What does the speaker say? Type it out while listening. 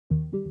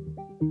So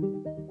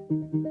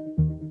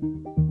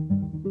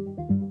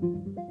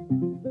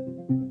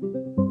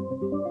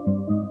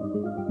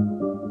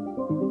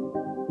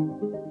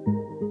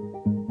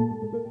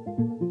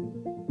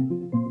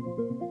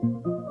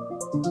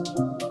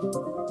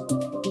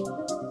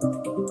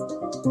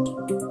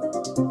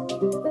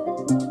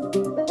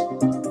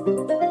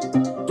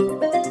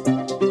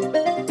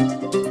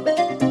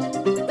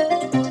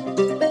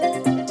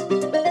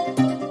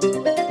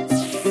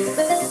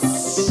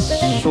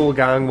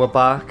gang, we're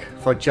back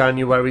for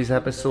January's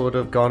episode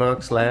of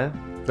Gonarch's Lair,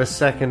 the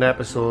second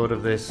episode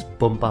of this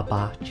bumper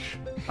batch,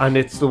 and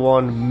it's the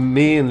one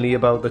mainly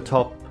about the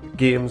top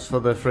games for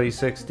the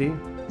 360,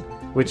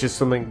 which is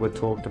something we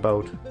talked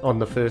about on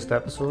the first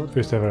episode.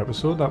 First ever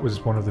episode, that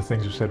was one of the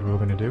things we said we were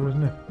going to do,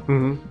 wasn't it?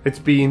 Mm-hmm.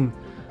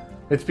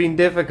 It's been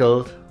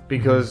difficult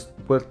because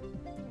we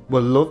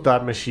love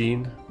that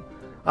machine.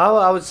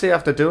 I would say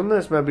after doing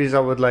this, maybe I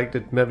would like to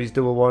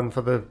do a one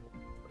for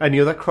any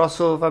other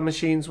crossover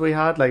machines we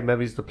had, like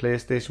maybe it's the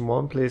PlayStation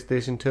 1,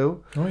 PlayStation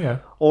 2. Oh yeah.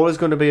 Or it's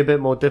going to be a bit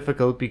more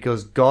difficult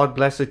because God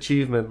bless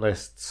achievement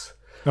lists.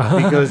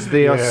 Because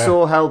they are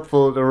so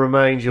helpful to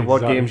remind you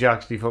what games you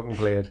actually fucking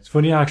played. It's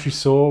funny, I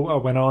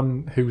went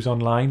on Who's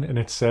Online and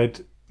it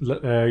said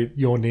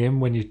your name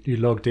when you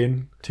logged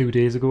in 2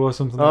 days ago or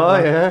something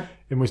like that. Oh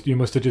yeah. You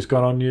must have just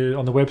gone on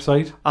the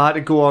website. I had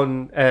to go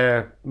on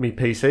my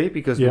PC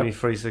because my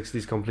 360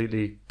 is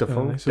completely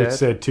defunct. So it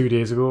said 2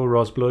 days ago,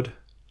 Roseblood.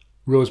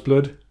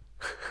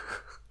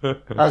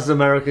 As the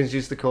Americans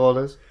used to call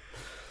us.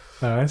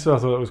 So I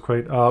thought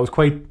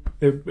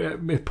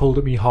it pulled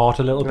at me heart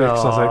a little bit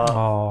because I was like,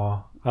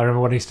 oh. I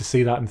remember when I used to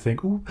see that and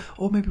think, oh,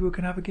 maybe we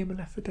can have a game of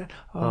Left 4 Dead.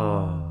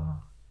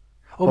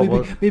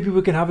 Maybe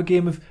we can have a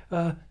game of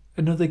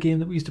another game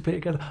that we used to play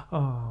together.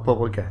 Oh. But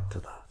we'll get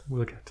to that.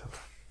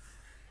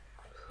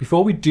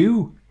 Before we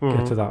do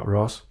get to that,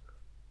 Ross.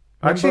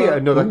 Actually,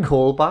 another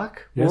callback,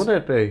 won't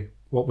it be?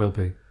 What will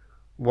be?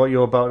 What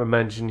you're about to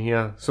mention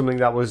here, something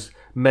that was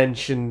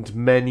mentioned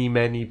many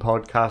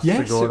podcasts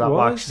ago that we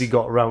actually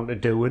got around to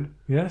doing.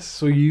 Yes,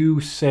 so you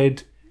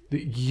said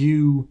that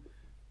you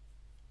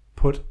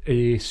put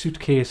a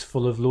suitcase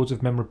full of loads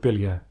of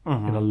memorabilia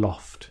in a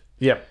loft.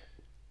 Yep.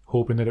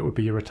 Hoping that it would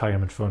be your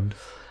retirement fund.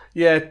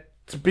 Yeah,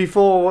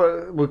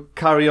 before we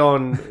carry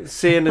on,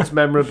 saying it's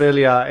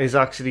memorabilia is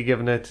actually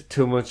giving it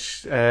too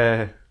much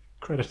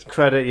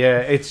credit,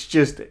 yeah. It's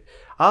just,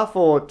 I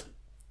thought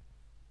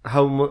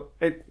how much...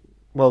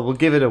 Well, we'll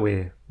give it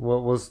away.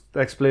 We'll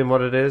explain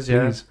what it is,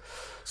 yeah. Please.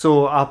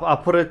 So I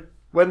put it...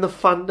 When the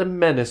Phantom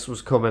Menace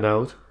was coming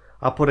out,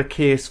 I put a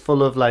case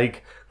full of,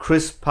 like,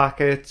 crisp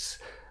packets,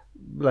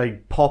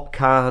 like, pop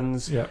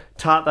cans,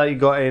 tat that you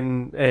got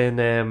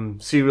in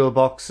cereal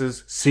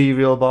boxes,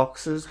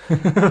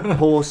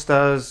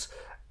 posters,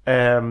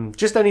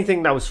 just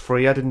anything that was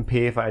free. I didn't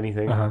pay for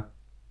anything. I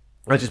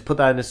just put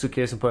that in a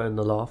suitcase and put it in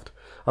the loft.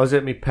 I was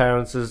at my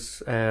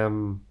parents'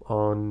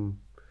 on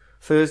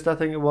Thursday, I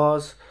think it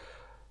was,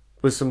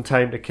 with some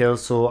time to kill,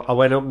 so I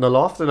went up in the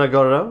loft and I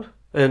got it out,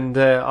 and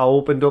I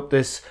opened up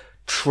this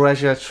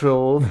treasure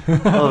trove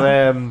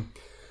of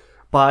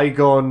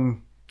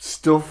bygone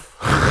stuff,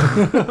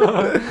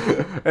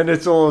 and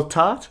it's all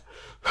tat.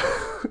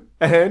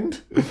 And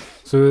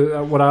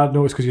so what I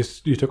noticed,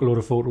 because you took a load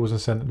of photos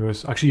and sent them to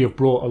us, actually you've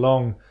brought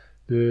along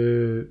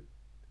the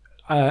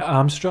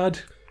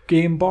Amstrad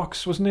game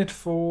box, wasn't it?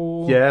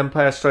 For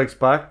Empire Strikes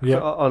Back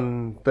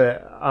on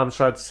the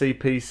Amstrad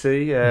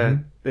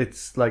CPC.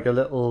 It's like a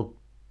little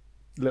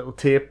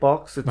tape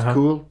box. It's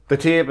cool. The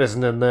tape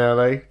isn't in there,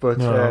 like, but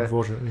no,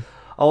 unfortunately.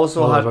 I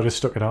just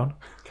stuck it on.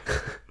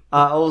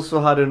 I also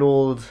had an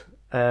old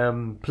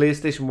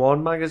PlayStation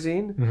 1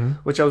 magazine,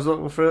 which I was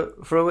looking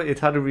through. It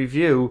had a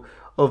review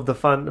of the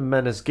Phantom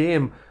Menace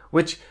game,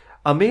 which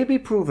I may be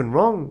proven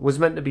wrong, was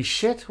meant to be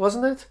shit,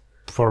 wasn't it?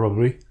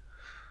 Probably.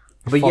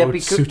 But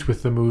suit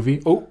with the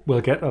movie. Oh,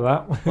 we'll get to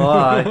that.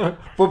 Aye.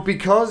 But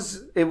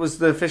because it was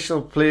the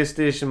official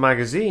PlayStation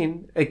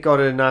magazine, it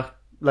got a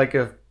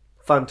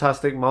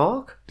fantastic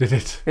mark. Did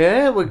it?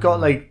 Yeah, we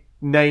got like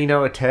 9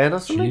 out of 10 or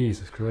something.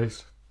 Jesus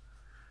Christ.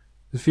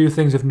 There's a few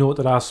things of note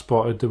that I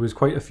spotted. There was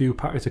quite a few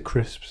packets of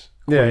crisps,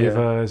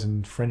 quavers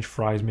and French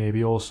fries,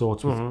 maybe, all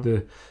sorts with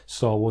the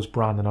Star Wars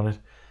branding on it.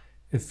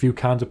 A few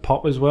cans of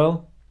pop as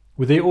well.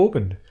 Were they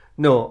opened?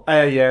 No,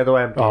 they were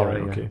empty. Oh,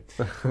 right, okay.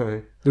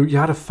 You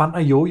had a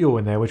Fanta yo-yo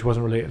in there, which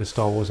wasn't related to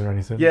Star Wars or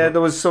anything. Yeah, there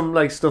was some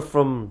like stuff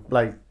from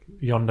like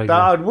Yonder.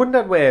 I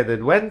wondered where they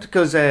went,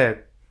 because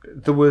there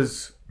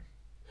was,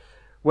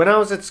 when I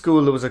was at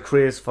school, there was a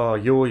craze for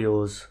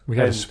yo-yos. We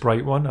had a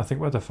Sprite one. I think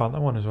we had a Fanta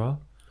one as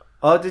well.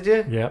 Oh, did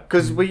you? Yeah.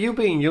 Because with you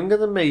being younger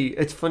than me,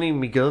 it's funny,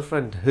 my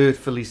girlfriend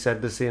hurtfully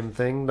said the same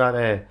thing,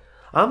 that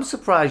I'm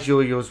surprised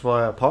yo-yos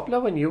were popular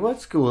when you were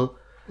at school.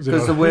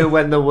 Because they were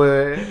when I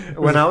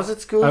was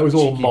at school. It was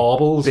all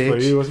marbles for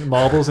you, wasn't it?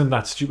 Marbles in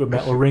that stupid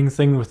metal ring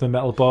thing with the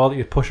metal bar that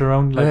you'd push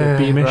around like a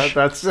beamish.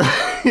 That's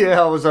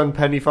I was on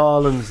penny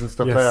farthings and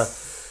stuff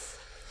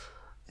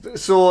there.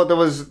 So there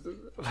was,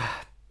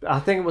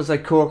 I think it was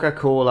like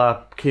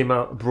Coca-Cola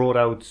brought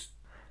out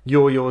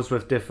yo-yos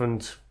with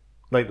different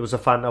Like there was a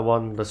Fanta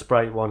one, the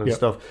Sprite one, and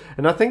stuff.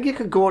 And I think you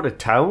could go to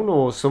town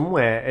or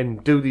somewhere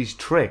and do these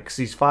tricks,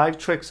 these 5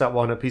 tricks that were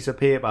on a piece of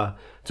paper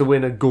to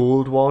win a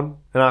gold one.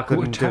 And I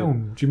couldn't go to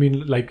town. Do you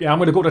mean like I'm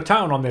going to go to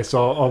town on this,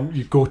 or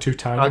you go to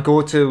town? I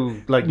go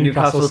to like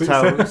Newcastle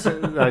town,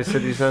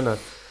 city centre,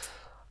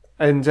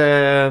 and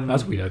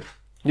that's weird.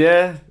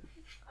 Yeah.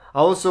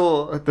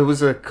 Also, there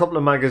was a couple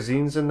of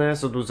magazines in there.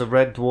 So there was a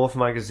Red Dwarf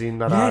magazine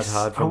that I'd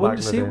had from back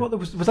in the day. What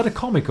was that a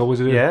comic or was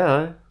it?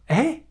 Yeah.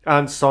 Eh?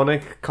 And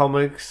Sonic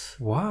comics.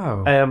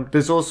 Wow.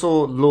 There's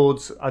also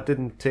loads. I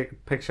didn't take a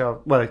picture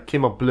of. Well, it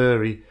came up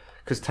blurry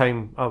because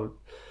I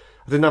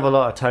didn't have a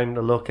lot of time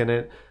to look in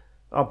it.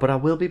 Oh, but I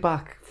will be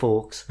back,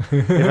 folks,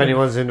 if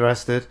anyone's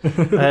interested.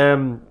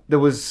 There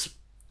was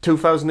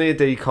 2000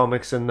 AD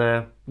comics in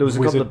there. There was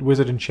a couple of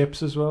Wizard and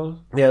Chips as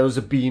well. Yeah, there was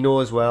a Beano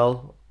as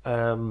well.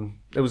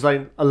 It was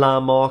like a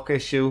landmark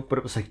issue, but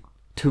it was like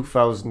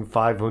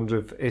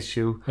 2,500th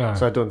issue,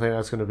 so I don't think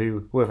that's going to be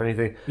worth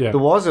anything. There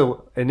was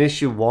an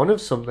issue 1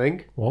 of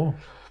something,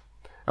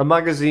 a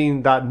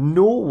magazine that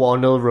no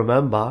one will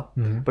remember,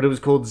 but it was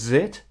called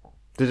Zit.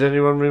 Did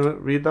anyone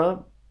read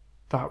that?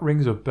 That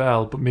rings a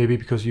bell, but maybe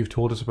because you've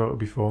told us about it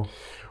before.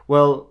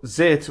 Well,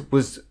 Zit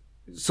was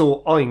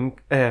so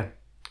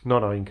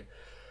not Oink.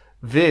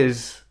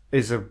 Viz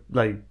is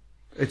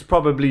it's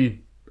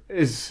probably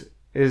is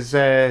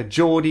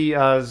Geordie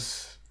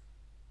as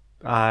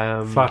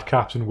flat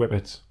caps and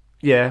whippets.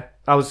 Yeah,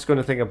 I was going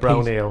to think of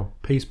brown ale.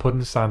 Peas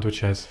pudding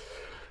sandwiches.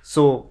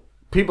 So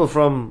people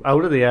from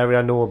out of the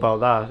area know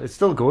about that. It's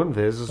still going,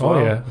 Viz, as well.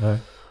 Oh, yeah.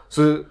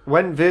 So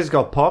when Viz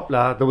got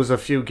popular, there was a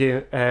few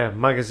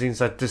magazines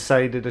that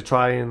decided to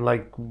try and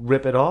like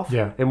rip it off.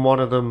 Yeah. And one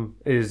of them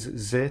is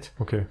Zit.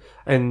 Okay.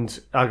 And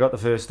I got the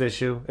first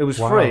issue. It was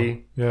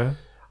free. Yeah.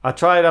 I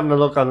tried having a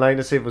look online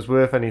to see if it was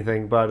worth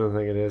anything, but I don't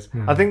think it is.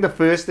 I think the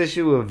first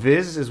issue of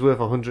Viz is worth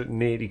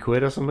 180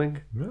 quid or something.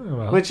 Oh,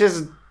 well. Which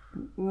is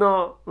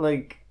not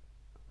like...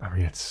 I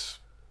mean, it's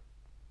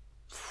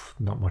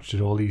not much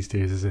at all these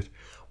days, is it?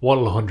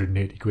 What'll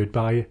 180 quid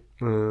buy you?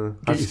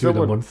 Get you through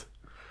the month.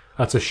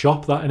 That's a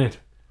shop, that, innit?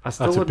 That's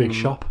a big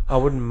shop. I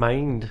wouldn't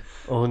mind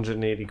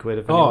 180 quid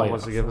if anyone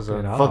wants to give us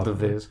for the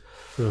Viz.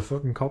 For a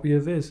fucking copy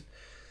of Viz.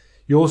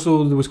 There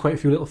was quite a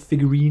few little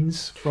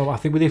figurines from, I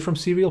think, were they from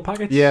cereal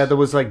packets? Yeah, there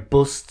was like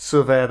busts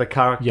of the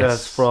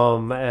characters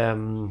from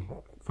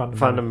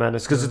Phantom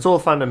Menace. Because it's all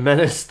Phantom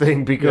Menace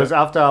thing, because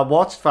after I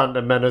watched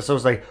Phantom Menace, I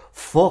was like,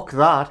 fuck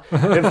that.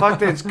 In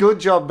fact, it's good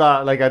job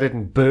that like I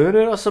didn't burn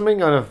it or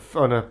something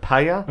on a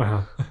pyre.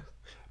 Uh-huh.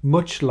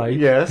 Much like...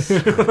 Yes.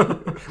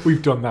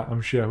 We've done that,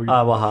 I'm sure.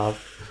 I will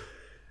have.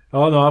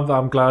 Oh, no,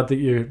 I'm glad that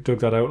you dug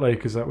that out, like,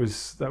 because that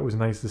was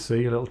nice to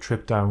see. A little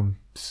trip down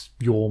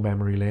your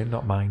memory lane,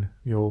 not mine.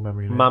 Your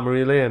memory lane.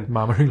 Memory lane.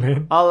 Memory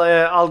lane.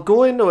 I'll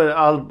go into it.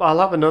 I'll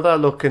have another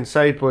look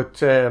inside, but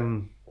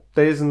there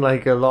isn't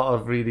like a lot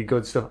of really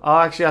good stuff. Oh,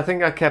 actually, I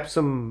think I kept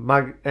some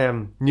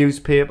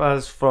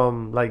newspapers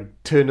from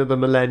like Turn of the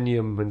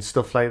Millennium and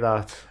stuff like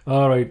that.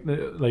 All right,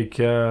 like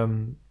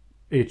the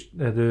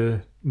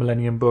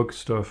Millennium Bug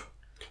stuff.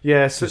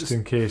 Yeah, just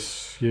in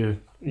case you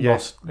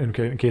lost, in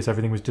case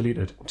everything was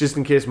deleted. Just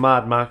in case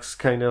Mad Max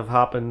kind of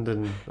happened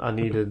and I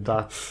needed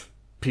that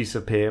piece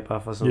of paper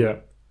for some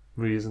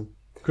reason.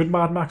 Could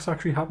Mad Max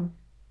actually happen,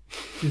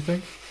 do you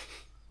think?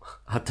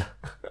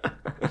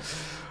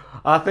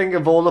 I think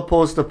of all the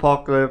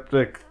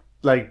post-apocalyptic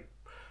like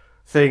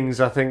things,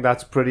 I think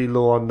that's pretty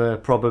low on the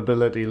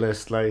probability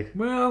list. Like,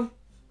 well,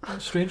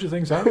 stranger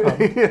things have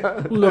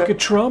happened. Look at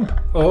Trump.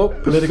 Oh,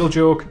 political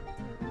joke.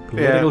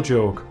 Political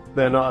joke.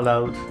 They're not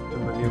allowed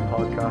in the new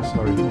podcast.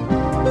 Sorry.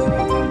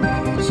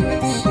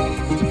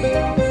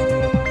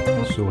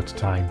 So it's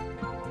time.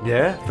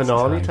 Yeah,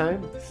 finale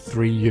time.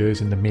 3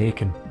 years in the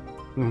making.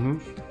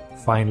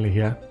 Finally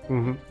here.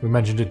 We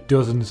mentioned it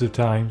dozens of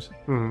times.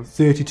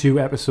 32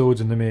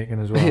 episodes in the making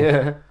as well.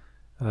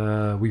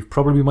 Yeah. We've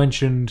probably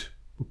mentioned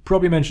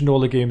all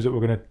the games that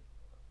we're going to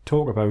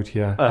talk about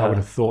here. I would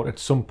have thought at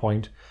some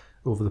point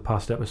over the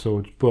past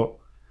episodes, but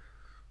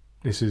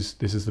this is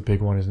the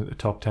big one, isn't it? The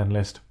top 10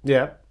 list.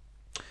 Yeah.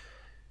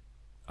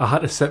 I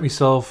had to set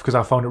myself, because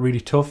I found it really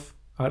tough,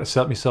 I had to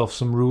set myself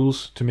some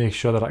rules to make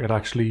sure that I could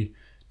actually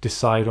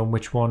decide on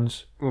which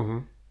ones.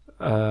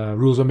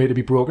 Rules are made to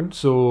be broken,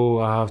 so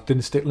I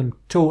didn't stick to them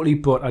totally,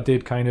 but I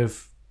did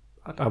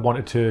I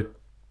wanted to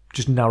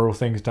just narrow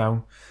things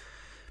down.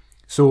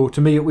 So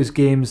to me, it was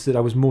games that I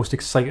was most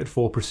excited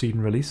for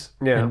preceding release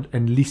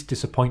and least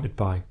disappointed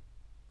by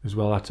as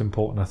well. That's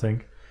important, I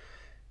think.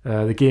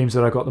 The games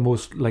that I got the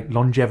most like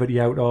longevity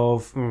out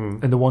of,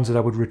 and the ones that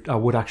I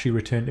would actually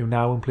return to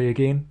now and play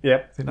again.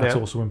 I think that's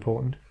also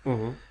important.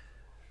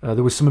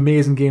 There was some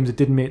amazing games that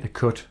didn't make the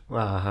cut,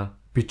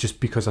 just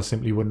because I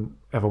simply wouldn't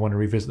ever want to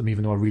revisit them,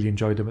 even though I really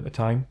enjoyed them at the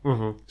time.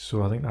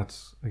 So I think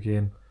that's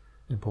again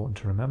important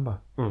to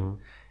remember.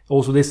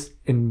 Also, I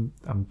don't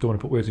want to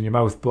put words in your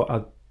mouth, but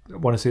I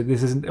want to say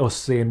this isn't us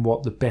saying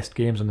what the best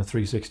games on the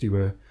 360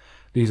 were.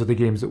 These are the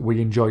games that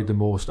we enjoyed the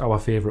most, our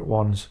favourite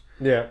ones.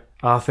 Yeah.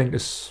 I think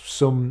there's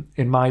some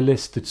in my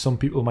list that some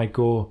people might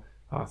go,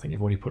 I think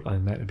you've only put that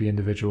in there to be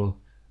individual.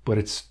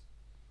 but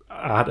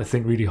I had to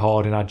think really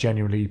hard, and I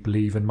genuinely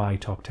believe in my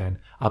top 10.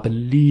 I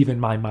believe in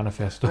my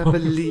manifesto. I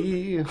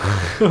believe.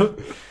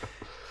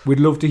 We'd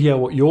love to hear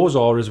what yours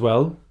are as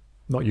well.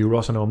 Not you,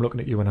 Ross. I know I'm looking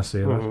at you when I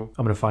say that. I'm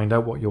going to find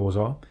out what yours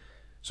are.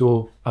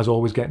 So, as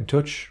always, get in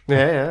touch.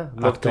 Yeah.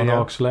 At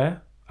Gonarch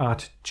Lair,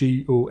 at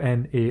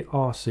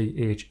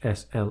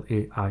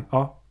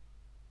GONARCHSLAIR,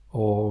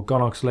 or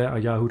gonarchlair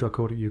at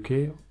yahoo.co.uk,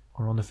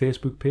 or on the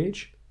Facebook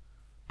page.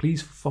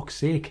 Please, for fuck's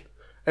sake.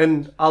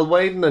 And I'll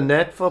widen the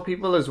net for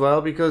people as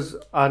well, because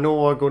I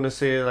know we're going to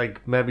say,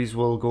 like, maybe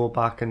we'll go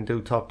back and do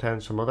top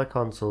 10s from other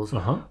consoles.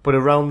 But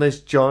around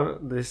this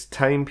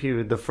time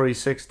period, the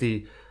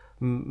 360,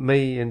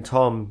 me and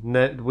Thom,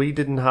 we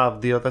didn't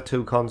have the other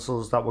two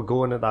consoles that were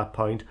going at that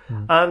point.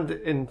 And,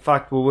 in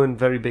fact, we weren't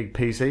very big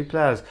PC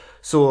players.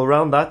 So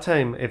around that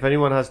time, if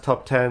anyone has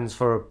top 10s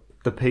for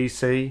the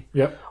PC,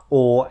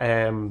 or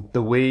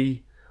the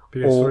Wii,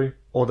 PS3,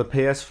 or the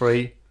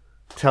PS3,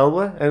 tell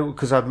me,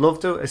 because I'd love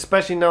to,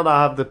 especially now that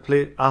I have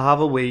I have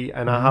a Wii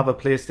and I have a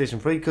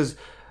PlayStation 3, because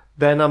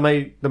then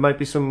there might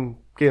be some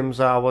games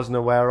that I wasn't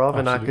aware of.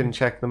 Absolutely. And I can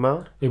check them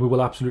out. Yeah, we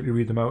will absolutely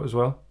read them out as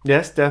well.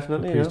 Yes,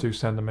 definitely. So please do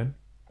send them in.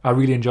 I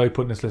really enjoyed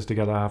putting this list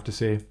together, I have to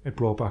say. It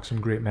brought back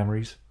some great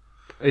memories.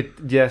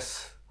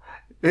 Yes.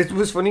 It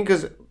was funny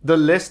because the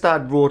list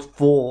I'd wrote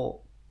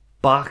for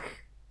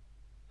back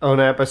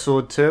on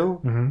episode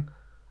 2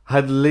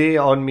 had lay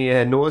on me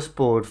a notice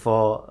board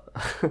for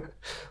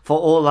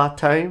all that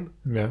time.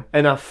 Yeah.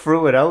 And I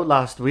threw it out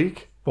last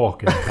week.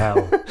 Fucking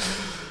hell.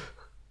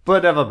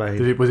 But never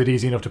mind. Was it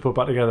easy enough to put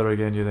back together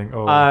again, do you think?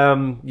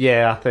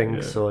 Yeah, I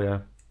think so, yeah.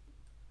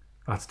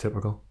 That's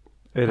typical.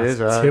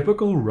 That's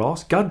typical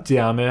Ross. God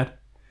damn it.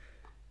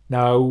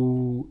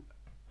 Now,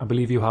 I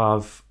believe you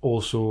have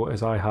also,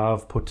 as I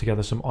have, put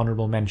together some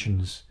honourable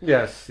mentions.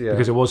 Yes, yeah.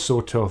 Because it was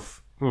so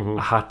tough, I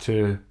had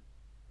to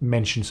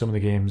mention some of the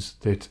games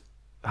that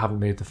haven't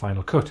made the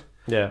final cut.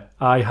 Yeah.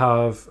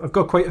 I've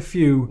got quite a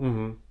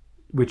few,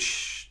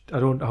 which I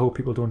hope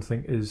people don't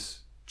think is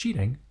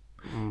cheating,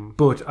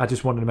 but I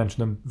just wanted to mention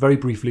them very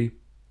briefly.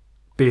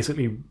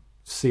 Basically,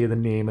 say the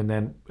name and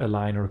then a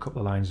line or a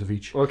couple of lines of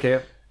each.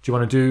 Okay. Do you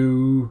want to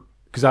do?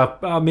 Because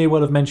I may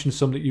well have mentioned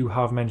some that you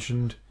have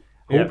mentioned.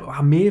 Yep.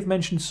 I may have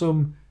mentioned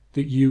some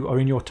that you are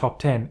in your top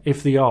 10.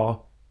 If they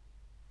are,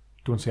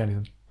 don't say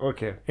anything.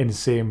 Okay. And the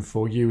same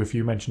for you. If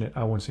you mention it,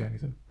 I won't say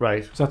anything.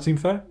 Right. Does that seem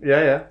fair?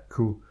 Yeah.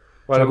 Cool.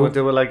 Well, we'll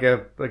do it like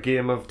a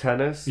game of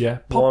tennis. Yeah.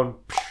 One.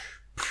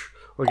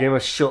 Or a game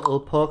of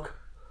shuttlecock.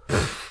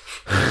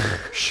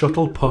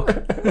 Shuttlecock.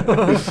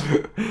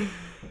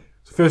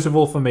 First of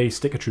all, for me,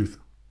 stick of truth.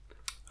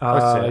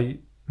 Sorry.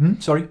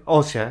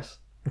 Oh, yes.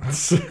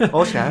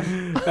 Oh,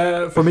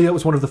 yes. For me, that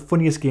was one of the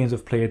funniest games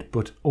I've played,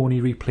 but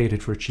only replayed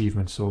it for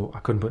achievements, so I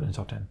couldn't put it in the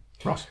top 10.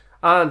 Ross.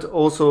 And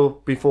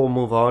also, before we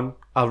move on,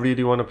 I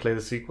really want to play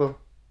the sequel,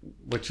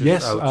 which is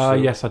yes, out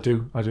soon. Yes, I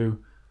do. I'm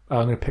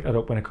going to pick that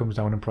up when it comes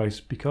down in price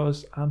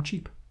because I'm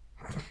cheap.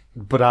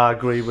 But I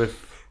agree with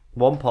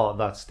one part of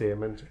that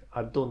statement.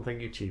 I don't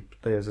think you're cheap.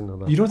 There's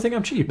another. You don't think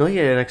I'm cheap? No,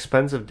 you're an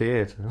expensive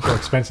date. Well,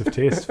 expensive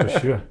taste, for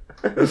sure.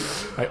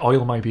 I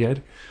oil my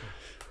beard.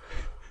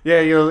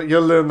 Yeah,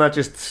 you'll learn that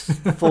just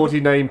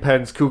 49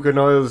 pence cooking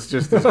oil's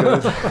just as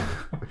good as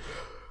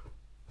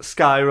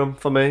Skyrim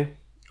for me.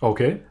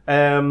 Okay.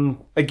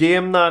 A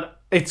game that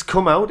it's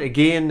come out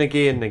again, and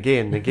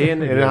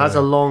it has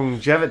a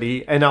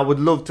longevity, and I would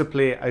love to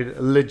play a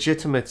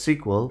legitimate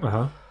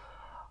sequel.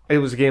 It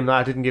was a game that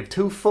I didn't give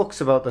two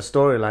fucks about the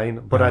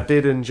storyline, but I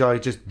did enjoy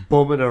just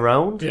bumming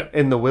around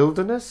in the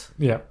wilderness.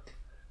 Yeah.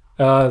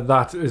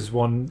 That is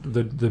one,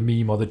 the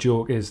meme or the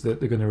joke is that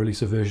they're going to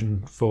release a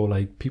version for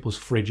like people's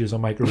fridges or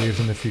microwaves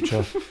in the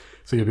future,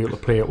 so you'll be able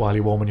to play it while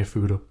you're warming your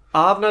food up.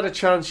 I haven't had a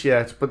chance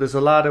yet, but there's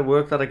a lad at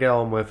work that I get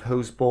on with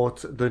who's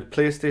bought the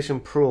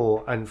PlayStation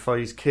Pro, and for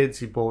his kids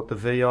he bought the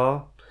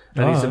VR,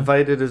 and he's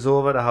invited us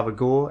over to have a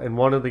go, and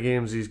one of the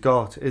games he's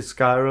got is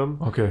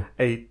Skyrim. Okay.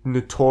 It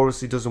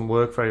notoriously doesn't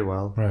work very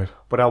well. Right.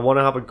 But I want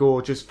to have a go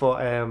just for,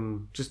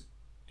 I'm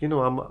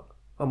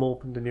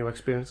open to new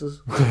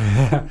experiences.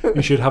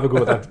 You should have a go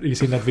at that. You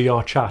seen that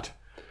VRChat?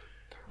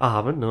 I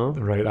haven't, no.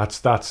 Right,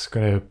 that's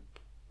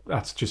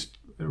just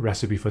a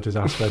recipe for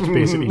disaster. It's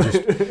basically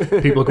just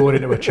people going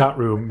into a chat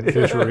room,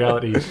 virtual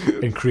reality,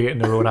 and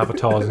creating their own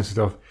avatars and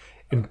stuff.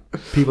 And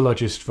people are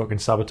just fucking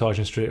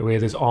sabotaging straight away.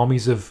 There's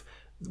armies of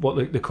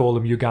what they call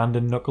them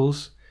Ugandan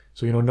Knuckles.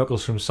 So,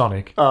 Knuckles from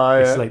Sonic.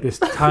 It's like this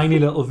tiny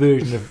little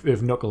version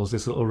of Knuckles,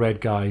 this little red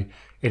guy,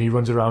 and he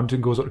runs around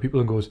and goes up to people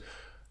and goes,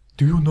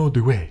 "Do you know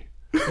the way?"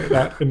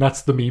 And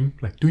that's the meme,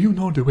 like, "Do you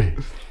know the way?"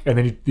 And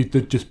then he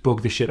just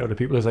bug the shit out of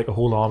people. There's like a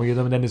whole army of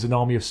them, and then there's an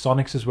army of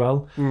Sonics as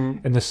well.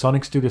 And the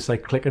Sonics do this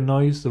like clicking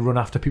noise. They run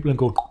after people and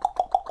go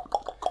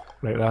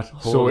like that.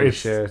 Holy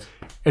shit.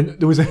 And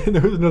there was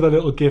another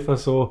little gif I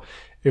saw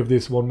of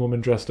this one woman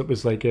dressed up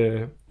as like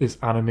this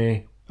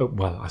anime.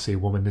 Well, I say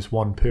woman, this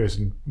one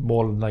person,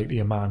 more than likely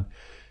a man,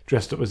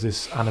 dressed up as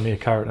this anime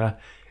character,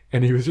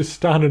 and he was just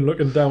standing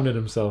looking down at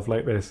himself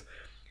like this.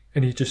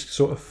 and he just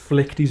sort of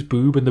flicked his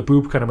boob, and the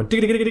boob kind of went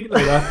dig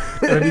like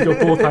that, and then he got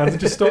both hands and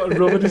just started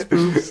rubbing his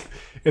boobs.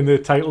 And the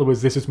title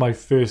was "This is my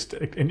first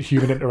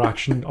human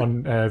interaction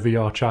on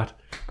VRChat."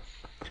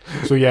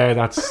 So yeah,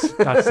 that seems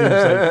like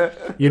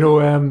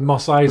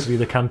Mos Eisley,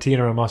 the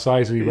cantina of Mos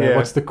Eisley. Where,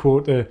 what's the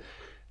quote?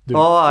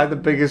 The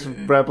biggest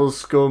rebel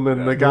scum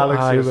in the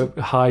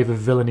galaxy. Hive of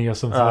villainy or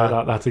something like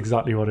that. That's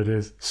exactly what it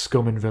is.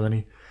 Scum and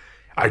villainy.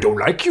 I don't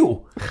like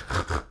you.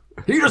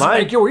 He doesn't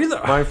like you either.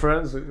 My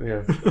friends,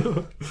 yeah.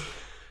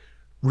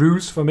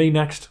 Ruse for me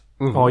next.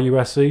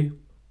 RUSC.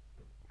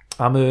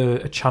 I'm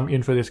a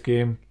champion for this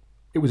game.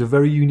 It was a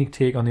very unique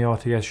take on the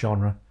RTS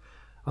genre.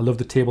 I love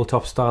the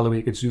tabletop style where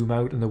you could zoom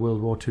out and the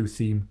World War II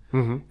theme.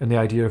 And the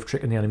idea of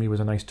tricking the enemy was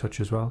a nice touch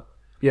as well.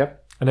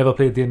 Yep. I never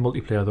played the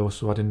multiplayer though,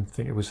 so I didn't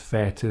think it was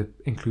fair to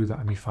include that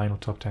in my final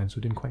top 10, so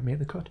it didn't quite make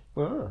the cut.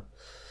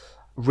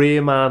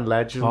 Rayman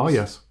Legends. Oh,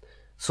 yes.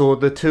 So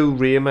the two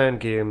Rayman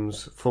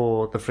games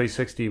for the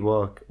 360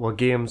 were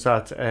games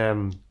that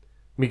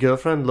my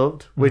girlfriend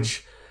loved,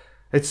 which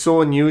it's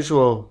so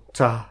unusual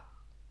to...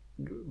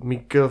 My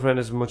girlfriend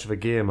isn't much of a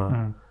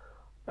gamer,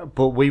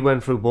 but we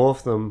went through both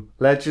of them.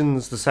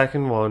 Legends, the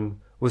second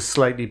one, was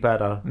slightly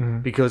better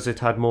because it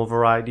had more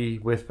variety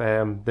with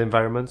the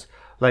environments.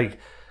 Like,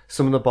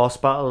 some of the boss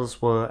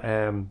battles were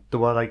they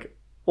were like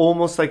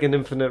almost like an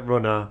infinite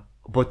runner,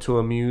 but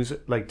to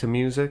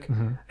music,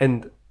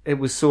 and it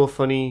was so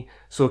funny,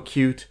 so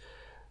cute.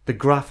 The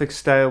graphic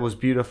style was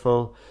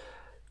beautiful.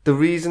 The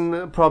reason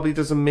it probably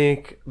doesn't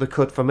make the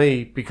cut for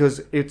me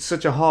because it's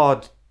such a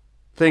hard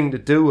thing to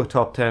do a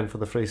top 10 for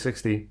the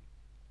 360.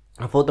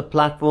 I thought the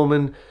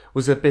platforming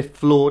was a bit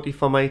floaty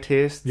for my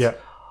taste. Yeah,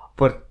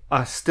 but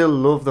I still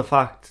love the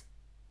fact,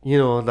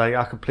 like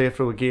I could play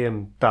through a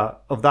game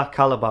of that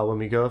caliber with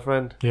my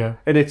girlfriend. Yeah.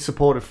 And it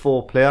supported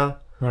 4-player.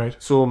 Right.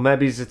 So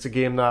maybe it's a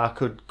game that I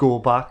could go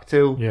back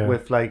to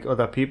with like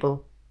other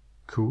people.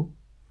 Cool.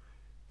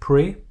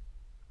 Prey.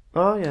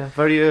 Oh yeah,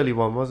 very early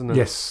one, wasn't it?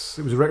 Yes,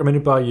 it was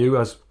recommended by you,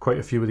 as quite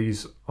a few of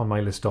these on my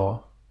list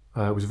are.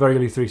 It was a very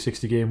early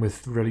 360 game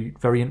with really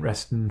very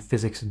interesting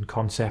physics and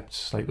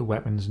concepts, like the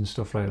weapons and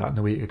stuff like that, and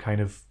the way you could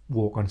kind of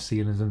walk on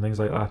ceilings and things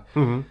like that.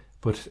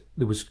 But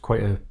there was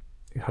it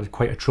had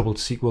quite a troubled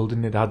sequel,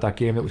 didn't it? It had that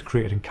game that was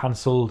created and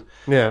cancelled.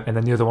 Yeah. And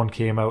then the other one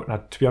came out,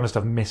 and to be honest,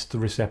 I've missed the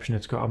reception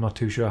it's got. I'm not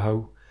too sure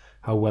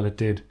how well it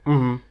did.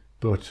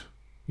 But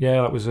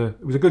yeah, it was a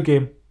good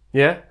game.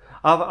 Yeah.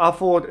 I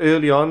thought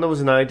early on there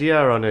was an idea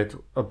on it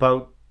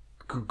about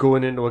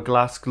going into a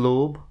glass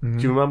globe. Do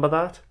you remember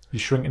that? You're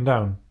shrinking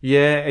down.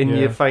 Yeah, and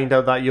you find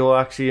out that you're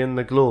actually in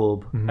the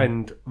globe.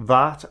 And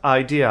that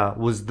idea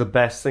was the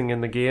best thing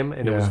in the game,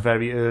 and it was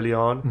very early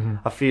on.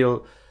 I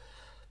feel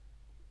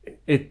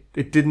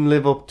it didn't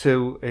live up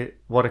to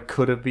what it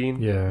could have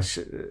been. Yeah.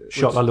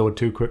 Shot that load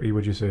too quickly,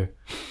 would you say?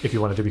 If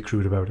you wanted to be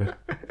crude about it.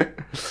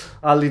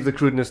 I'll leave the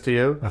crudeness to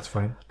you. That's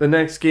fine. The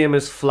next game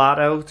is Flat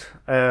Out.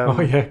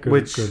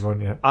 Good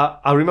one, yeah.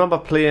 I remember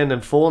playing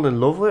and falling in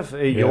love with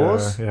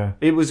yours. Yeah.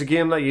 It was a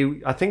game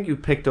that I think you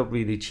picked up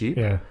really cheap.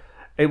 Yeah.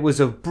 It was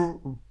a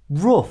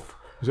rough...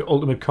 Was it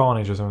Ultimate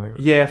Carnage or something?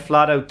 Yeah,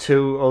 Flat Out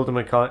 2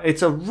 Ultimate Carnage.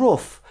 It's a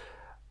rough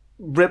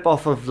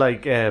rip-off of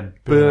like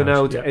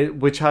Burnout,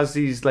 which has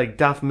these like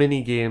daft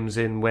mini games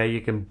in where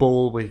you can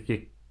bowl with your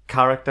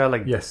character,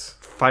 like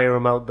fire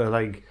them out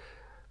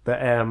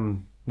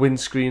the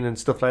windscreen and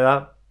stuff like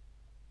that.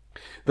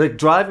 The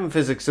driving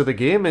physics of the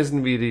game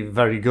isn't really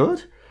very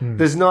good.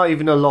 There's not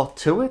even a lot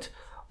to it.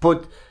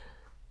 But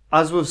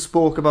as we've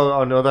spoke about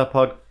on other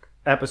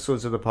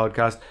episodes of the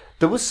podcast,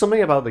 there was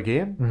something about the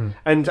game.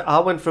 And I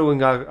went through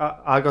and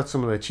I got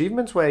some of the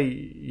achievements where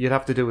you'd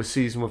have to do a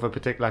season with a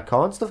particular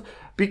car and stuff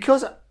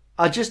because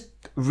I just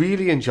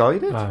really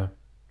enjoyed it.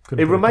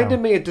 It reminded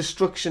me of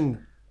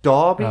Destruction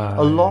Derby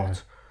a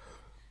lot.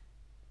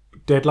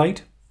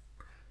 Deadlight.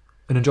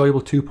 An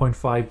enjoyable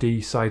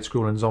 2.5D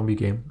side-scrolling zombie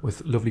game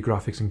with lovely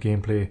graphics and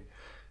gameplay.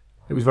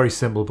 It was very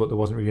simple, but there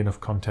wasn't really enough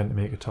content to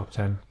make a top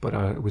 10. But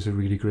it was a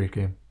really great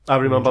game. I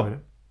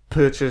remember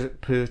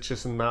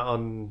purchasing that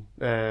on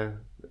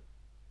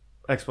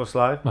Xbox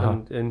Live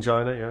and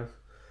enjoying it, yeah.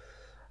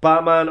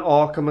 Batman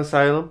Arkham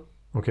Asylum.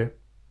 Okay.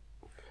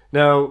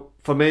 Now,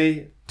 for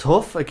me,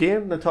 tough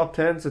again. The top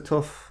 10's a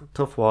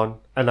tough one.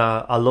 And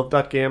I love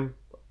that game.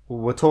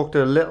 We talked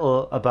a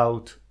little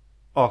about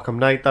Arkham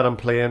Knight that I'm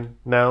playing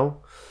now.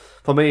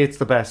 For me, it's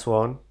the best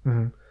one.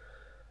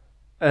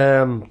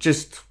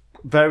 Just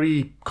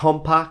very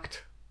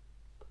compact.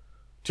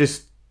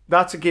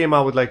 That's a game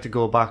I would like to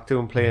go back to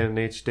and play in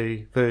an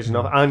HD version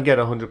of and get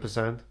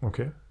 100%.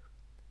 Okay.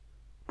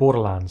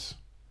 Borderlands.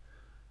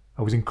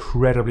 I was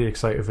incredibly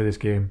excited for this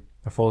game.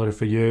 I followed it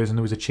for years, and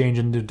there was a change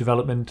in the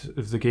development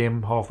of the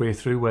game halfway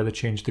through where they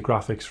changed the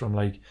graphics from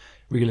like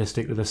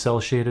realistic to the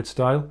cel-shaded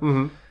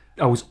style.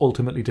 I was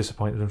ultimately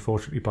disappointed,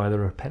 unfortunately, by the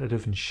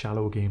repetitive and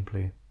shallow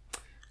gameplay.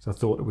 So I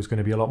thought there was going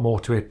to be a lot more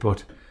to it,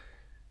 but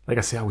like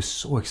I say, I was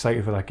so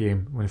excited for that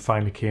game when it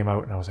finally came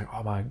out, and I was like,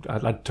 oh man,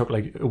 I took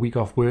like a week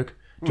off work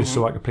just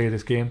so I could play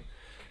this game.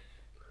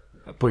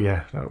 But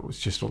yeah, I was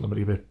just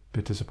ultimately a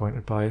bit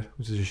disappointed by it,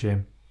 which is a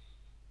shame.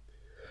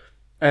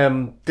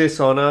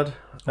 Dishonored.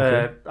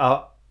 Okay.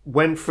 I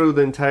went through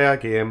the entire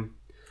game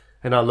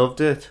and I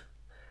loved it.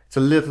 It's a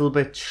little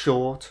bit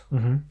short,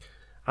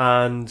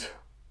 and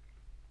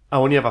I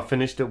only ever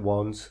finished it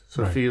once,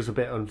 so it feels a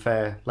bit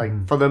unfair.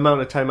 Like, for the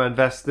amount of time I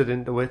invested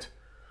into it,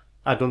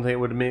 I don't think it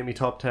would have made me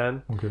top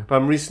 10. Okay. But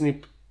I'm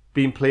recently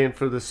been playing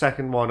through the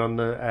second one on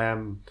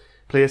the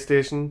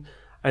PlayStation,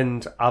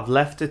 and I've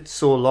left it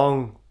so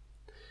long.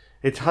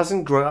 It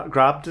hasn't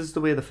grabbed us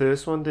the way the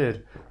first one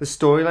did. The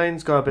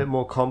storyline's got a bit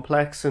more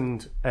complex,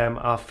 and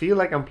I feel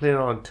like I'm playing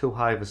on too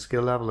high of a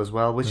skill level as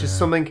well, which is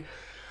something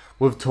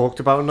we've talked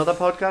about in other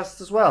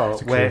podcasts as well,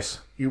 where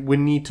we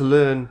need to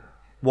learn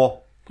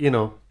what,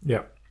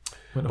 Yeah.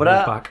 But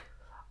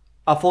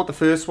I thought the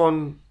first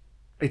one,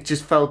 it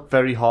just felt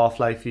very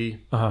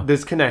Half-Life-y.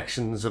 There's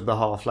connections of the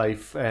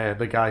Half-Life,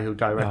 the guy who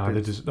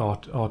directed.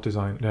 Art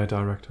design,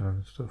 director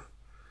and stuff.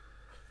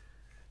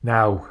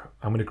 Now,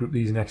 I'm going to group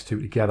these next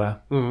two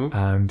together,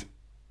 and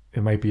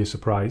it might be a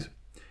surprise.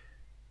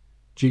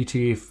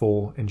 GTA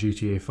 4 and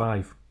GTA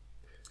 5.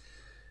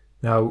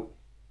 Now,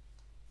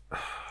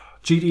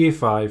 GTA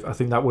 5, I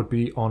think that would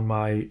be on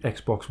my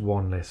Xbox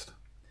One list.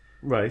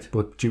 Right.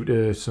 But due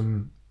to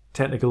some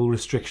technical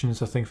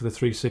restrictions, I think, for the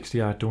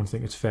 360, I don't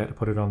think it's fair to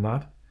put it on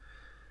that.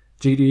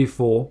 GTA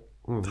 4,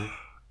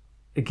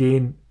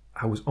 again,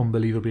 I was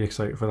unbelievably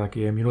excited for that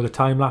game. You know, the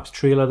time-lapse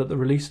trailer that they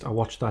released? I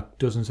watched that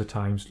dozens of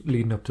times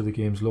leading up to the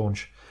game's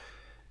launch.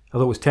 I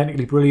thought it was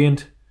technically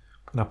brilliant,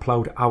 and I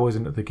ploughed hours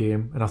into the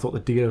game, and I thought the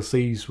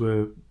DLCs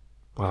were,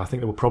 well, I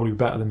think they were probably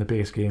better than the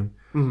base game.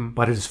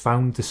 But I just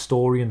found the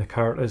story and the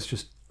characters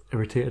just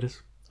irritated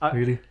us.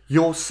 Really?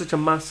 You're such a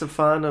massive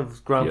fan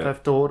of Grand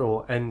Theft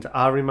Auto, and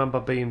I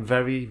remember being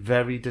very,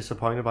 very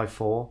disappointed by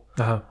 4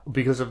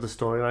 because of the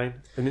storyline.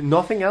 And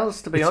nothing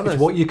else, to be honest.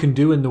 It's what you can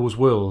do in those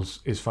worlds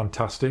is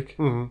fantastic,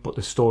 but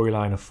the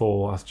storyline of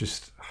 4,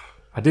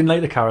 I didn't like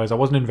the characters, I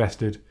wasn't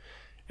invested.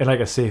 And like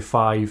I say,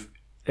 5,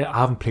 I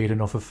haven't played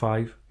enough of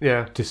 5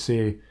 to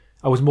say.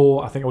 I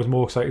think I was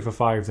more excited for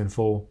 5 than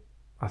 4,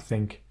 I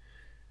think.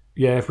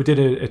 Yeah, if we did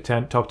a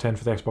top 10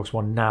 for the Xbox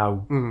One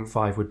now,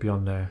 5 would be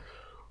on there.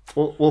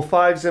 Well,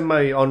 5's in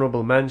my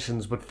honourable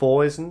mentions, but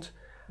 4 isn't.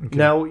 Okay.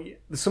 Now,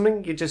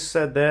 something you just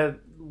said there,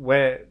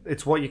 where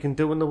it's what you can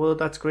do in the world,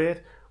 that's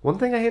great. One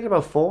thing I hate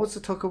about 4 was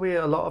it took away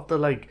a lot of the,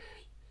 like,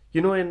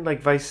 in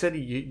like Vice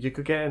City, you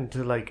could get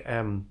into like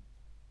an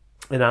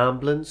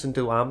ambulance and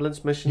do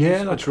ambulance missions.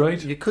 Yeah, that's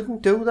right. You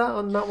couldn't do that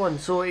on that one.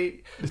 So they're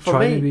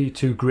trying to be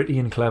too gritty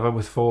and clever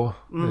with 4.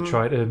 They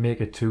try to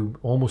make it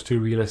almost too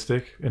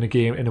realistic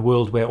in a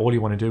world where all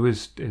you want to do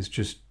is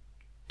just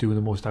do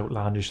the most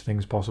outlandish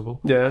things possible.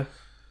 Yeah.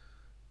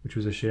 Which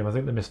was a shame. I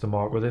think they missed the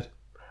mark with it.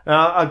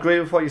 I agree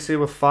with what you say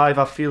with 5.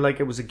 I feel like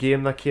it was a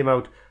game that came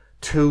out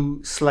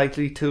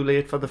slightly too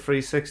late for the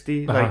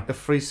 360. Like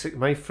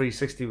my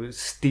 360 was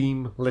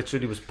steam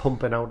literally was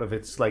pumping out of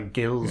its like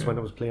gills when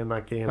I was playing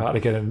that game. I had to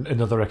get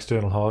another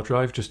external hard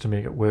drive just to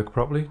make it work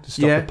properly, to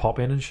stop the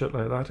pop-in and shit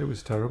like that. It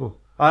was terrible.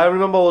 I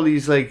remember all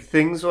these like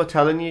things were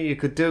telling you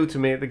could do to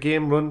make the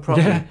game run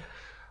properly. Yeah.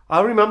 I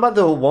remember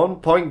though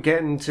one point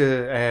getting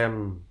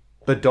to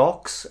the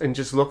docks and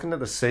just looking at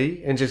the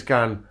sea and just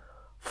going,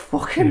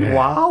 fucking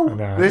wow,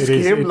 this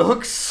game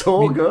looks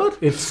so good.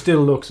 It still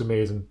looks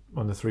amazing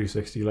on the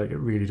 360, like it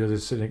really does.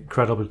 It's an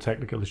incredible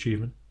technical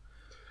achievement.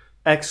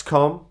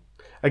 XCOM,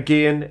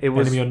 again, it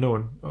was... Enemy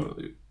Unknown.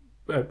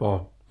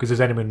 Because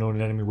there's Enemy Unknown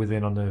and Enemy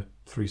Within on the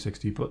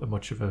 360, but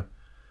much of a...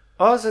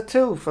 Oh, is it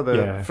 2 for the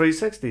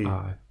 360?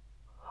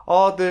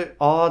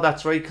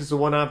 That's right, because the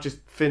one I've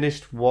just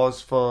finished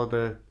was for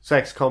the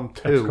XCOM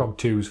 2. XCOM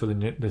 2 is for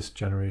this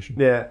generation.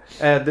 Yeah,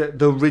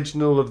 the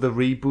original of the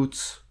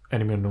reboots.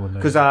 Enemy Unknown.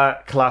 Because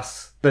our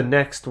class, the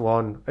next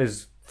one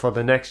is for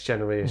the next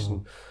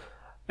generation.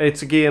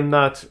 It's a game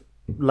that,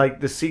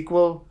 like the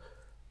sequel,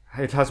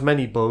 it has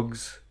many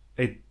bugs.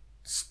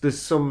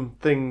 There's some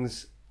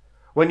things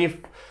when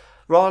you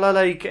rather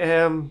like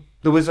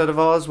the Wizard of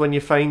Oz, when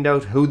you find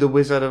out who the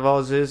Wizard of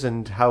Oz is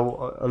and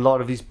how a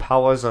lot of his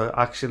powers are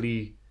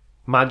actually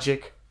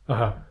magic.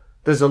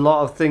 There's a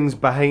lot of things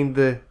behind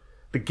the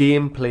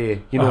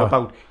gameplay,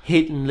 about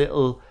hitting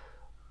little,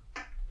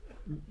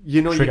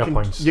 trigger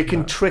points. You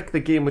can trick the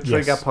game with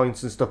trigger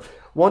points and stuff.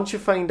 Once you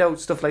find out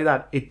stuff like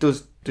that, it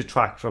does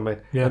detract from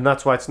it, and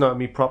that's why it's not in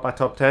me proper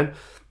top 10.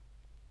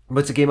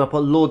 But it's a game I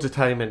put loads of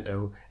time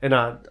into, and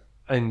I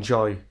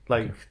enjoy.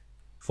 Like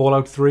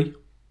Fallout 3,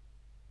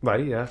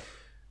 right? Yeah.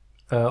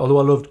 Although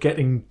I loved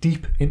getting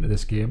deep into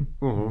this game,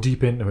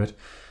 deep into it,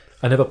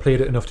 I never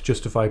played it enough to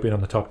justify being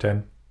on the top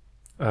 10.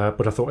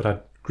 But I thought it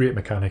had great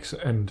mechanics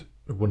and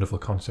a wonderful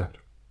concept.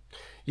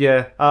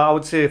 Yeah, I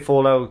would say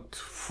Fallout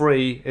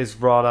 3 is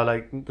rather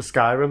like the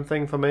Skyrim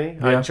thing for me.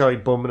 I enjoy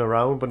bumming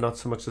around, but not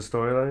so much the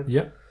storyline.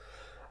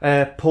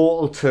 Yeah.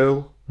 Portal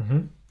 2.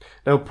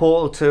 Now,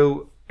 Portal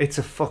 2, it's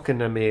a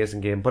fucking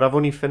amazing game, but I've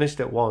only finished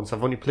it once.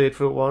 I've only played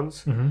through it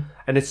once,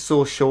 and it's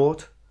so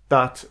short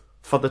that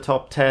for the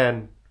top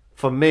 10,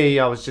 for me,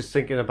 I was just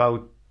thinking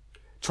about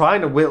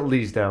trying to whittle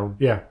these down.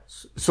 Yeah.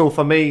 So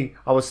for me,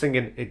 I was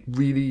thinking it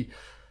really...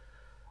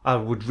 Yeah. I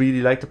would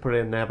really like to put it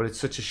in there, but it's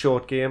such a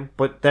short game.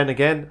 But then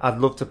again, I'd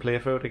love to play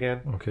through it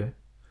again. Okay.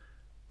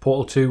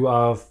 Portal 2,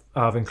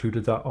 I've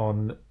included that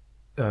on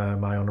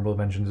my honourable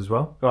mentions as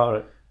well. All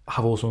right. I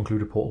have also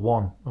included Portal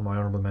 1 on my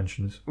honourable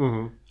mentions.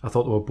 Mm-hmm. I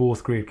thought they were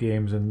both great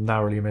games and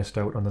narrowly missed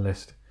out on the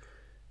list.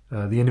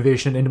 The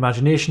innovation and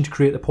imagination to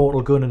create the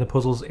portal gun and the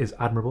puzzles is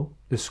admirable.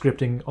 The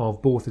scripting of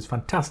both is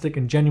fantastic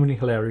and genuinely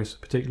hilarious,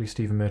 particularly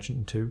Stephen Merchant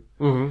in 2.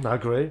 Mm-hmm. I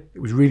agree.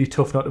 It was really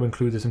tough not to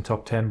include this in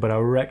top 10, but I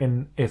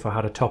reckon if I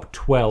had a top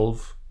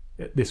 12,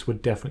 this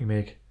would definitely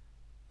make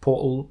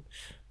Portal...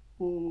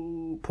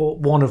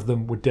 one of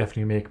them would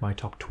definitely make my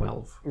top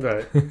 12.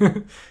 Right.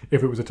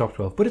 If it was a top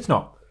 12. But it's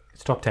not.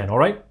 It's top 10,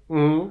 alright?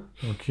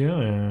 Mm-hmm.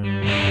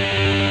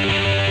 Okay.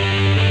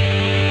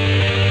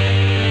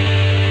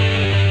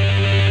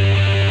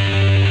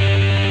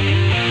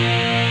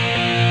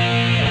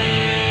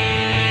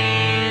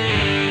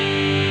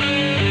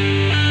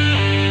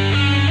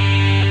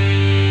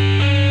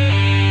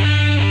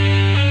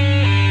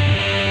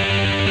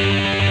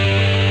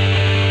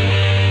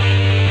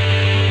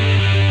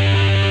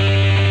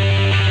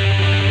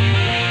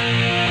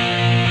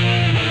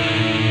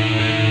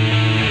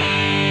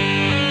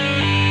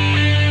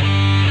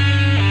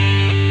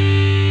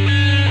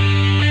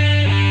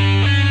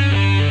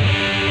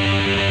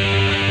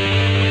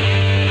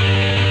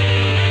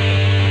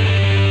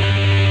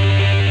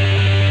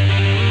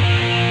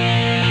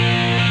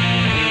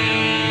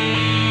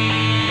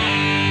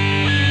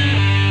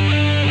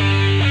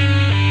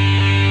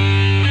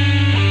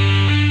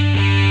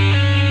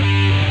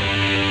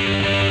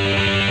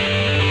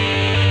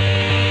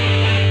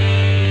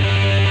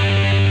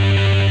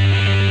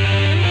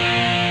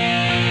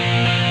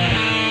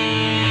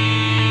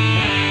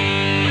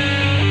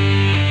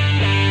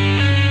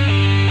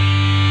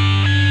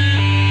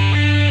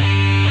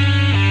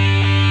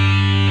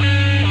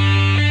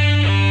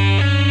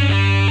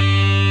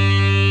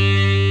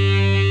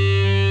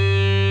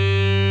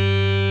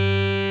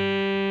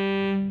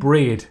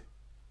 Braid.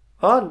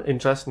 Oh,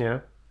 interesting,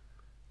 yeah.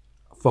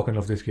 Fucking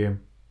love this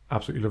game.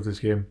 Absolutely love this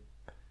game.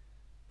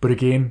 But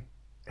again,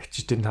 it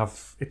just didn't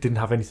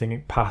have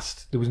anything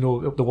past. There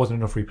wasn't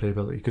enough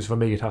replayability, because for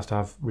me it has to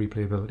have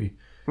replayability.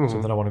 Mm-hmm.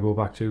 Something I want to go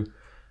back to.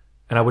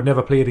 And I would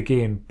never play it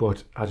again,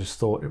 but I just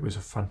thought it was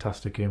a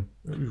fantastic game.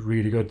 It was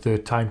really good. The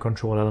time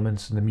control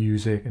elements and the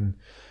music, and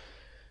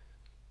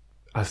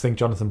I think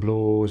Jonathan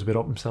Blow was a bit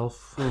up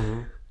himself.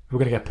 Mm-hmm. We're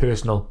going to get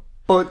personal.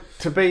 But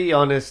to be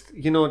honest,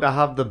 to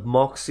have the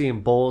moxie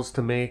and balls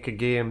to make a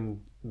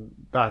game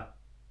that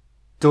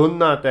done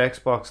that to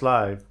Xbox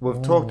Live.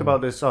 We've talked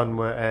about this on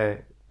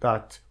what's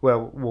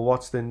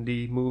the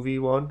indie movie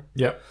one?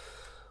 Yeah.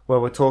 Where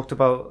we talked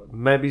about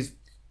maybe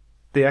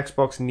the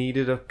Xbox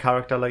needed a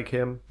character like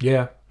him.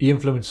 Yeah, he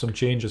influenced some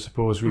change, I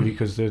suppose, really,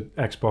 because the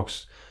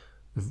Xbox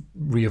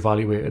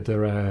reevaluated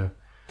their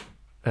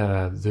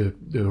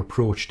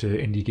approach to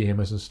indie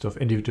gamers and stuff,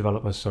 indie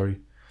developers,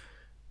 sorry.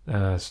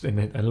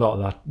 And a lot of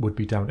that would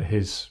be down to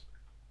his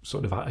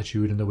sort of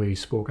attitude and the way he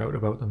spoke out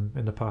about them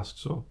in the past.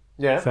 So,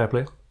 yeah, fair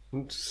play.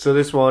 So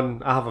this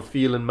one, I have a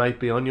feeling, might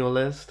be on your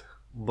list,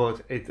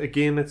 but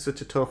it's such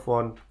a tough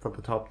one for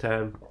the top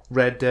 10.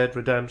 Red Dead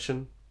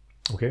Redemption.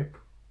 Okay.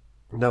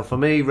 Now, for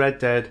me, Red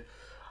Dead,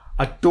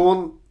 I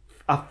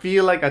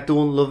feel like I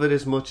don't love it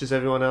as much as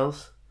everyone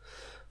else.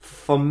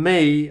 For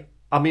me,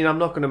 I mean, I'm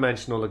not going to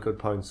mention all the good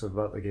points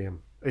about the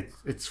game.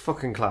 It's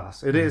fucking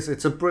class. It is.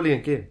 It's a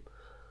brilliant game.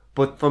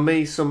 But for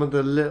me, some of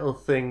the little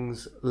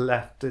things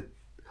left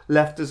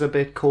us a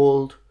bit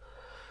cold.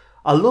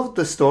 I loved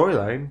the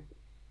storyline.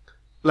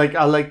 Like,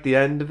 I liked the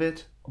end of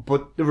it.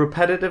 But the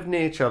repetitive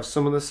nature of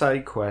some of the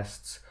side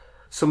quests,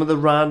 some of the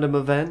random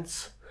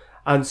events,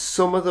 and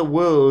some of the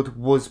world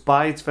was,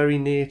 by its very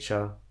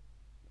nature,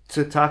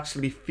 to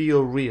actually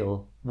feel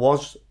real,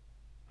 was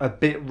a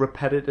bit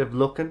repetitive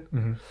looking.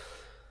 Mm-hmm.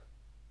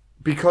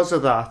 Because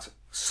of that,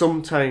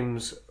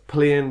 sometimes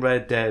playing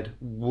Red Dead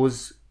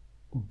was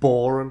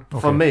boring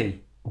for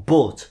me,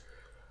 but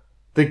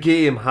the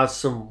game has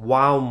some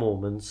wow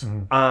moments,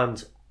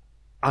 and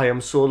I am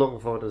so looking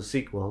forward to the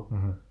sequel,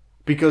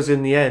 because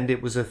in the end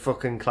it was a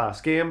fucking class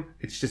game.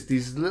 It's just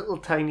these little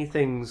tiny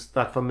things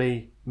that for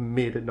me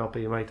made it not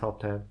be in my top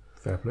 10.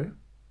 Fair play.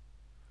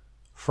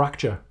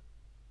 Fracture.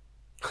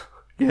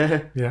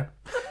 Yeah.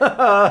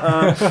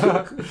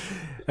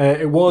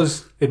 It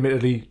was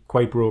admittedly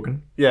quite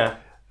broken. Yeah.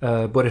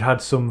 But it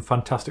had some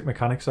fantastic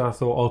mechanics, I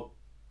thought, or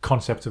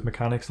concepts of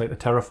mechanics, like the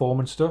terraform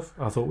and stuff.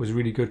 I thought was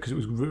really good, because it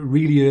was a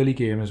really early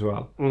game as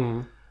well.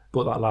 Mm-hmm.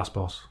 But that last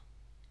boss,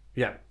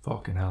 yeah,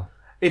 fucking hell.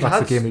 That's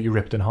the game that you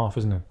ripped in half,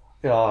 isn't it?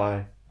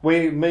 Yeah.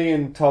 Me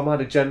and Tom had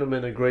a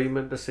gentleman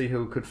agreement to see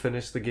who could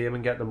finish the game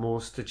and get the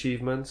most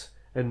achievements.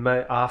 And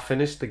I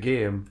finished the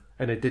game,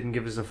 and it didn't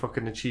give us a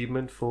fucking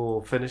achievement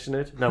for finishing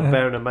it. Now,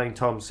 bearing in mind,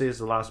 Tom says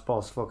the last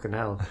boss, fucking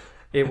hell,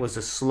 it was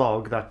a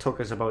slog that took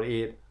us about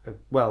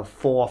 4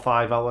 or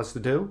 5 hours to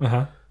do.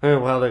 Uh-huh.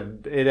 Well,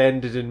 it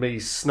ended in me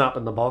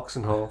snapping the box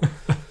and all.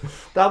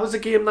 That was a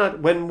game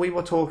that, when we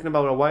were talking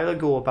about a while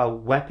ago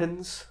about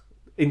weapons,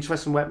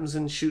 interesting weapons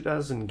in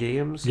shooters and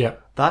games. Yeah.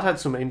 That had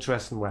some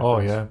interesting weapons. Oh,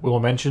 yeah. We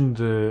mentioned,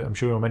 I'm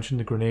sure we mentioned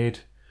the grenade.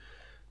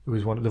 It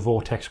was one of the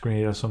vortex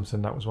grenade or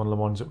something. That was one of the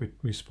ones that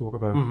we spoke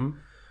about. Mm-hmm.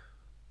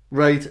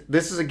 Right.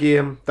 This is a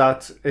game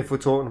that, if we're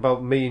talking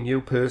about me and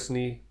you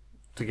personally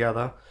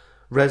together,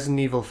 Resident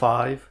Evil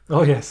 5.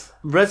 Oh, yes.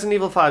 Resident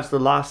Evil 5 is the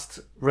last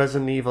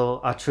Resident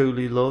Evil I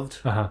truly loved.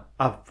 Uh-huh.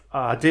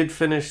 I did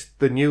finish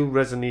the new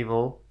Resident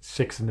Evil.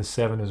 6 and the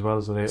 7 as well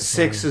as the latest.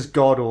 6 is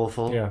god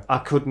awful. Yeah. I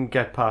couldn't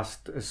get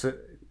past.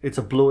 It's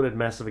a bloated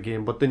mess of a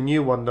game. But the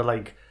new one, the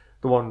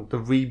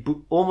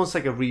reboot, almost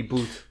like a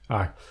reboot.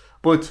 Aye.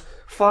 But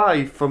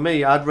 5, for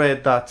me, I'd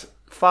read that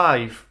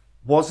 5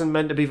 wasn't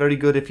meant to be very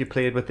good if you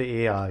played with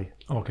the AI.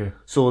 Okay.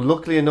 So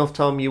luckily enough,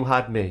 Tom, you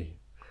had me,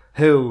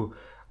 who,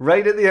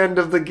 right at the end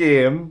of the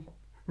game,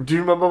 do you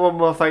remember when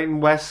we were fighting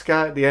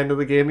Wesker at the end of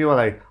the game? You were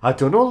like, I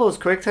done all those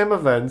quick time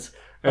events.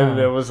 And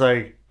it was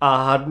like,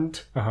 I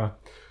hadn't.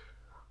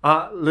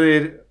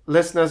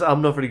 Listeners,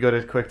 I'm not very good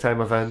at quick time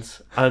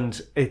events.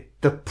 And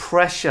the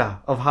pressure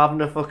of having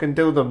to fucking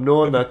do them,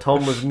 knowing that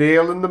Tom was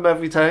nailing them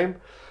every time.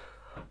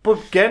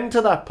 But getting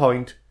to that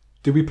point...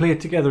 Did we play it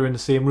together in the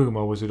same room,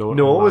 or was it all?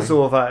 No, it was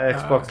over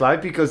Xbox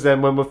Live, because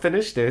then when we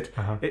finished it,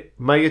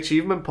 my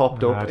achievement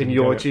popped up and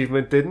your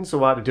achievement didn't,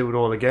 so I had to do it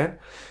all again.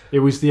 It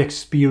was the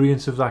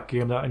experience of that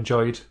game that I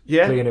enjoyed.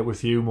 Playing it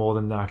with you more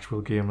than the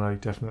actual game,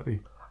 right? Definitely.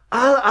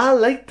 I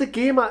liked the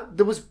game.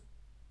 There was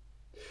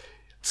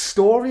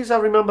stories. I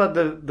remember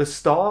the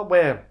start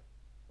where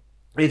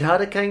it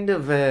had a kind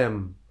of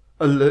a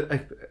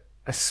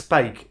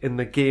spike in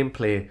the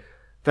gameplay,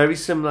 very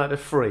similar to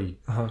 3.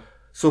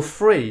 So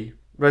 3,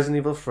 Resident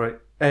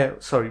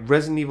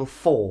Evil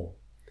 4.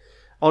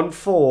 On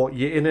 4,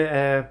 you're in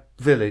a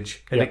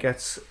village and it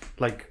gets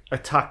like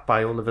attacked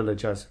by all the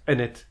villagers,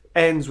 and it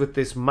ends with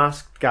this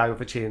masked guy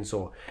with a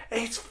chainsaw.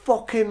 It's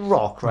fucking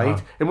rock,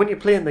 right? And when you're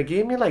playing the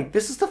game, you're like,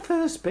 this is the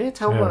first bit.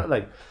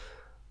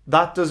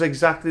 That does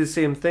exactly the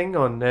same thing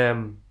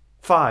on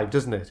 5,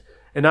 doesn't it?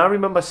 And I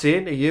remember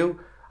saying to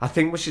you, I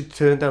think we should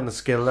turn down the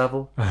skill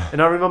level.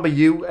 And I remember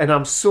you, and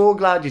I'm so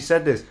glad you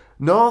said this.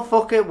 No,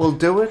 fuck it, we'll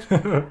do it.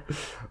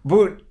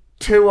 But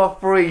 2 or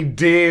 3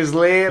 days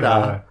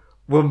later,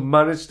 we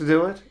managed to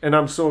do it, and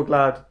I'm so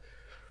glad.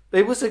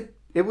 It was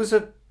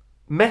a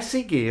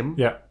messy game.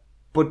 Yeah.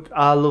 But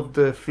I love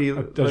the feel.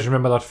 I just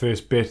remember that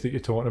first bit that you're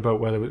talking about,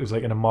 where it was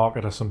like in a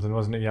market or something,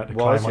 wasn't it? You had to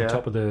climb on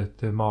top of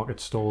the market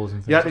stalls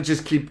and things. You had to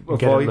just keep avoiding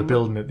get in the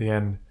building at the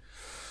end.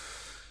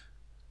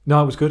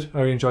 No, it was good. I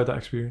really enjoyed that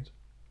experience.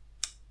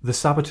 The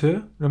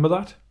Saboteur, remember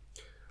that?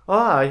 Oh,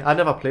 I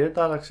never played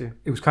that, actually.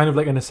 It was kind of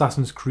like an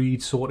Assassin's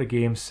Creed sort of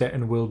game set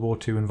in a World War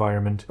II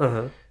environment.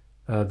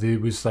 There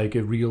was like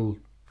a real,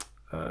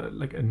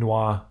 like a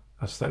noir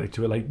aesthetic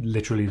to it. Like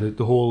literally,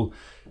 the whole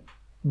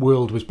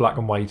world was black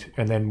and white,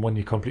 and then when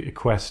you completed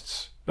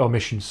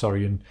missions,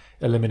 and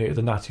eliminated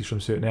the Nazis from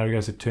certain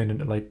areas, it turned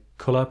into like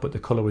colour, but the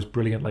colour was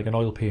brilliant, like an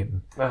oil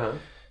painting.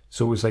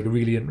 So it was like a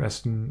really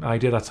interesting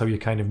idea. That's how you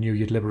kind of knew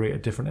you'd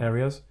liberated different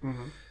areas.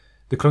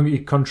 The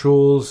clunky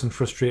controls and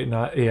frustrating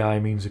AI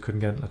means it couldn't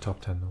get into the top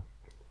 10 though.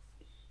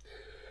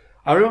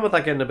 I remember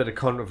that getting a bit of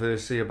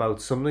controversy about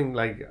something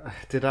like,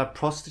 did it have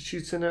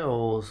prostitutes in it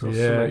or something?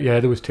 Yeah,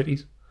 there was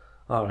titties.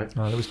 Alright.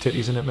 There was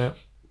titties in it, mate.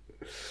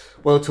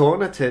 Well,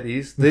 talking of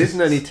titties, there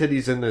isn't any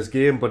titties in this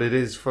game, but it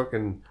is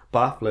fucking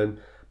baffling.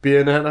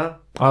 Bayonetta.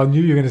 I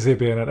knew you were going to say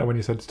Bayonetta when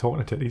you said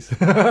talking to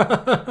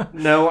titties.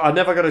 No, I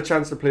never got a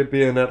chance to play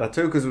Bayonetta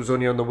 2 because it was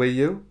only on the Wii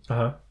U.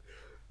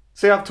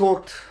 See, I've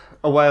talked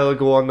a while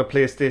ago on the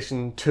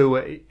PlayStation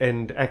 2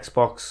 and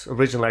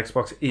original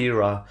Xbox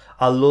era.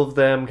 I love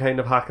them kind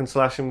of hack and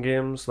slashing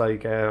games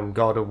like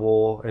God of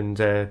War and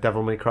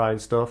Devil May Cry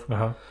and stuff.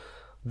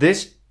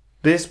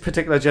 This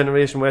particular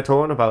generation we're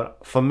talking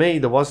about, for me,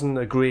 there wasn't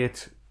a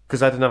great,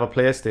 because I didn't have a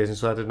PlayStation,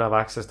 so I didn't have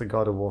access to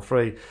God of War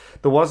 3.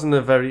 There wasn't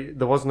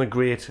a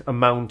great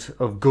amount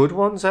of good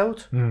ones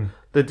out.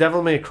 The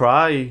Devil May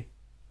Cry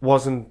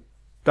wasn't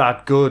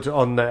that good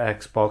on the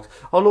Xbox,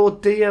 although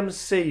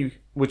DMC,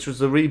 which was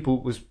the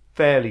reboot, was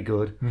fairly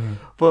good.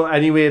 But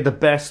anyway, the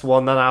best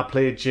one that I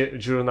played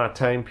during that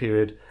time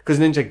period, because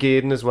Ninja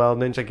Gaiden as well,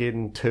 Ninja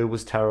Gaiden 2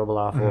 was terrible,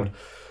 I thought,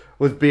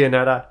 was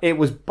Bayonetta. It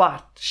was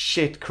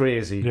batshit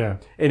crazy. And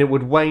it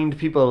would wind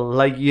people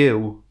like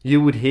you.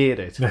 You would hate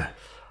it.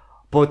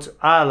 But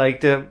I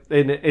liked it.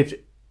 And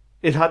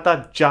it had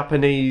that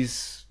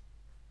Japanese...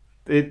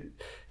 It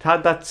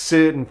had that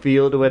certain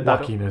feel to it.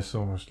 Wackiness,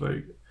 almost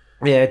like...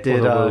 Yeah, it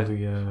did.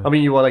 I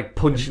mean, you were like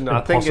punching...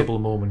 Impossible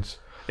moments.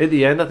 At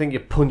the end, I think you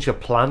punch a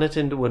planet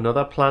into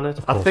another planet.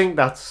 I think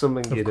that's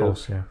something you do. Of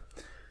course, yeah.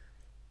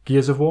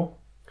 Gears of War?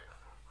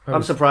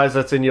 I'm surprised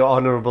that's in your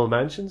honourable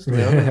mentions.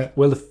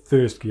 Well, the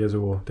first Gears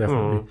of War,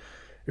 definitely.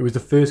 It was the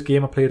first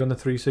game I played on the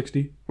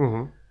 360.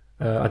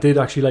 I did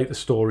actually like the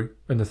story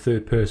and the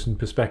third-person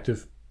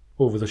perspective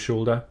over the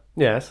shoulder.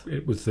 Yes.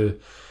 It was the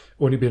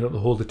only being able to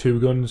hold the two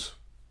guns,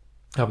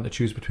 having to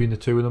choose between the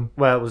two of them.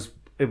 Well,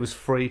 it was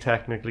free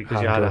technically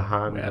because you had a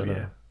hand. Well,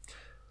 yeah.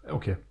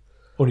 Okay.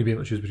 Only being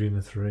able to choose between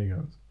the three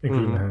guns,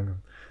 including the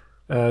handgun.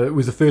 It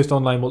was the first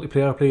online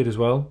multiplayer I played as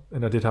well,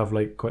 and I did have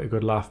like quite a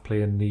good laugh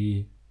playing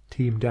the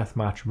team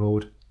deathmatch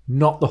mode,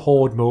 not the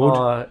horde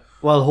mode.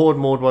 Well, horde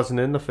mode wasn't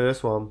in the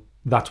first one.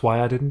 That's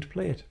why I didn't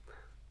play it.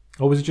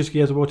 Or was it just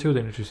Gears of War 2 that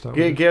introduced that?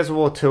 Gears of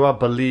War 2, I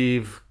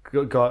believe,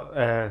 got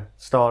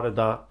started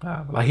that.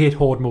 Well, I hate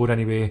horde mode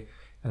anyway,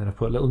 and then I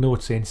put a little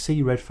note saying,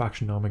 see Red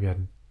Faction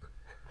Armageddon.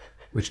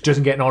 Which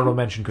doesn't get an honourable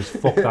mention because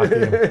fuck that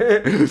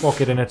game.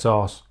 Fuck it in its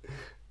arse.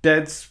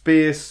 Dead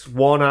Space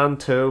 1 and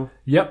 2.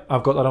 Yep,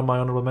 I've got that on my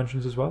honourable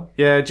mentions as well.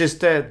 Yeah,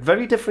 just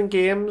very different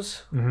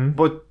games,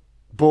 but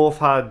both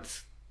had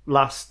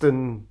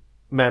lasting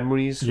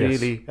memories,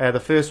 really. The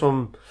first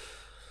one,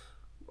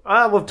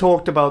 we've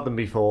talked about them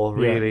before,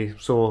 really. Yeah.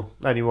 So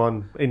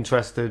anyone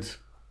interested,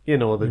 you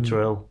know the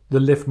drill. The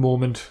lift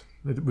moment,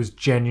 it was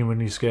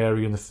genuinely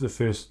scary in the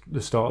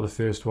start of the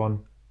first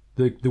one.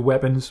 The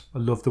weapons, I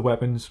love the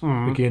weapons.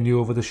 Again, the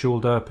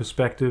over-the-shoulder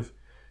perspective.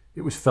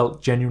 It was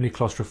felt genuinely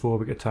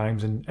claustrophobic at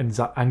times and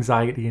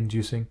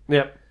anxiety-inducing.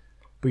 Yep.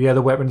 But yeah,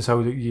 the weapons, how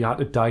you had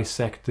to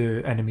dissect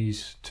the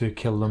enemies to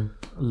kill them.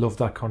 I love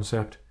that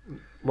concept.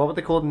 What were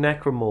they called?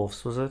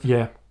 Necromorphs, was it?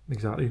 Yeah,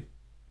 exactly.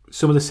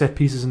 Some of the set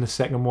pieces in the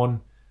second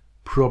one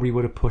probably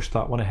would have pushed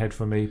that one ahead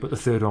for me, but the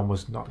third one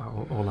was not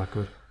all that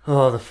good.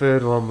 Oh, the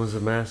third one was a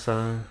mess,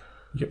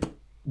 Yep.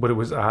 But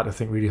I had to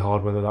think really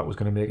hard whether that was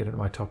going to make it into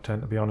my top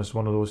 10, to be honest,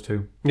 one of those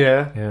two.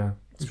 Yeah. Yeah.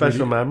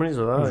 Special memories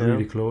of that, It was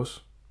really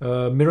close.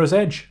 Mirror's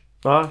Edge.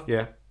 Ah,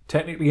 yeah.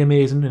 Technically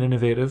amazing and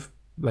innovative,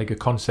 like a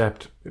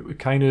concept. It was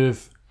kind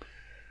of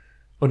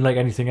unlike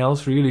anything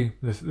else, really.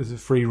 There's a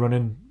free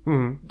running,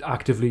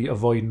 actively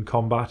avoiding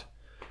combat.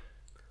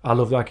 I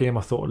love that game.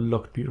 I thought it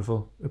looked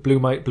beautiful. It blew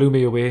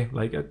me away.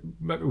 Like, it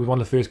was one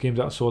of the first games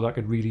that I saw that I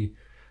could really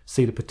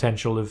see the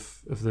potential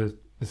of the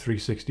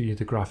 360,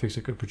 the graphics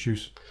it could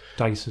produce.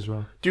 DICE as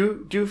well.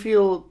 Do you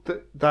feel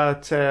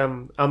that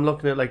I'm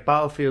looking at like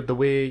Battlefield, the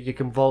way you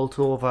can vault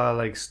over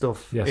like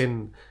stuff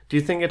in? Do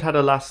you think it had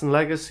a lasting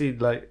legacy,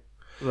 like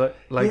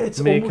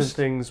it's making almost,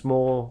 things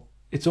more?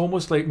 It's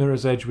almost like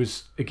Mirror's Edge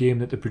was a game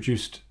that they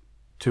produced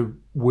to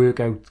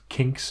work out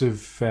kinks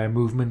of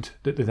movement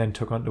that they then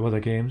took onto other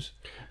games.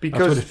 Because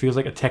that's what it feels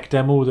like, a tech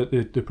demo that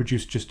they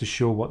produced just to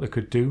show what they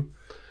could do.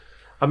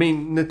 I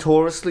mean,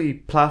 notoriously,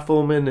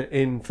 platforming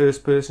in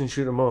first-person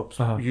shoot-'em-ups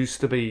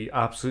used to be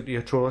absolutely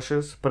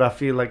atrocious, but I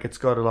feel like it's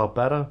got a lot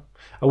better.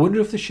 I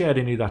wonder if they shared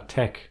any of that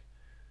tech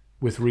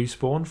with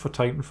Respawn for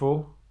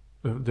Titanfall,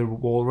 the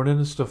wall running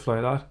and stuff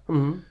like that.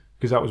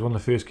 Because that was one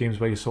of the first games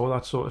where you saw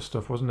that sort of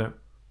stuff, wasn't it?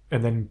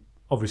 And then,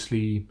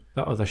 obviously,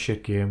 that other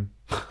shit game,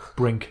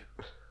 Brink.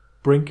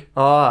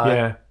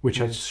 Yeah, which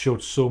had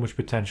showed so much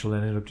potential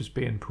and ended up just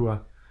being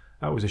poor.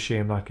 That was a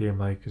shame, that game,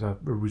 because I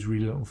was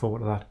really looking forward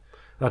to that.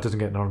 That doesn't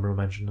get an honourable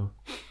mention, though,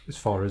 as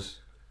far as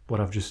what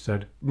I've just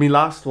said. My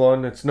last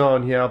one, it's not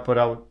on here,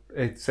 but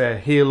it's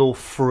Halo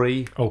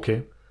 3.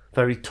 Okay.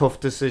 Very tough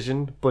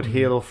decision, but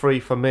Halo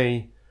 3 for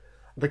me,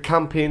 the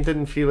campaign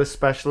didn't feel as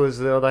special as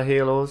the other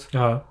Halos.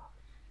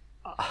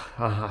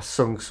 I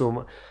sung so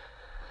much.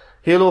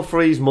 Halo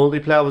 3's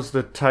multiplayer was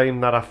the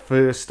time that I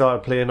first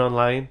started playing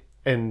online,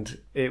 and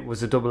it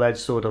was a double-edged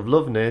sword of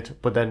loving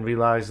it, but then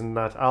realising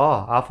that,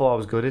 I thought I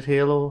was good at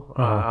Halo.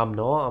 I'm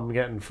not. I'm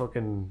getting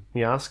fucking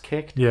my ass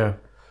kicked. Yeah.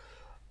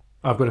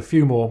 I've got a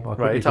few more.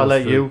 I'll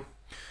let you.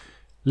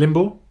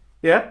 Limbo.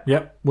 Yeah.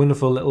 Yep.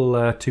 Wonderful little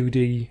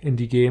 2D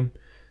indie game.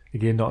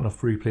 Again, not enough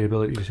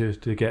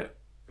replayability to get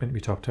into my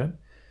top 10.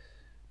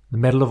 The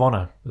Medal of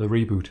Honor, the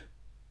reboot.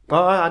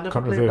 Oh, I never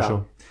Controversial.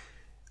 played that.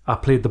 I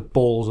played the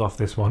balls off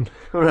this one.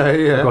 Right,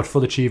 yeah. I got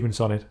full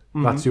achievements on it.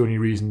 That's the only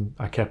reason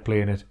I kept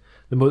playing it.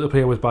 The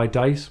multiplayer was by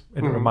DICE,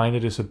 and it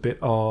reminded us a bit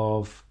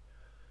of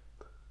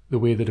the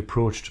way they'd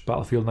approached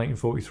Battlefield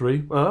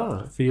 1943.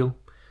 I feel.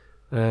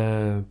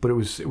 But it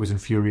was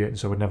infuriating,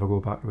 so I would never go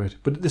back to it.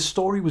 But the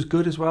story was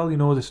good as well. You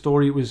know, the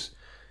story was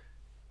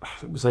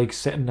like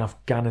set in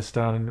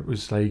Afghanistan, and it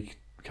was like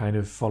kind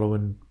of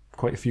following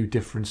quite a few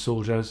different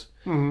soldiers.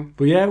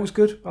 But yeah, it was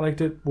good. I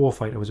liked it.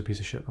 Warfighter was a piece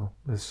of shit though.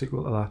 The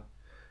sequel to that.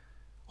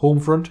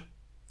 Homefront.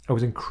 I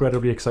was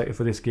incredibly excited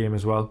for this game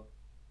as well.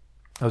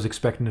 I was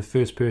expecting a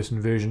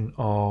first-person version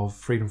of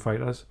Freedom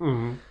Fighters.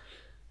 The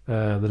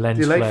lens flare.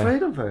 Do you like flare.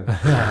 Freedom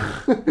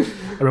Fighters?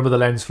 I remember the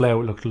lens flare.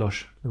 It looked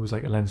lush. There was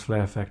like a lens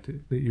flare effect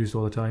that used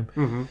all the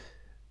time.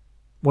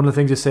 One of the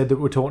things they said that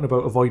we're talking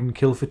about avoiding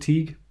kill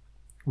fatigue,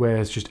 where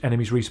it's just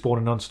enemies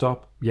respawning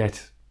non-stop.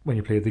 Yet when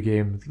you played the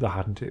game, they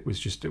hadn't. It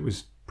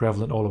was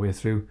prevalent all the way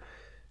through.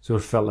 So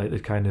it felt like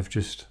it kind of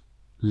just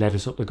led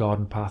us up the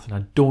garden path, and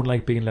I don't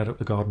like being led up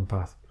the garden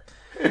path.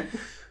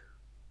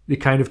 They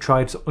kind of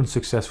tried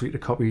unsuccessfully to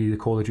copy the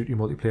Call of Duty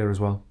multiplayer as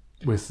well,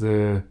 with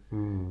the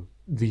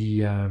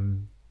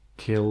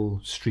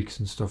kill streaks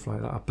and stuff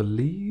like that. I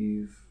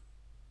believe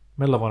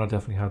Medal of Honor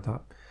definitely had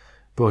that,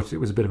 but it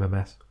was a bit of a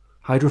mess.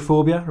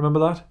 Hydrophobia, remember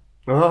that?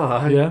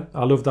 Yeah,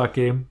 I loved that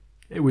game.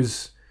 It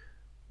was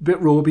a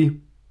bit roby.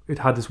 It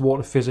had this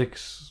water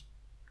physics,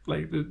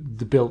 like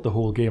they built the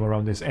whole game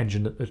around this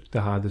engine that they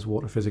had, this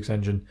water physics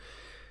engine.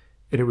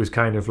 And it was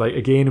kind of like,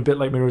 again, a bit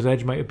like Mirror's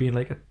Edge, might have been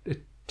like a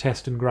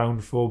testing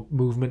ground for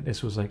movement.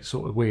 This was like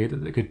sort of way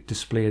that they could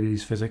display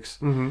these physics.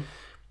 Mm-hmm.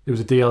 There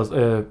was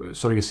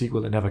a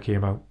sequel that never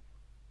came out.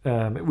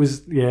 It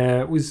was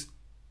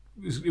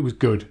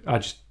good. I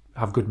just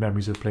have good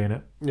memories of playing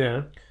it.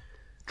 Yeah.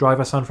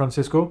 Driver San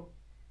Francisco.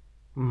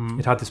 Mm-hmm.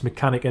 It had this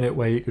mechanic in it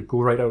where you could go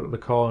right out of the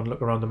car and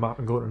look around the map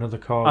and go to another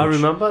car. I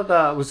remember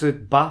that. It was a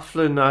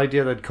baffling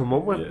idea they'd come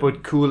up with,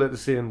 but cool at the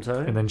same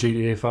time. And then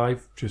GTA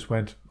 5 just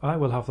went, I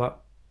will have that.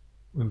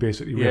 And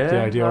basically ripped the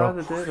idea up.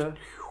 They did.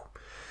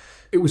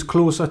 It was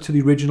closer to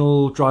the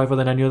original Driver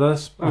than any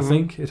others, I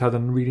think. It had a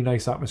really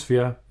nice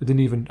atmosphere. I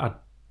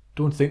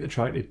don't think they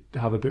tried to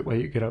have a bit where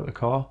you could get out of the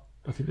car.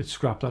 I think they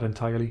scrapped that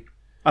entirely.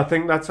 I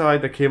think that's how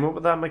they came up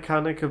with that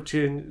mechanic of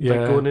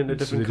going into different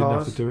so they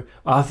cars. Didn't have to do it.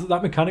 I thought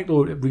that mechanic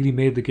though, it really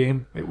made the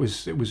game. It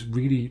was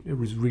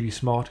really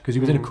smart because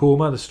he was in a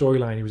coma. The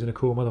storyline, he was in a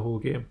coma the whole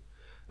game.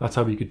 That's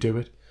how he could do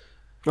it.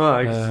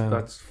 Oh,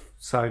 that's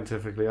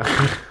scientifically.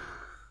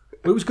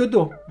 It was good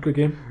though. Good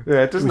game.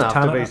 Yeah, it doesn't have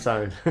to be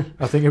sound.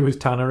 I think it was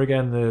Tanner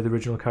again, the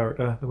original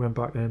character that went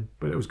back in,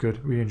 but it was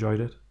good. We enjoyed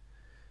it.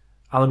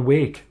 Alan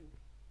Wake.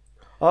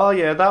 Oh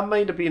yeah, that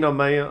might have been on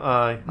my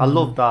eye. I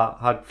loved that.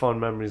 Had fond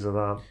memories of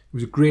that. It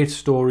was a great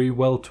story,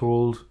 well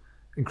told,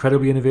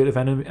 incredibly innovative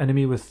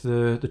enemy with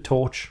the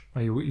torch.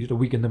 You had to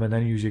weaken them and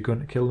then use your gun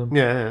to kill them.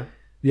 Yeah.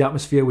 The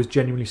atmosphere was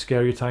genuinely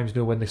scary at times.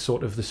 When the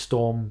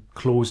storm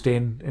closed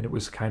in and it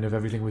was kind of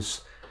everything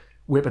was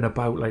whipping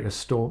about like a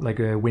storm, like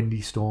a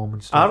windy storm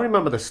and stuff. I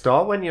remember the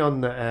start when you're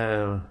on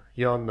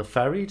the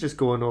ferry, just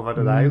going over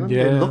to the island.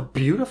 Yeah. It looked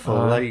beautiful,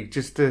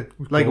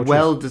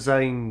 well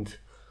designed.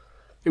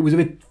 It was a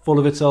bit full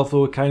of itself,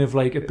 though. Kind of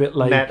like a bit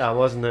like meta,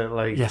 wasn't it?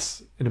 Like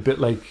yes, and a bit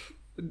like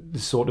the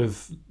sort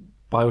of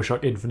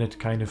BioShock Infinite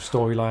kind of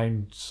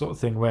storyline sort of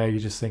thing, where you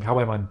just think, "How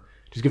man,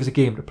 just give us a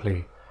game to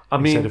play."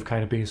 Instead of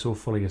kind of being so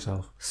full of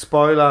yourself.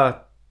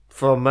 Spoiler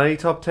for my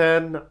top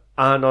 10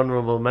 and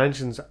honourable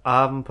mentions.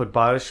 I haven't put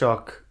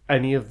BioShock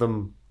any of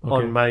them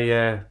on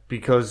my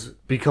because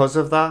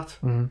of that.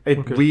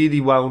 It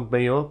really wound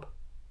me up.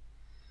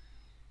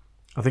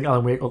 I think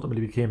Alan Wake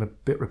ultimately became a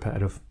bit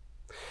repetitive.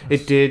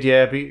 It did,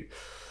 yeah.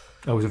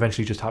 I was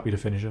eventually just happy to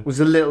finish it. It was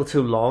a little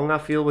too long, I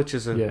feel, which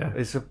is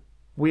a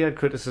weird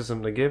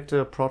criticism to give to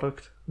a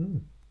product.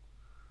 And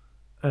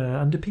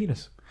a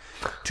penis.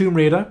 Tomb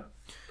Raider.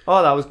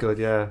 Oh, that was good,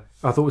 yeah.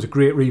 I thought it was a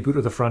great reboot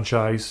of the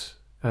franchise.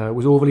 It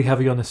was overly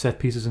heavy on the set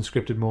pieces and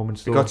scripted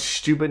moments, though. It got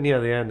stupid near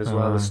the end as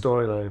well, the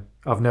storyline.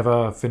 I've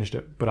never finished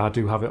it, but I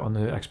do have it on the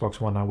Xbox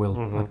One. I will.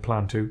 I'd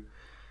plan to.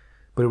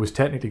 But it was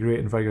technically great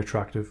and very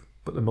attractive.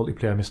 But the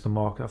multiplayer missed the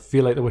mark. I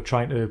feel like they were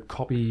trying to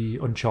copy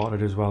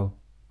Uncharted as well.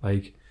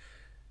 Like,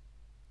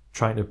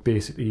 trying to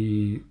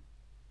basically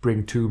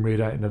bring Tomb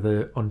Raider into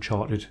the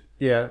Uncharted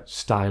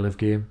style of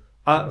game.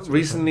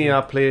 Recently I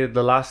played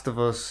The Last of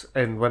Us,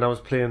 and when I was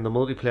playing the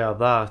multiplayer of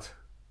that,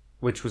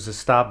 which was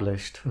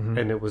established,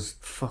 and it was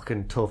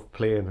fucking tough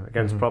playing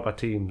against proper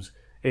teams,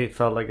 it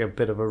felt like a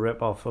bit of a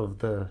rip-off of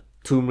the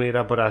Tomb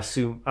Raider, but I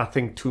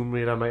think Tomb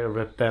Raider might have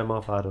ripped them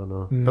off, I don't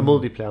know. The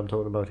multiplayer I'm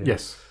talking about here.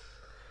 Yes.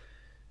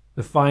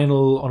 The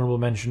final honourable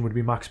mention would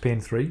be Max Payne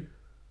 3.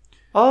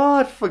 Oh,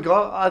 I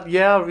forgot.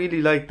 I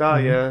really liked that,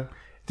 yeah.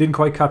 Didn't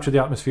quite capture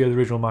the atmosphere of the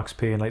original Max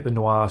Payne, like the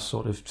noir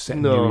sort of set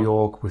in New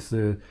York with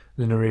the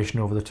narration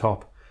over the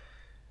top.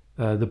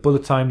 The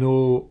bullet time,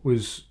 though,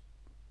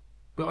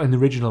 in the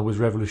original was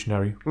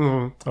revolutionary.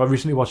 I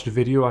recently watched a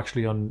video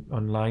actually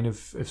online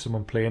of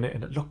someone playing it,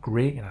 and it looked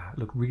great. It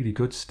looked really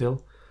good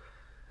still.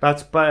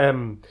 That's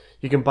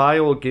you can buy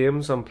old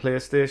games on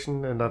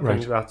PlayStation, and I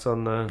think that's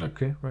on there.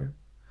 Okay, right.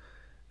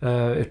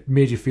 It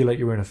made you feel like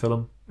you were in a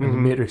film. And the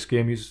Matrix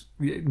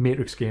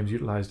games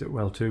utilised it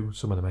well too,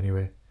 some of them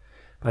anyway.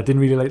 I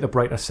didn't really like the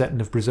brighter setting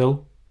of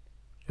Brazil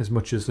as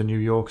much as the New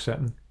York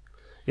setting.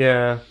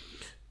 Yeah.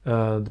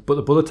 But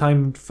the bullet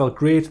time felt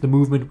great. The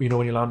movement,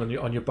 when you land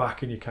on your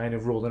back and you're kind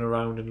of rolling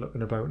around and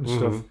looking about and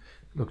stuff,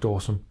 looked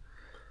awesome.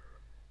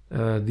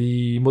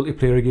 The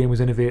multiplayer game was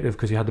innovative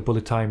because you had the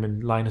bullet time in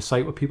line of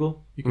sight with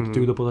people. You could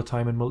do the bullet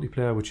time in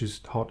multiplayer, which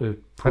is hard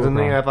to program. I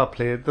don't think I ever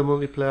played the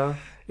multiplayer.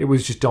 It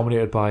was just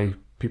dominated by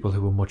people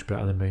who were much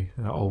better than me,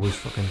 and I always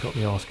fucking got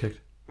my arse kicked.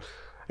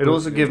 It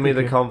also gave me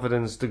the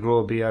confidence to grow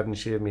a beard and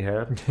shave my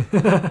hair.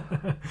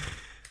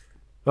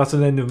 That's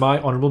the end of my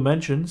honourable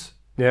mentions.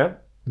 Yeah.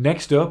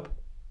 Next up,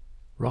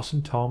 Ross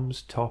and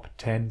Tom's Top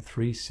 10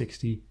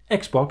 360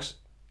 Xbox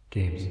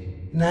games.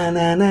 Na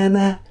na na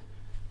na.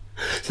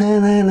 Na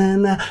na na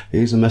na.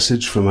 Here's a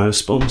message from our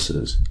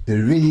sponsors.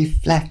 The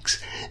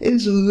reflex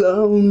is a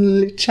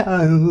lonely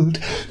child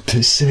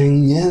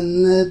pissing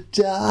in the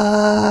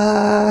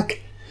dark.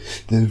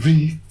 The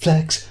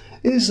reflex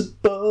is a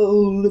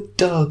bowl of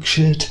dog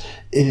shit.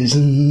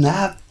 Isn't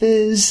that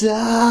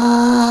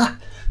bizarre?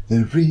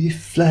 The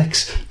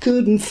reflex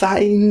couldn't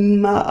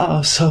find my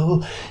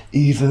arsehole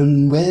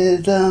even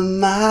with a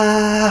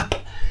map.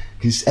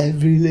 'Cause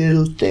every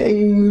little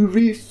thing the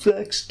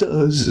reflex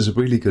does is a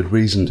really good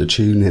reason to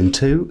tune in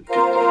to.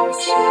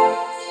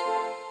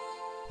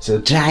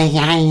 So try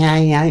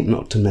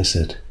not to miss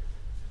it.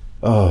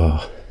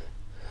 Oh,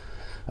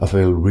 I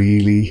feel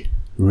really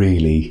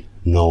really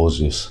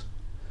nauseous.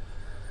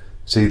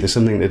 It's either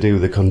something to do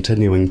with the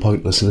continuing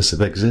pointlessness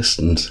of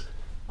existence,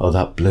 or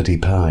that bloody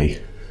pie.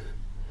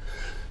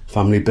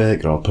 Family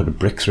baker, I'll put a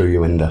brick through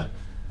your window.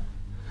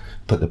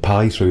 Put the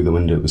pie through the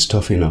window, it was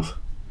tough enough.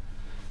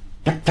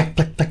 Black, black,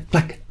 black, black,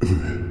 black.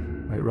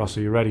 Right, Ross,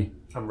 are you ready?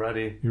 I'm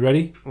ready. You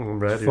ready? I'm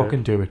ready.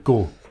 Fucking do it.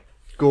 Go.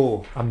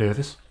 Go. I'm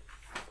nervous.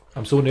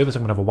 I'm so nervous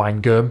I'm going to have a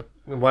wine gum.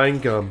 Wine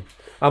gum.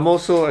 I'm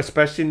also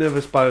especially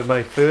nervous about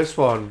my first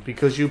one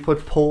because you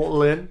put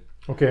Portal in.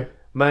 Okay.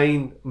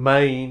 Mine.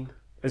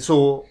 And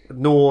so,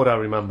 no order,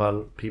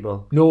 remember,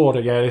 people. No order,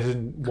 yeah. This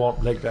isn't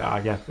what, like,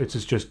 yeah.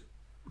 It's just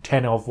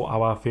 10 of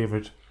our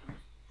favourite.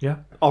 Yeah.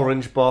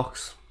 Orange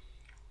box.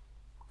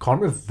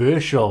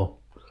 Controversial.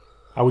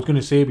 I was going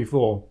to say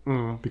before,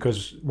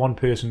 because one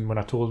person, when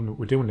I told him that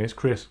we're doing this,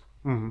 Chris,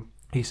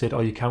 he said,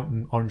 "Are you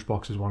counting Orange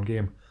Box as one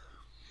game?"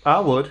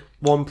 I would.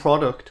 One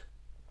product.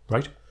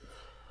 Right.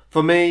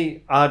 For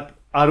me, I'd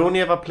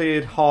only ever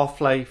played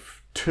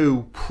Half-Life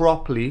 2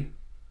 properly,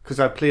 because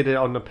I played it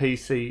on the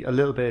PC, a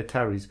little bit of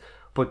Terry's.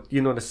 But,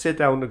 you know, to sit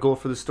down and go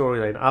through the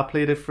storyline, I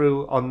played it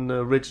through on the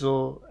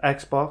original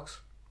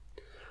Xbox.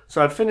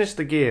 So I'd finished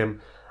the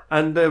game,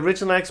 and the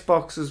original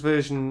Xbox's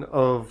version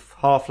of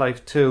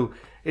Half-Life 2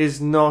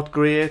 is not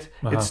great.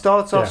 It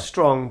starts off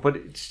strong, but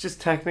it's just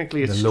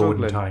technically it's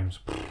struggling. Loading times.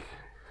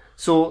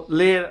 So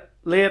later,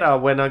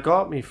 when I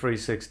got me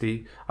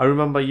 360, I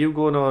remember you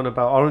going on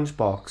about Orange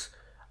Box,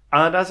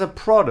 and as a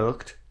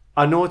product,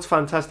 I know it's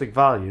fantastic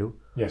value.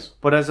 Yes.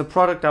 But as a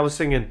product, I was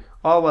thinking,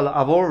 oh well,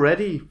 I've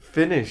already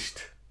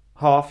finished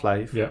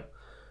Half-Life. Yeah.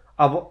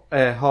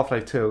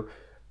 Half-Life 2.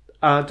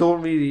 I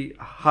don't really.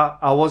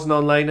 I wasn't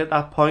online at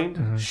that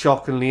point.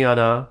 Shockingly,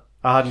 I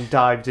hadn't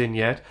dived in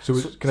yet. So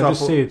can I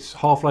just say it's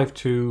Half-Life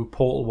 2,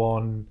 Portal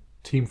 1,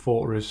 Team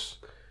Fortress,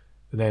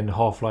 and then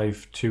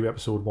Half-Life 2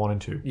 Episode 1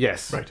 and 2?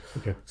 Yes. Right,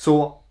 okay.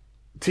 So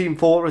Team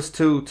Fortress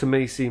 2 to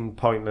me seemed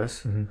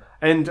pointless.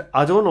 And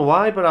I don't know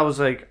why, but I was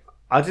like,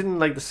 I didn't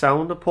like the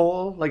sound of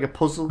Portal, like a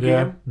puzzle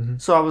game.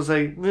 So I was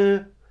like,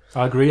 meh.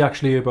 I agree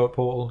actually about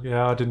Portal.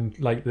 Yeah, I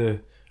didn't like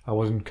it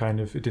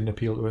didn't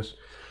appeal to us.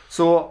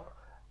 So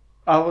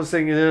I was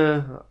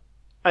thinking,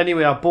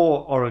 anyway, I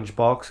bought Orange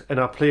Box and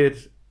I played.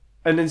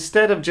 And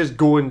instead of just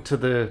going to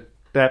the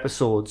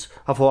episodes,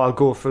 I thought I'll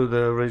go through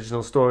the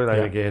original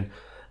storyline again.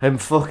 I'm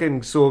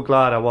fucking so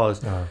glad I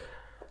was.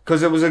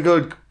 Because it was a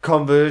good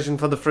conversion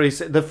for the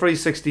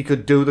 360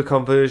 could do the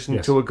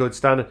conversion to a good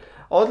standard.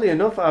 Oddly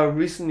enough, I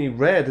recently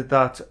read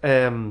that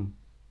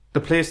the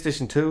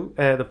PlayStation 2,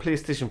 the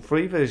PlayStation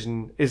 3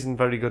 version isn't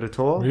very good at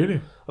all. Really?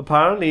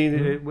 Apparently,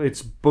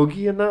 it's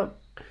buggy in that.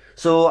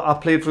 So I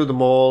played through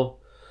them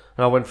all.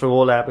 And I went through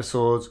all the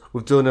episodes.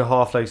 We've done a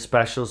Half-Life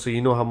special, so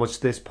you know how much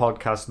this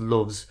podcast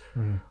loves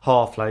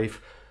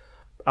Half-Life.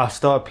 I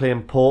started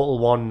playing Portal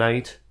one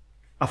night.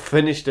 I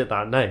finished it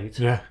that night.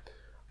 Yeah.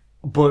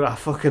 But I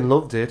fucking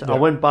loved it. Yeah. I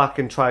went back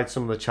and tried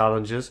some of the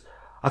challenges.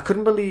 I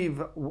couldn't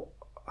believe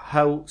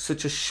how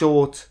such a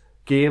short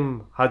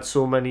game had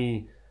so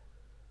many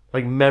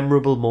like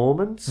memorable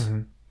moments.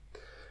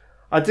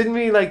 I didn't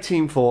really like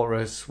Team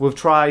Fortress. We've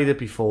tried it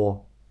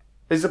before.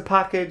 As a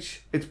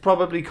package, it's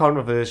probably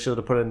controversial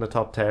to put it in the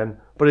top 10,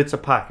 but it's a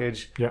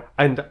package. Yeah.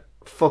 And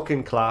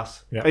fucking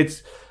class. Yeah.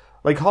 It's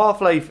like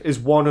Half-Life is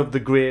one of the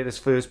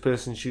greatest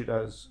first-person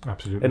shooters.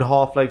 Absolutely. And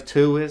Half-Life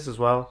 2 is as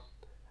well.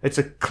 It's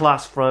a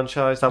class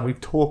franchise that we've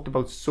talked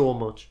about so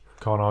much.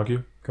 Can't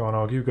argue.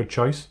 Good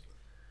choice.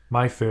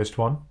 My first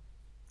one,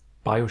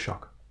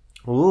 BioShock.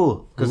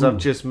 Ooh, because I've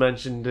just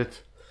mentioned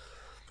it.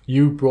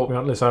 You brought me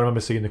on this. I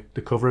remember seeing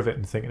the cover of it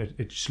and thinking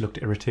it just looked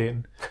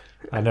irritating.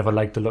 I never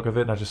liked the look of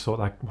it, and I just thought,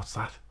 like, what's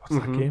that?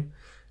 What's that game?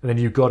 And then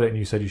you got it, and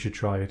you said you should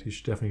try it. You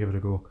should definitely give it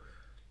a go.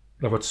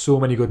 I've got so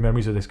many good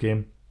memories of this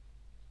game.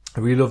 I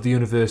really loved the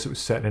universe it was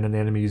set in, and the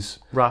enemies.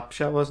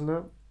 Rapture, wasn't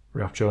it?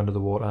 Rapture under the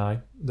water.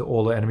 Aye.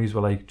 All the enemies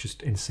were like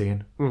just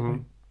insane,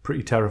 like,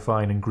 pretty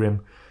terrifying and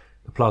grim.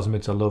 The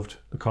plasmids, I loved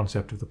the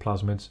concept of the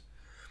plasmids.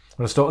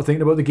 When I started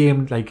thinking about the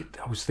game, like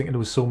I was thinking there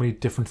was so many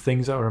different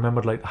things that I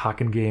remembered, like the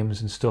hacking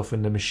games and stuff,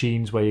 and the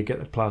machines where you get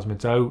the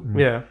plasmids out.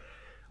 And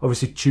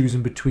obviously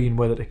choosing between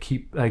whether to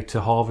keep, like,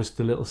 to harvest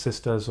the little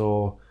sisters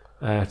or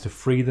to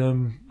free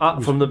them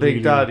from the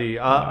Big Daddy.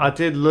 I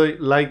did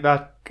like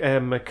that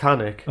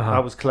mechanic.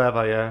 That was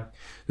clever. Yeah.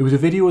 There was a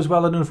video as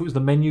well. I don't know if it was the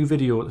menu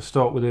video at the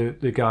start with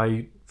the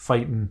guy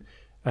fighting,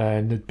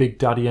 and the Big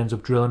Daddy ends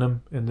up drilling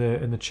him in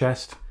the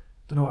chest.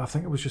 I don't know. I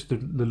think it was just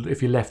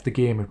if you left the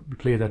game, it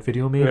played that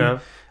video. Maybe. Yeah.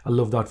 I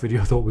loved that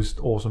video. I thought it was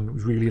awesome. It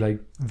was really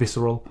like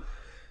visceral.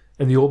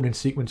 And the opening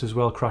sequence as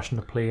well, crashing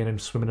the plane and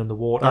swimming in the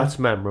water. That's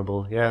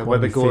memorable. Yeah, where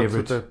they go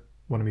to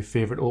one of my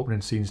favourite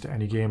opening scenes to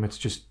any game. It's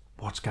just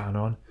what's going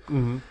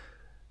on.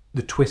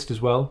 The twist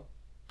as well.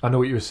 I know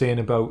what you were saying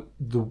about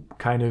the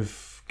kind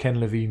of Ken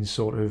Levine's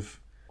sort of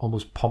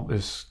almost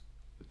pompous,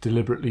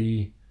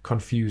 deliberately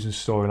confusing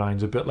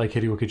storylines, a bit like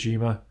Hideo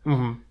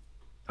Kojima.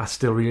 I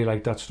still really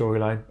like that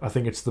storyline. I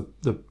think it's the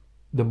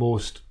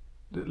most,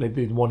 like,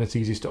 the one that's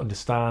easiest to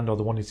understand, or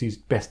the one that's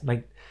best.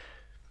 Like,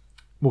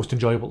 most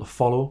enjoyable to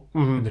follow.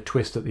 And the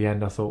twist at the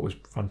end I thought was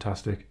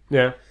fantastic.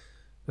 Yeah.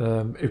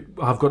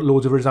 I've got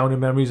loads of resounding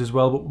memories as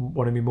well, but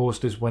one of my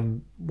most is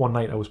when one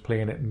night I was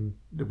playing it and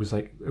it was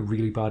like a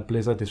really bad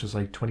blizzard. This was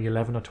like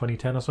 2011 or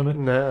 2010 or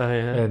something.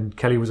 And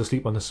Kelly was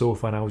asleep on the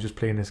sofa and I was just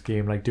playing this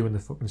game, like doing the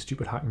fucking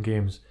stupid hacking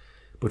games.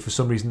 But for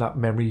some reason that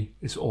memory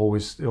it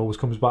always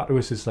comes back to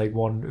us. It's like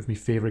one of my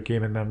favourite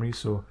gaming memories,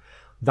 so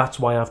that's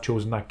why I've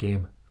chosen that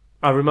game.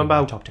 I remember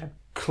how top 10.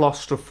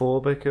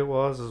 Claustrophobic it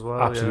was as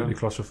well. Absolutely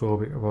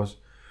claustrophobic it was.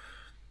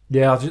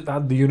 Yeah,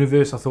 the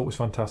universe I thought was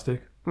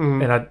fantastic.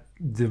 And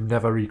they've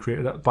never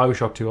recreated that.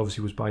 BioShock 2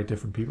 obviously was by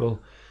different people.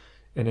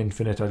 And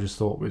Infinite I just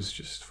thought was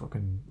just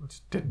fucking...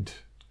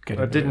 didn't get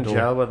into it. I didn't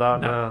gel with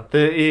that, no.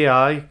 The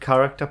AI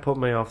character put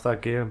me off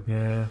that game.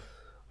 Yeah.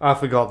 I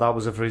forgot that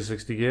was a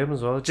 360 game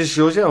as well. It just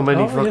shows you how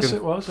many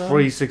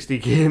 360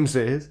 games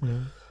it is. Yeah.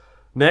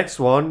 Next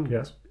one.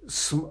 Yes.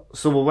 So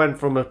we went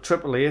from a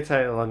AAA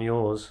title on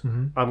yours.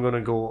 I'm going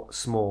to go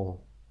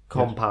small.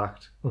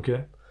 Compact. Yes.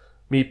 Okay.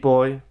 Meat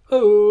Boy.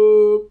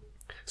 Oh.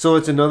 So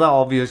it's another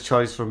obvious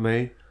choice from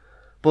me.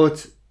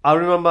 But I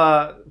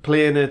remember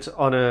playing it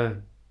on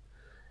a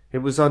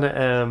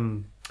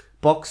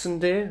Boxing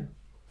Day.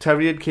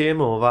 Terry had came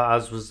over,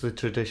 as was the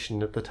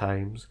tradition at the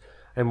times,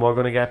 and we're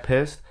going to get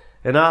pissed.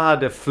 And I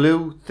had a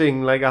flu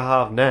thing like I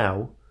have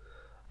now.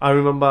 I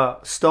remember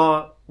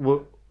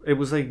it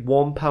was like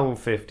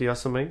 £1.50 or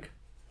something.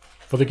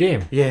 For the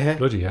game? Yeah.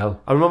 Bloody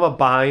hell. I remember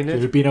buying it.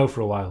 It had been out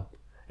for a while.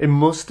 It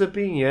must have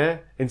been, yeah.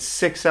 And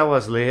 6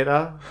 hours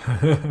later,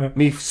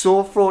 me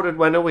sore throat had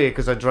went away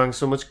because I drank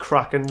so much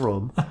crack and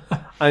rum.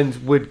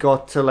 And we'd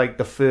got to like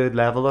the 3rd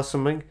level or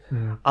something.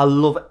 I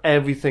love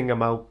everything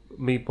about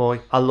Meat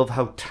Boy. I love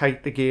how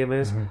tight the game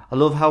is. I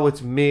love how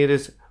it's made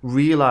us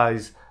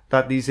realise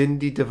that these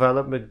indie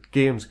development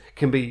games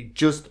can be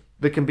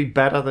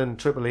better than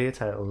AAA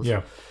titles.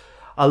 Yeah.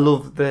 I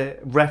love the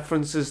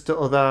references to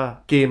other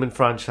gaming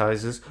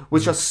franchises,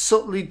 which are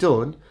subtly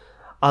done.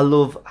 I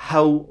love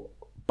how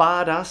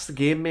badass the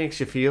game makes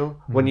you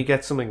feel when you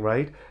get something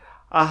right.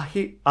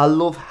 I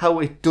love how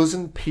it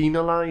doesn't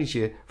penalise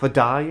you for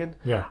dying.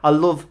 Yeah. I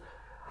love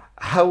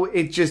how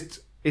it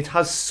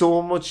has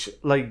so much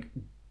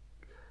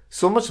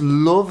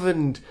love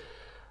and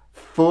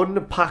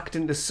fun packed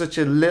into such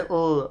a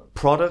little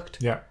product.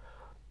 Yeah.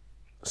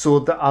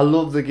 So I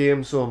love the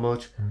game so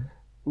much.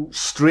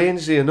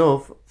 Strangely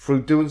enough,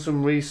 through doing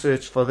some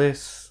research for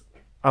this,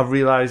 I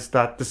realised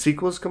that the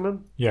sequel's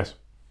coming. Yes.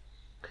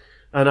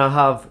 And I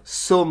have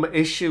some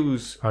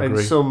issues and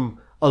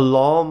some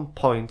alarm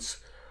points.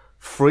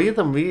 3 of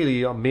them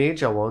really are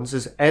major ones.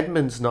 Is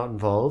Edmund's not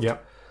involved. Yeah.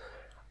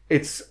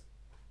 It's,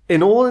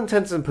 in all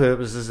intents and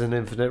purposes, an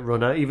infinite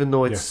runner, even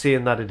though it's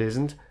saying that it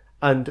isn't.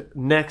 And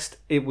next,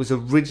 it was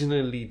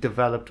originally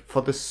developed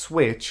for the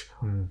Switch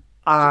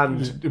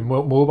and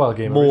mobile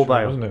game.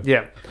 Mobile, wasn't it?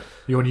 Yeah.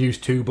 You only use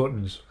 2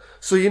 buttons.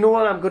 So you know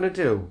what I'm going to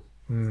do?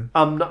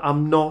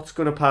 I'm not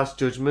going to pass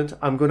judgment.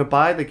 I'm going to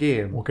buy the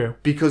game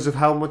because of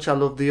how much I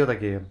love the other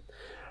game.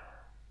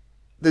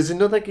 There's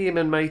another game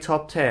in my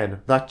top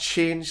 10 that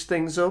changed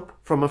things up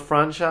from a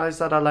franchise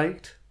that I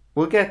liked.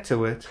 We'll get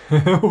to it.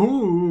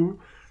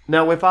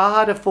 Now, if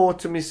I had thought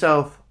to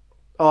myself,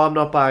 I'm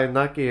not buying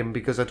that game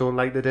because I don't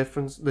like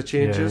the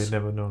changes,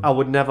 I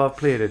would never have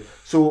played it.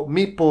 So,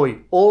 Meat Boy,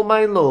 all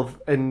my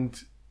love and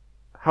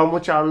how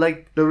much I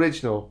like the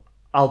original,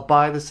 I'll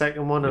buy the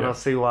second one and I'll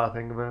see what I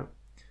think about it.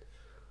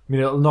 I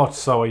mean, it'll not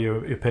sour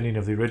your opinion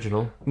of the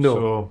original. No.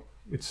 So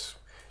it's,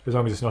 as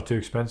long as it's not too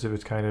expensive,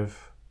 it's kind of,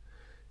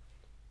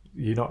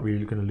 you're not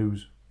really going to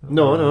lose.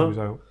 No. Lose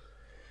out.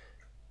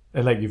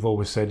 And like you've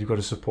always said, you've got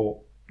to support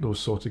those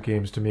sorts of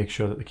games to make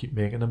sure that they keep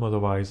making them.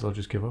 Otherwise, they'll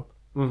just give up.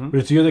 But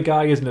it's the other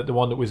guy, isn't it? The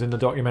one that was in the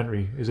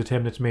documentary. Is it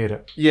him that's made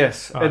it?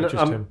 Yes. And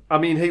him. I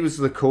mean, he was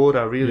the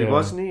coder, really,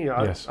 wasn't he?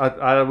 Yes.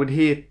 I would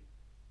hate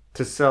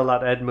to sell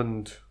that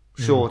Edmund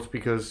short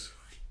because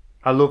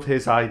I love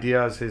his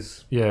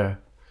ideas. Yeah.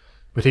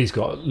 But he's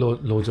got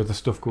loads of other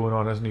stuff going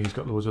on, hasn't he? He's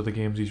got loads of other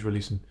games he's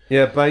releasing.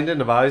 Yeah,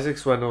 Binding of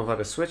Isaac's went over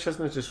to Switch,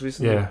 hasn't it, just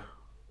recently? Yeah.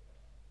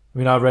 I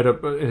mean, I read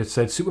it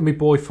said, Super Meat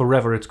Boy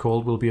Forever, it's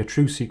called, will be a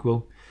true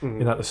sequel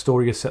in that the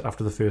story is set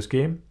after the first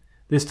game.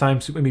 This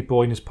time, Super Meat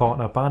Boy and his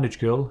partner, Bandage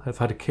Girl, have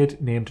had a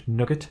kid named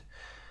Nugget.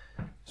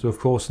 So, of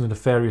course, the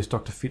nefarious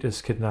Dr.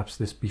 Fetus kidnaps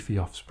this beefy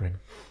offspring.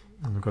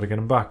 And we've got to get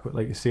him back. But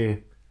like you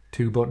say,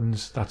 2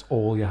 buttons, that's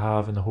all you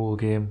have in the whole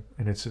game.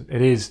 And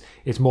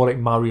it's more like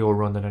Mario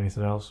Run than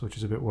anything else, which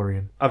is a bit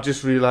worrying. I've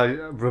just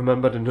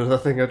remembered another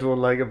thing I don't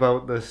like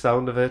about the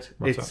sound of it.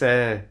 What's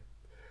that?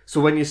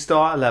 So when you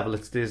start a level,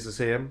 it stays the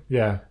same.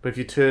 Yeah. But if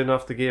you turn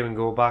off the game and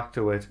go back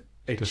to it,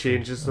 it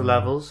changes the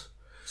levels.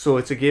 So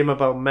it's a game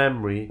about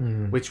memory,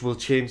 which will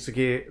change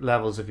the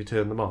levels if you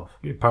turn them off.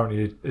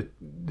 Apparently,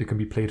 they can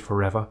be played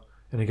forever,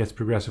 and it gets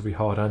progressively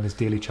harder, and there's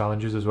daily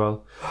challenges as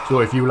well. So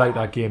if you like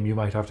that game, you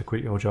might have to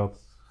quit your job.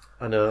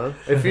 I know.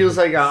 It feels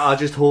like I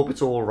just hope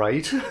it's all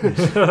right.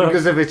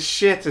 Because if it's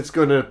shit, it's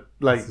going to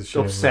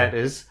upset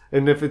us.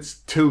 And if it's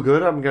too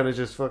good, I'm going to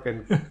just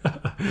fucking...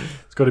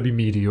 It's got to be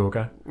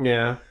mediocre.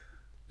 Yeah.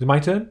 Is it my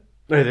turn?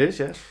 It is,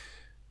 yes.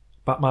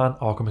 Batman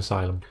Arkham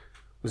Asylum.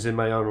 Was in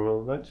my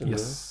honourable mention.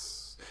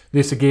 Yes.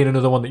 This again,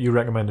 another one that you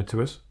recommended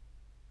to us.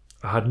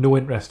 I had no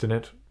interest in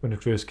it when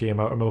it first came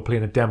out. I remember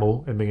playing a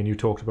demo, and me and you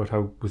talked about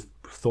how we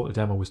thought the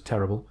demo was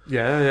terrible.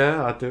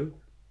 Yeah, I do.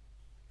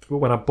 But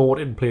when I bought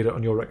it and played it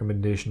on your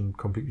recommendation,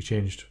 completely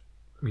changed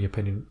my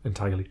opinion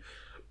entirely.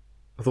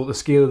 I thought the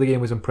scale of the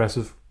game was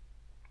impressive.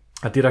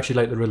 I did actually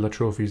like the Riddler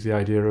trophies, the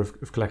idea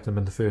of collecting them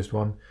in the first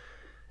one.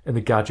 And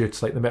the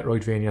gadgets, like the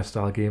Metroidvania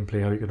style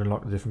gameplay, how you could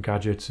unlock the different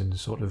gadgets and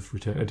sort of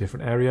return to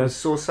different It areas. was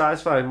so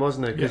satisfying,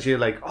 wasn't it? Because you're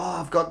like,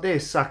 oh, I've got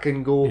this. I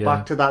can go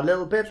back to that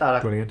little bit.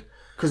 Brilliant.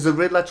 Because the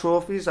Riddler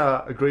trophies,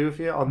 I agree with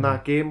you, on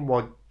that game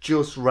were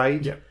just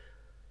right. Yeah.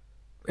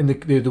 And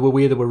the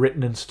way they were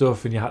written and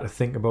stuff, and you had to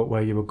think about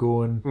where you were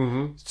going.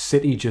 Mm-hmm.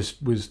 City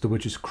they were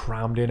just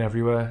crammed in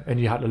everywhere, and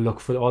you had to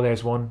look for, oh,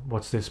 there's one.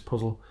 What's this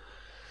puzzle?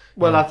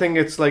 Well, I think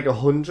it's like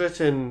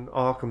 100 in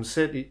Arkham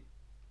City.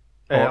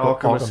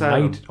 Arkham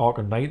Asylum.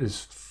 Arkham Knight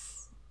is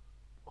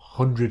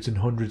hundreds and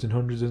hundreds and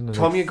hundreds, isn't it?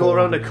 Tom, like you go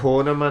around a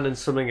corner, man, and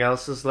something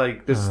else is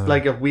like, there's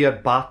like a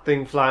weird bat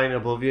thing flying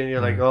above you, and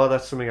you're like, oh,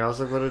 that's something else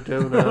I've got to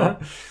do now.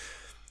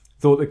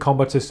 Thought the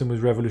combat system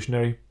was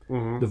revolutionary.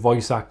 Mm-hmm. The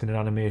voice acting and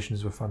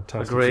animations were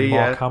fantastic. Agree, so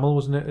Mark Hamill,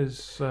 wasn't it?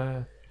 As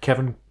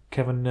Kevin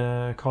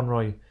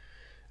Conroy,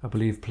 I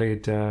believe,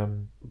 played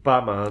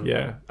Batman.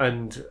 Yeah,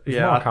 and it was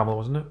Mark Hamill,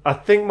 wasn't it? I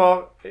think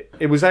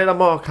it was either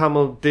Mark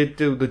Hamill did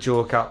do the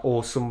Joker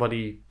or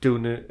somebody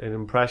doing an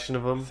impression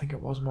of him. I think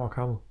it was Mark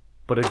Hamill,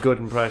 but a good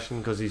impression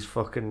because he's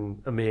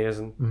fucking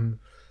amazing. Mm-hmm.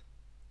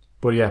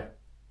 But yeah,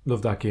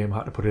 love that game.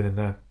 Had to put it in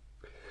there.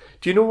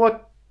 Do you know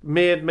what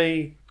made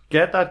me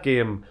get that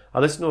game? I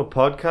listened to a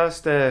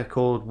podcast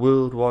called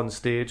World 1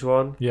 Stage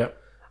 1. Yeah,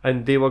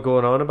 and they were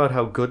going on about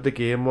how good the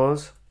game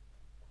was.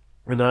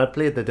 And I'd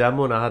played the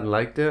demo and I hadn't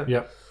liked it.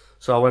 Yeah.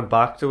 So I went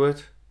back to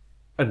it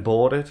and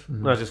bought it. Mm-hmm.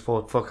 And I just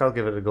thought, fuck, I'll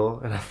give it a go.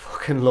 And I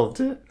fucking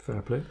loved it.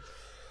 Fair play.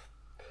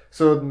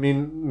 So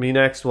me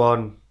next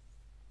one,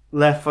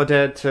 Left 4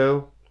 Dead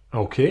 2.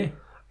 Okay.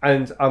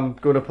 And I'm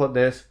going to put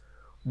this.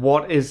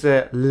 What is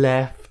it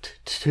left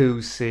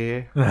to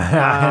say?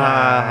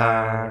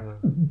 That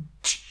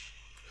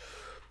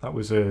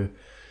was a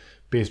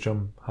bass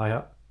drum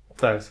hi-hat.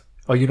 Thanks.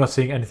 Are you not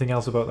seeing anything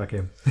else about that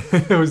game?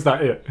 Was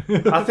that it?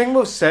 I think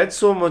we've said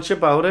so much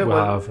about it.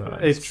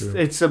 It's true.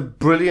 It's a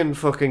brilliant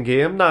fucking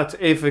game that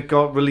if it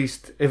got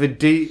released, if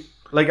it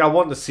I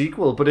want a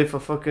sequel, but if a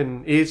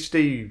fucking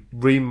HD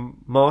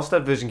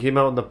remastered version came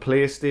out on the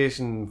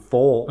PlayStation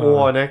 4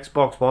 or an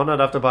Xbox One,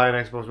 I'd have to buy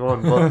an Xbox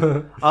One,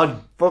 but I'd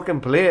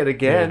fucking play it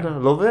again. I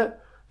love it.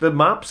 The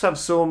maps have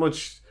so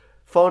much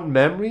fond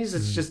memories.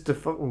 It's just the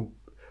fucking...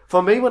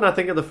 For me, when I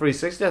think of the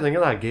 360, I think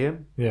of that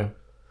game. Yeah.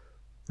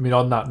 I mean,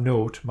 on that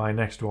note, my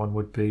next one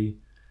would be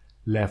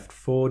Left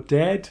 4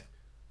 Dead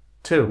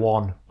 2.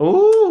 1.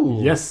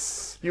 Ooh.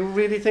 Yes. You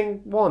really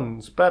think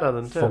 1's better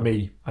than 2? For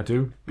me, I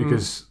do.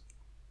 Because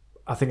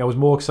I think I was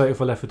more excited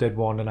for Left 4 Dead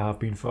 1 than I have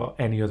been for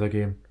any other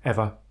game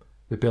ever.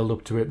 The build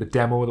up to it, the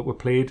demo that we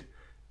played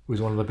was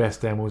one of the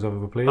best demos I've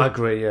ever played. I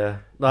agree, yeah.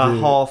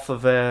 Half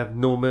of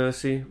No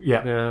Mercy.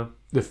 Yeah.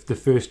 The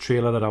first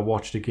trailer that I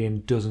watched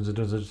again dozens and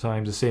dozens of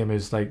times, the same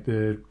as like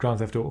the Grand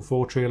Theft Auto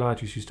 4 trailer. I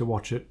just used to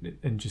watch it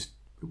and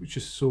it was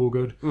just so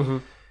good. Mm-hmm.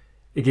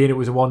 Again, it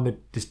was one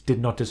that just did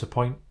not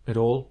disappoint at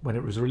all when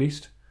it was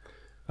released.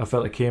 I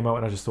felt it came out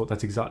and I just thought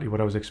that's exactly what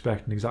I was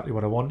expecting, exactly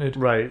what I wanted.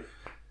 Right.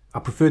 I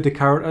preferred the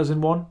characters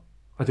in 1.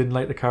 I didn't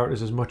like the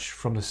characters as much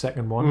from the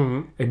second one.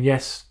 Mm-hmm. And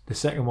yes, the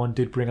second one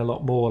did bring a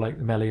lot more, like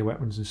the melee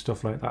weapons and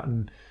stuff like that.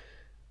 And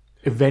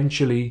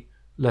eventually,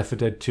 Left 4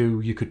 Dead 2,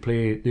 you could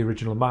play the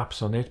original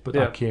maps on it, but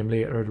that came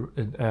later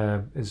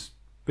as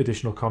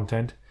additional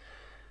content.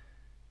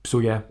 So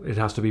yeah, it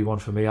has to be 1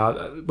 for me.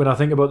 When I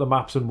think about the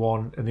maps in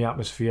 1 and the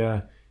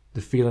atmosphere,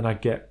 the feeling I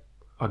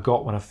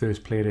got when I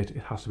first played it,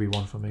 it has to be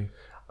 1 for me.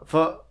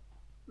 For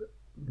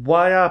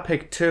why I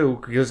picked 2,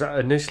 because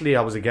initially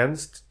I was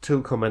against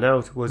 2 coming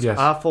out, was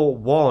I thought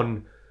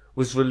 1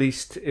 was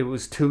released, it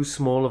was too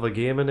small of a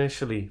game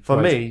initially.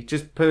 For me,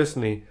 just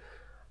personally.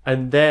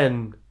 And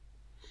then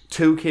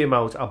 2 came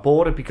out, I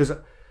bought it because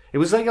it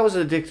was like I was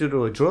addicted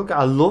to a drug.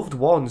 I loved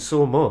 1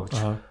 so much.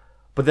 Uh-huh.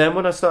 But then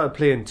when I started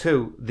playing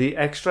 2, the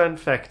extra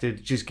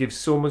infected just gives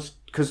so much...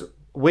 Because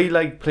we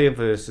like playing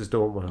versus,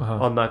 don't we,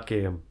 on that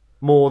game.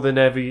 More than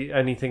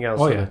anything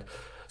else in it.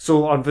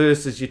 So on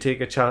versus, you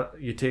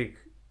take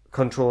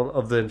control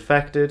of the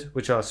infected,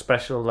 which are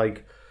special,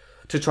 like,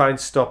 to try and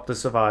stop the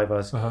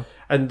survivors. Uh-huh.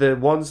 And the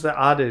ones that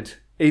added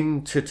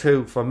into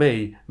 2, for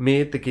me,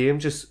 made the game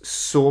just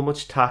so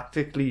much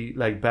tactically,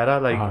 like, better.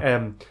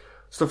 Like,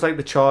 stuff like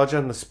the Charger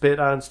and the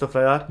Spitter and stuff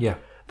like that. Yeah.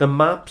 The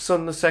maps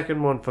on the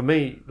second one, for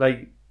me,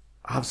 like,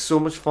 I have so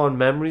much fond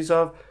memories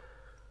of.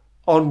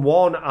 On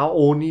 1, I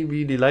only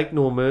really liked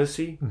No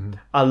Mercy. Mm-hmm.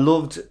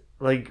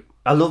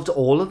 I loved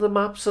all of the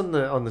maps on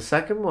the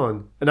second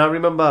one. And I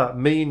remember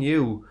me and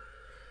you...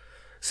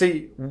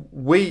 See,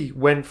 we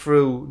went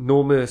through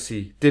No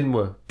Mercy, didn't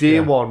we?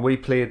 Day 1, we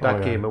played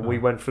that game and we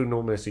went through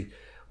No Mercy.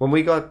 When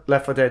we got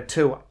Left 4 Dead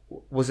 2,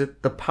 was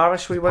it the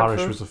parish we went through?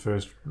 Parish was the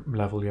first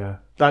level, yeah.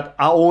 That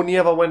I only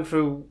ever went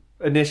through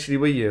initially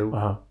with you,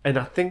 Uh-huh. and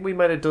I think we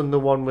might have done the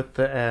one with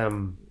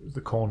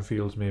The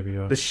cornfields, maybe.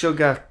 the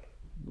sugar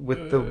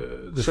with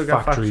the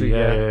sugar factory,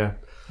 yeah.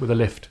 With a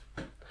lift.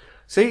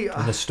 See,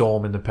 And the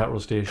storm in the petrol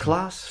station.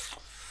 class.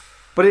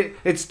 But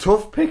it's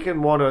tough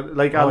picking one.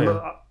 Like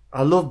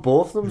I love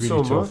both of them Really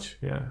so tough, much.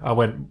 Yeah, I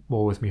went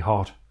more with me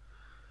heart.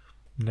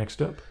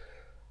 Next up.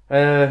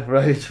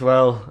 Right,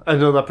 well,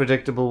 another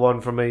predictable one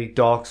for me,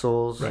 Dark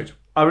Souls. Right.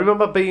 I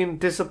remember being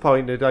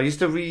disappointed. I used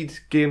to read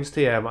Games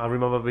TM. I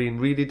remember being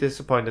really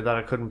disappointed that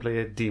I couldn't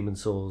play Demon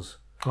Souls.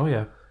 Oh,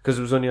 yeah. Because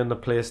it was only on the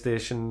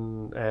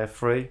PlayStation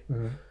 3.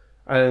 Mm-hmm.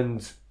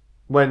 And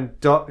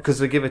because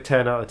they give it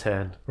 10 out of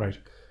 10. Right.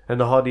 And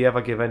they hardly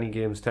ever give any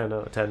games 10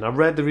 out of 10. I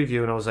read the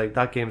review and I was like,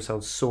 that game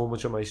sounds so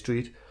much up my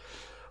street.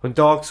 When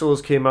Dark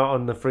Souls came out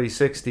on the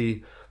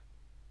 360,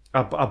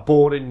 I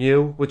bought it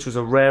new, which was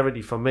a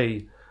rarity for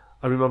me.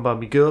 I remember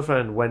my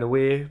girlfriend went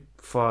away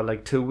for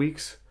like 2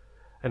 weeks,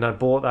 and I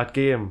bought that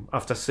game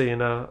after seeing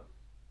her,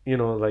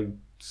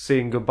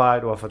 saying goodbye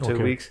to her for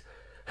 2 weeks.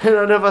 And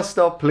I never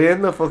stopped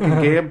playing the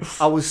fucking game.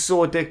 I was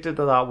so addicted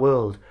to that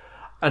world.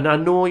 And I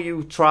know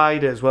you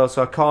tried it as well,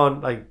 so I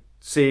can't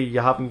say you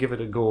haven't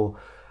given it a go.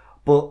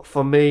 But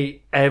for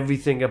me,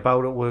 everything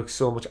about it works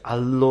so much. I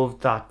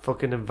loved that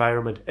fucking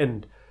environment.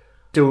 And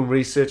doing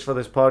research for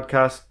this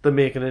podcast, they're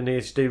making an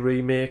HD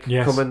remake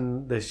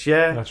coming this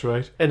year. That's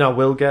right. And I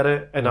will get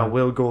it, and I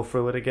will go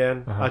through it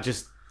again. Uh-huh.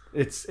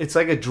 It's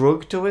like a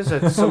drug to us.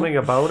 It's something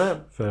about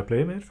it. Fair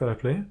play, mate. Fair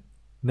play.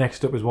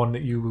 Next up is one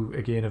that you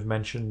again have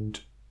mentioned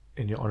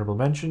in your honourable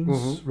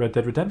mentions, Red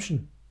Dead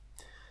Redemption.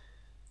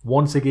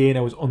 Once again,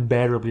 I was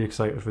unbearably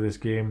excited for this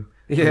game.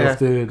 Yeah.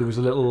 There was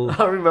a little...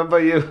 I remember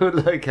you,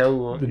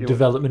 how... The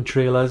development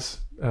trailers,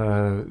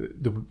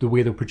 the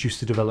way they produced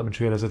the development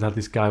trailers, it had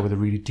this guy with a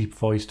really deep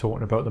voice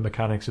talking about the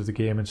mechanics of the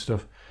game and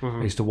stuff. Mm-hmm.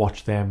 I used to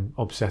watch them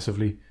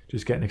obsessively,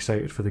 just getting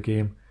excited for the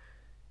game.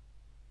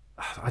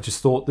 I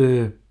just thought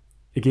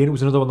again, it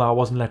was another one that I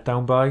wasn't let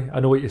down by. I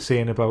know what you're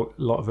saying about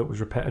a lot of it was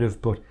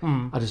repetitive, but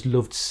I just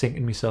loved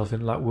sinking myself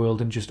into that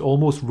world and just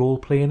almost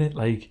role-playing it,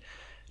 like...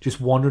 just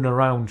wandering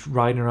around,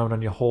 riding around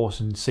on your horse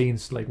and seeing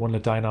like one of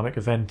the dynamic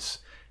events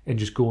and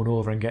just going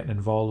over and getting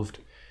involved.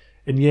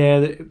 And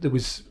yeah, there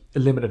was a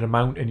limited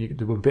amount and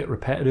they were a bit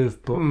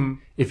repetitive, but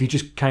if you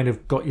just kind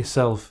of got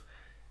yourself,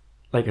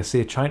 like I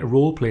say, trying to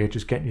role play it,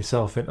 just getting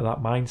yourself into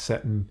that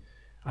mindset, and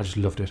I just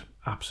loved it.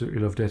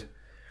 Absolutely loved it.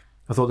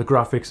 I thought the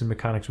graphics and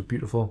mechanics were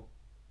beautiful.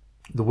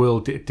 The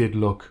world did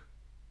look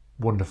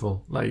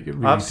wonderful. Like it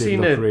really did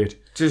look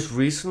great. Just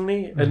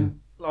recently and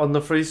on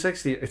the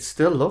 360, it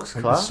still looks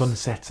class. The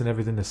sunsets and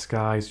everything, the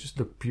skies just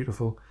look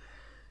beautiful.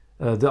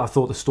 I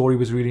thought the story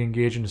was really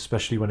engaging,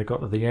 especially when it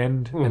got to the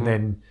end. And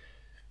then,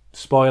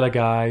 spoiler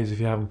guys, if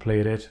you haven't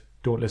played it,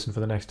 don't listen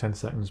for the next 10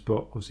 seconds.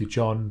 But obviously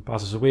John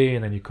passes away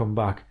and then you come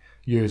back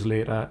years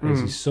later as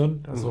his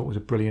son. I thought it was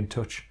a brilliant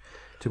touch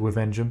to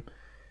avenge him.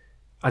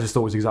 I just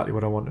thought it was exactly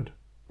what I wanted.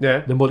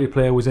 Yeah. The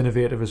multiplayer was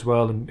innovative as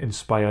well and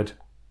inspired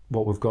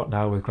what we've got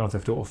now with Grand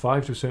Theft Auto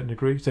 5 to a certain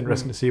degree. It's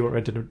interesting to see what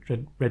Red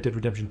Dead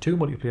Redemption 2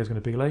 multiplayer is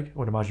going to be like. I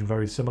would imagine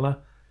very similar,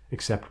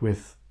 except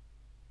with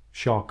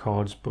shark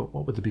cards, but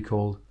what would they be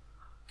called?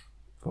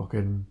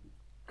 Fucking...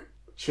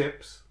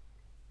 chips.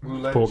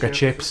 Poker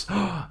chips.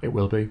 It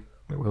will be.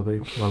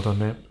 Well done,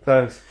 mate.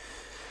 Thanks.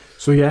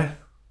 So yeah,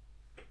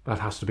 that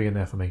has to be in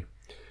there for me.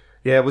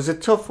 Yeah, it was a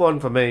tough one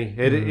for me.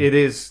 It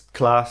is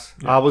class.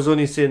 Yeah. I was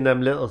only seeing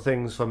them little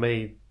things for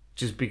me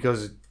just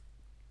because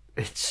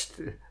it's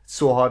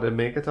so hard to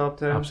make a top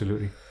 10.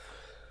 Absolutely.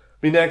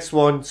 My next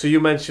one, so you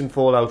mentioned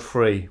Fallout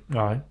 3.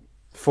 Alright.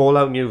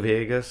 Fallout New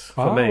Vegas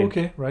for me.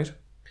 Okay, right.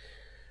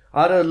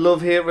 I had a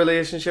love-hate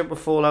relationship with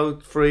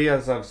Fallout 3,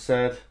 as I've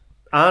said,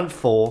 and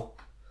 4.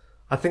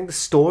 I think the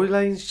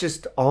storylines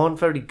just aren't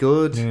very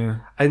good. Yeah.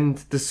 And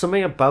there's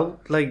something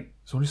about, like...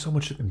 There's only so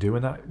much you can do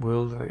in that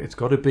world. It's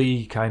got to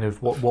be kind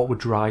of what would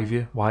drive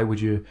you. Why would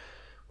you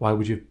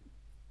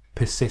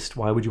persist?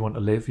 Why would you want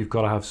to live? You've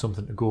got to have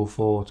something to go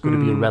for. It's going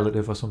to be a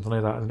relative or something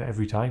like that, isn't it,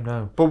 every time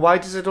now? But why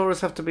does it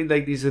always have to be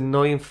like these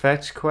annoying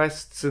fetch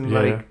quests and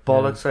like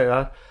bollocks like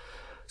that?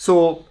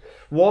 So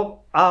what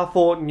I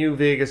thought New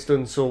Vegas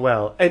done so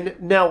well, and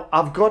now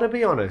I've got to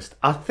be honest,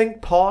 I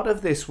think part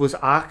of this was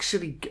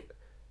actually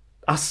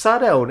I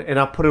sat down and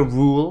I put a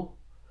rule.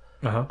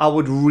 I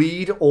would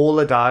read all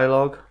the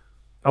dialogue.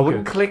 I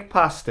wouldn't click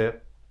past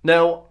it.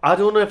 Now, I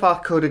don't know if I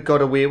could have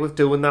got away with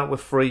doing that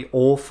with 3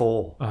 or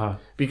 4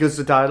 because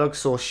the dialogue's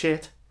so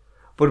shit.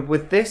 But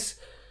with this,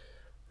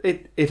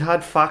 it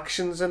had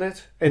factions in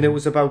it, and it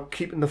was about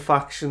keeping the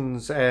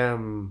factions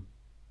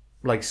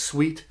like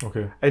sweet.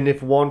 Okay. And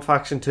if one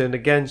faction turned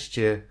against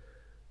you,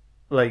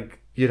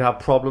 like you'd have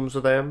problems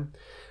with them.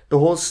 The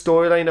whole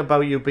storyline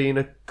about you being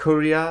a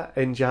courier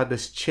and you had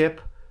this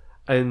chip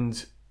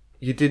and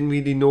you didn't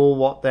really know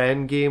what the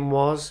end game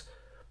was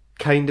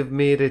kind of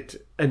made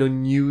it an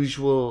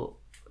unusual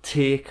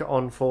take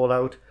on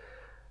Fallout.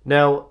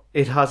 Now,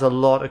 it has a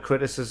lot of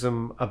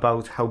criticism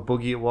about how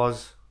buggy it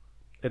was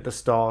at the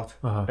start,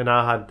 and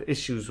I had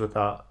issues with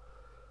that.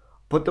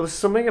 But there was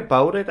something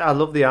about it. I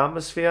love the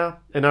atmosphere,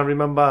 and I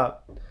remember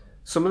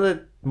some of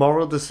the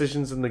moral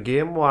decisions in the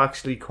game were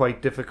actually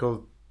quite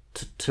difficult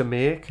to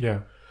make.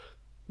 Yeah.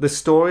 The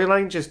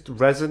storyline just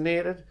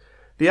resonated.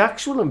 The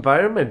actual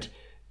environment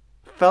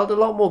felt a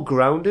lot more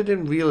grounded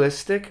and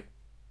realistic,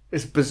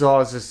 as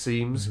bizarre as it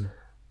seems,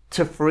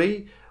 to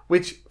 3,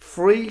 which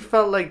 3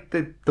 felt like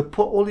they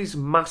put all these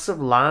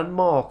massive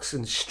landmarks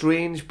and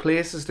strange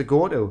places to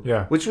go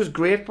to, which was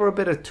great for a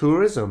bit of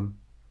tourism,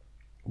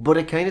 but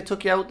it kind of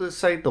took you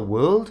outside the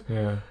world.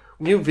 Yeah.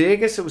 New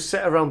Vegas, it was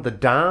set around the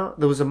dam.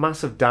 There was a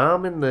massive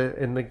dam in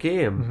the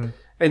game,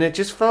 and it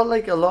just felt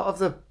like a lot of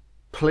the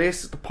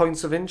places, the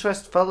points of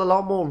interest, felt a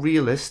lot more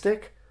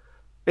realistic.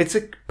 It's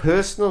a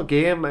personal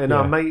game,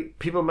 and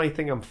people might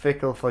think I'm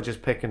fickle for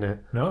just picking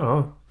it.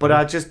 No. But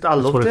I loved it.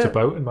 That's what it's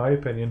about, in my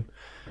opinion.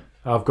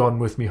 I've gone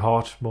with me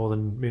heart more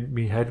than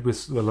me head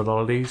with a lot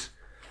of these.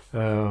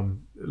 A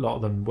lot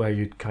of them where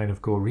you'd kind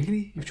of go,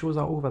 really? You chose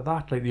that over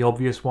that? Like the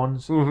obvious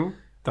ones. I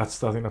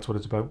think that's what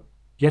it's about.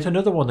 Yet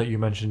another one that you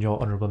mentioned in your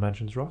honourable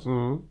mentions, Ross.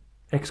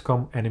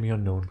 XCOM Enemy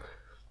Unknown.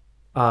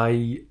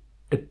 I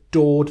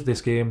adored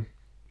this game.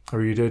 I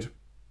really did.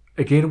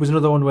 Again, it was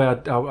another one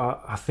where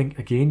I think,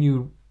 again,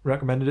 you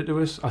recommended it to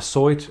us. I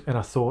saw it and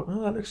I thought,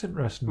 oh, that looks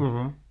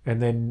interesting.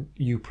 And then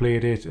you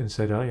played it and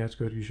said, oh, yeah, it's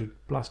good. You should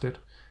blast it.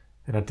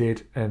 And I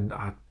did. And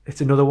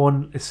it's another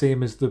one, the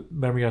same as the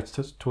memory I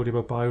told you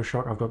about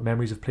BioShock. I've got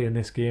memories of playing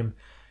this game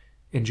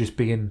and just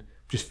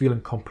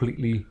feeling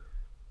completely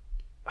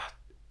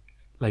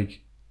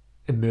like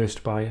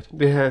immersed by it.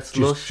 Yeah, it's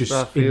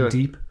just in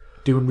deep.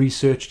 Doing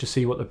research to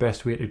see what the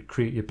best way to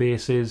create your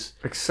base is.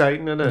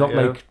 Exciting, isn't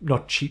it?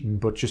 Not cheating,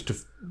 but just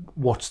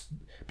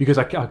because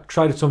I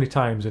tried it so many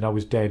times and I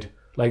was dead.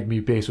 Like my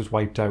base was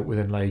wiped out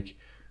within like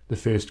the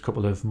first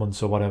couple of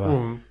months or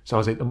whatever. So I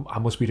was like, I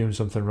must be doing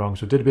something wrong.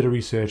 So I did a bit of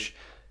research.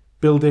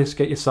 Build this,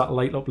 get your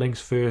satellite uplinks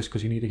first,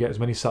 because you need to get as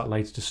many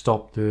satellites to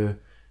stop the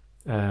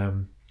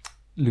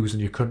losing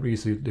your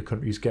countries, the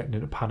countries getting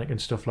into panic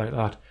and stuff like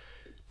that.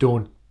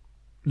 Don't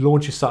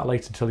launch your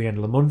satellites until the end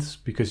of the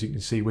month, because you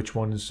can see which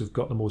ones have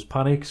got the most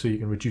panic, so you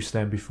can reduce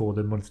them before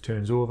the month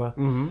turns over.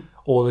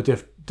 All the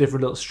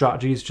different little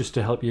strategies just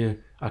to help you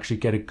actually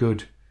get a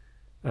good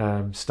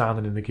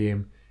standing in the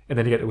game. And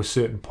then you get to a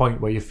certain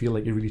point where you feel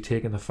like you're really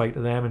taking the fight to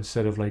them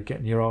instead of like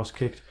getting your arse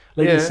kicked.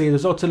 Like you say,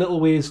 there's lots of little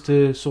ways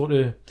to sort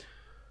of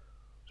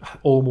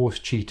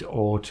almost cheat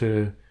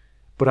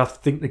but I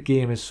think the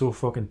game is so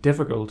fucking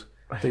difficult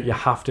that you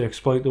have to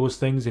exploit those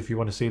things if you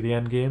want to see the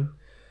end game.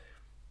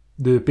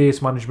 The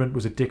base management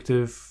was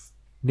addictive.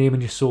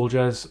 Naming your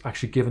soldiers,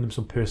 actually giving them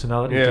some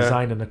personality,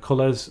 designing the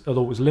colours,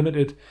 although it was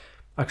limited,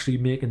 actually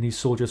making these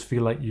soldiers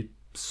feel like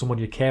someone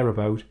you care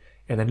about,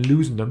 and then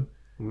losing them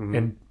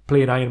and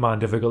playing Iron Man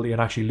difficulty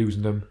and actually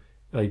losing them,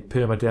 like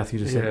permadeath. You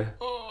just say,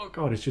 oh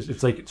god,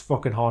 it's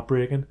fucking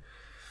heartbreaking.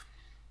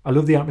 I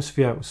love the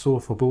atmosphere. It was so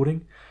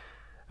foreboding.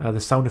 The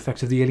sound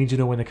effects of the aliens,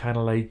 when they're kind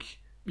of like,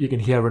 you can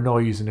hear a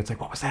noise and it's like,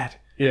 what was that?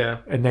 Yeah.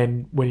 And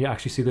then when you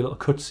actually see the little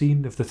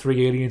cutscene of the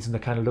 3 aliens and they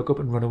kind of look up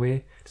and run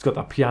away, it's got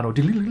that piano.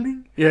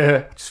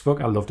 Yeah.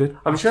 I loved it.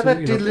 I'm sure that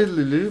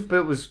diddly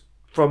bit was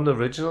from the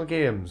original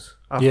games.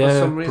 For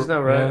some reason I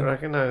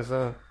recognise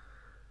that.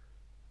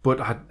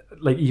 But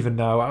even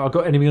now, I've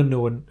got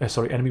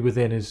Enemy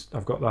Within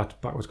I've got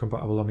that backwards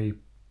compatible on my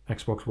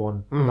Xbox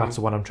One. And that's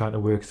the one I'm trying to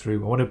work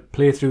through. I want to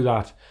play through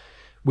that,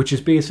 which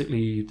is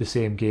basically the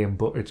same game,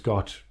 but it's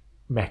got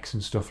mechs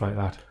and stuff like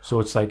that. So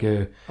it's like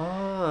it's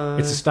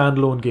a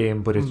standalone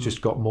game, but it's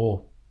just got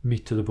more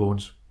meat to the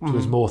bones. So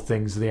there's more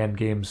things. The end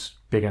game's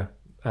bigger,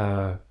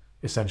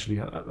 essentially.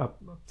 I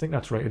think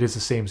that's right. It is the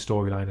same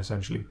storyline,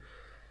 essentially.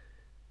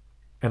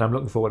 And I'm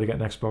looking forward to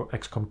getting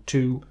XCOM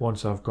 2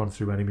 once I've gone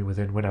through Enemy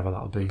Within, whenever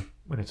that'll be,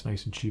 when it's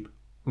nice and cheap.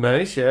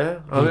 Nice,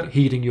 yeah.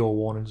 Heeding your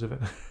warnings of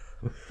it.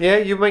 Yeah,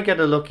 you might get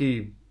a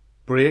lucky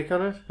break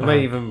on it. It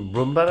might even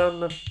run better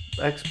on the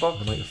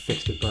Xbox. I might have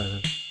fixed it by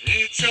then.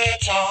 It's a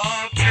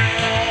top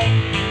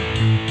 10.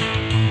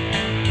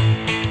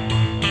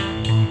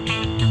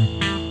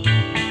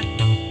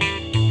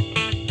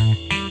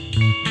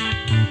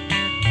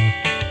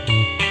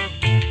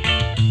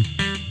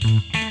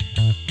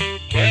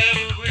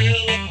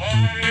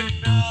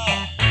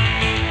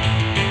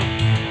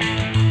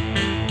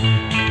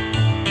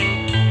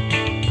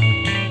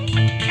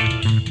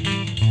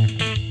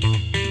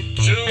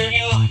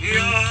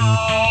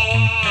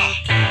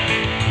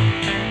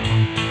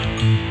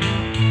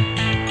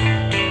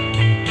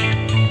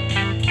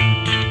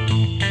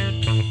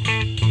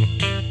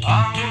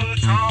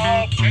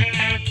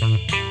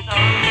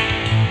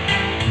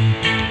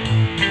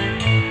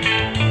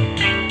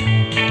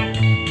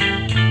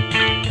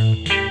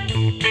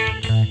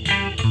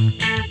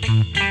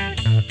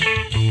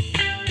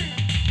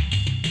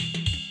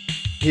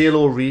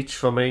 Halo Reach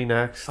for me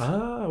next.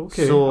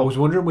 Okay. So I was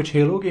wondering which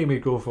Halo game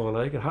you'd go for.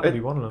 Like, it had to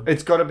be one of them.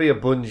 It's got to be a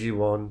Bungie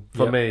one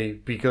for me,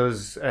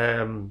 because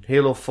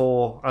Halo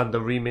 4 and the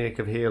remake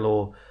of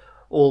Halo,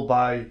 all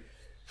by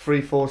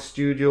 343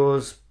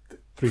 Studios.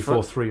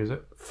 343, is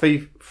it?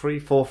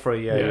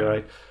 343, yeah, you're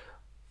right.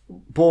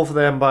 Both of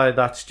them by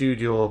that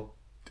studio.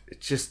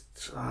 It's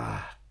just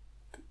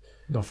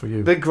Not for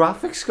you. the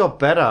graphics got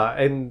better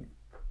and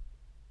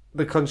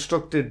they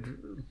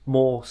constructed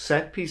more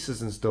set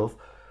pieces and stuff,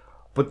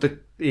 but the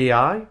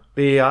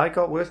AI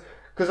got worse.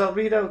 Because I'll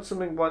read out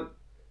something what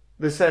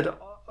they said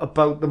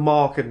about the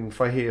marketing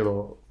for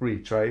Halo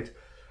Reach, right?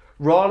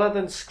 Rather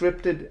than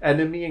scripted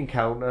enemy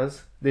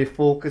encounters, they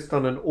focused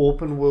on an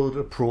open world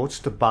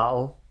approach to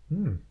battle.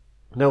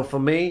 Now, for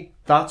me,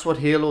 that's what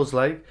Halo's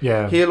like.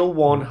 Yeah. Halo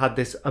 1 had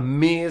this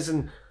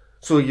amazing...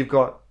 So you've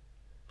got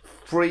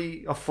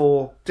 3 or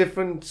 4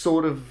 different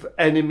sort of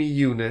enemy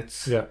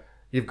units. Yeah.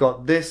 You've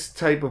got this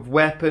type of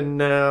weapon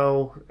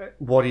now.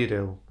 What do you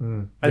do?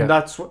 And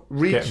that's what...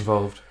 Get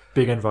involved.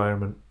 Big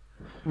environment.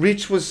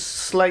 Reach was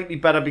slightly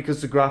better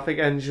because the graphic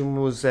engine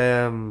was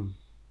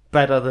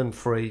better than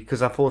 3.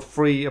 Because I thought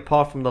 3,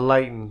 apart from the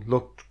lighting,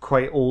 looked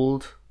quite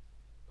old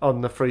on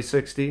the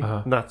 360.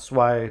 And that's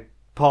why...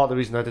 part of the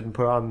reason I didn't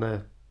put on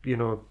the,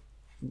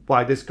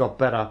 why this got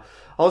better.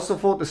 I also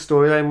thought the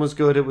storyline was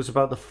good. It was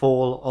about the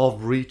fall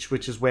of Reach,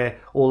 which is where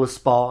all the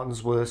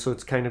Spartans were, so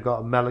it's kind of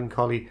got a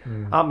melancholy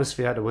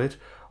atmosphere to it.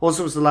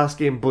 Also, it was the last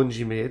game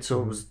Bungie made,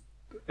 so it was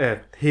a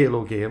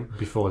Halo game.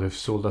 Before they've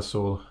sold their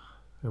soul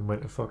and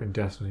went to fucking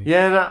Destiny.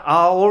 Yeah, and I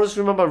always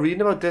remember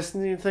reading about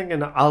Destiny and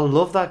thinking, I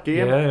love that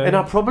game. Yeah. And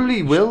I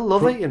probably will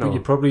love it, But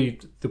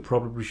they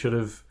probably should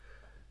have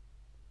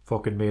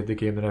fucking made the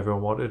game that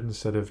everyone wanted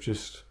instead of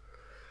just...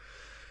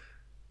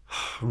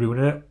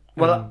 ruining it.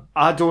 Well,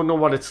 I don't know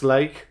what it's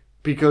like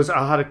because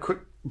I had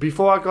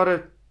before I got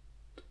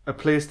a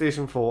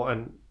PlayStation 4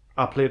 and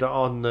I played it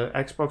on the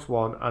Xbox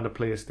One and a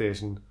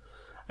PlayStation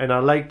and I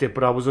liked it,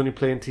 but I was only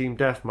playing team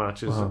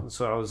deathmatches,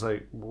 so I was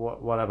like,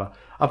 whatever.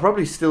 I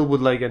probably still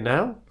would like it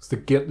now. It's the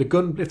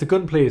gun. If the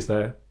gunplay is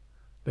there,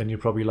 then you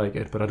probably like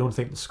it. But I don't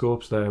think the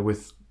scope's there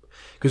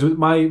because with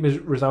my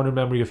resounding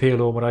memory of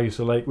Halo, what I used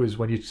to like was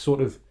when you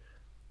sort of.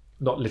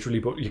 Not literally,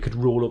 but you could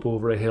roll up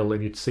over a hill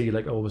and you'd see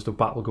like almost a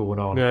battle going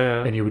on,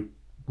 and you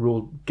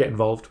would get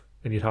involved,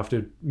 and you'd have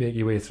to make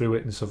your way through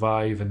it and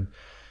survive. And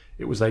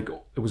it was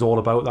all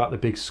about that, the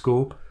big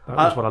scope. That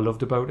was what I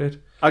loved about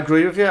it. I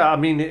agree with you. I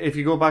mean, if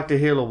you go back to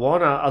Halo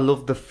 1, I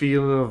loved the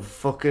feeling of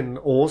fucking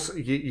awesome.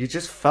 You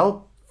just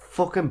felt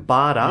fucking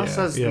badass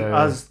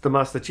as the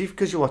Master Chief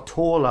because you were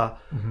taller,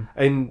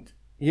 and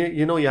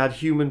you had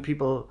human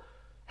people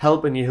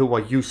helping you who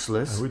were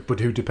useless, but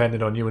who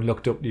depended on you and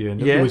looked up to you.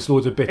 And there was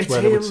loads of bits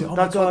where they would say, "Oh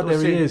my god,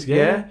 there he is!"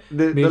 Yeah,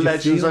 the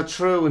legends are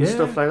true and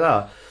stuff like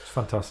that. It's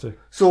fantastic.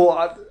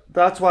 So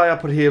that's why I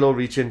put Halo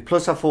Reach in.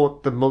 Plus, I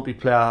thought the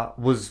multiplayer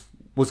was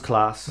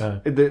class. Yeah.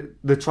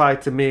 They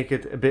tried to make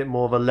it a bit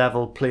more of a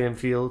level playing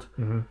field.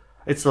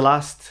 It's the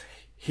last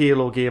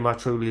Halo game I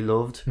truly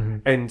loved,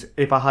 and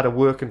if I had a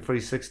working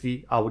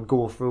 360, I would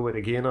go through it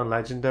again on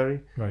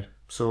Legendary. Right.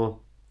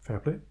 So fair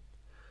play.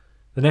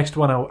 The next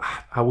one,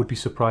 I would be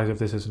surprised if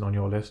this isn't on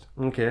your list.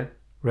 Okay.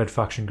 Red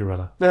Faction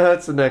Guerrilla.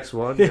 That's the next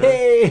one.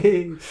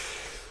 Yeah.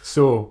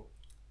 So,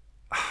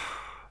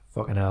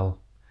 fucking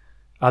hell.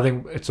 I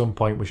think at some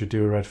point we should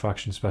do a Red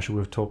Faction special.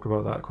 We've talked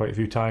about that quite a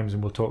few times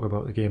and we'll talk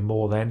about the game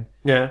more then.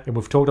 Yeah. And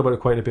we've talked about it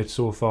quite a bit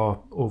so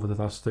far over the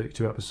last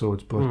 32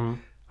 episodes, but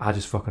I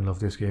just fucking love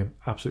this game.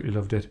 Absolutely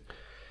loved it.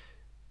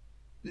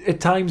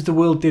 At times the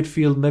world did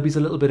feel maybe it's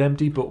a little bit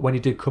empty, but when you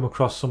did come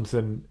across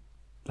something...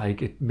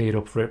 like it made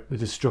up for it. The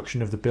destruction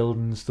of the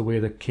buildings, the way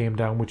that came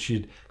down, which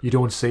you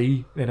don't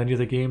see in any of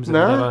the games.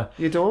 No,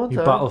 you don't.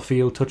 Your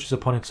Battlefield touches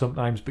upon it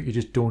sometimes, but you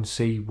just don't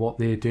see what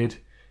they did.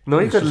 No,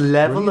 you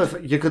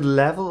could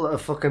level a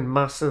fucking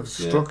massive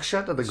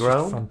structure to the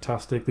ground.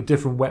 Fantastic. The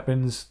different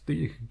weapons that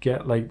you could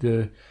get, like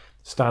the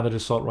standard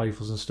assault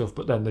rifles and stuff,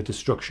 but then the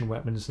destruction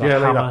weapons. That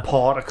hammer, like a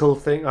particle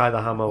thing.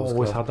 The hammer was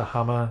always had the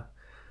hammer.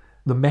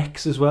 The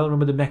mechs as well.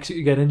 Remember the mechs that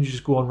you get in? You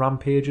just go on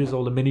rampages,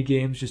 all the mini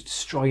games, just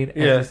destroying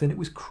everything. It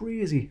was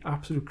crazy,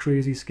 absolute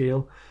crazy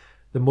scale.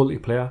 The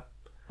multiplayer,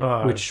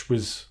 which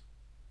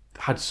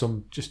had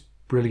some just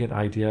brilliant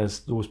ideas.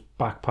 Those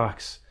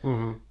backpacks,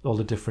 all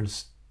the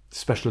different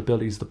special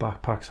abilities the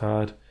backpacks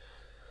had.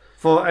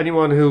 For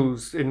anyone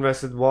who's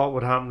interested, what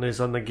would happen is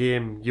on the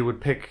game you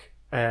would pick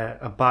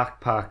a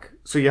backpack.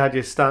 So you had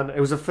your stand. It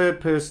was a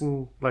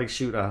third-person like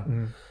shooter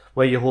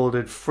where you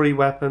holded 3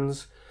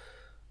 weapons.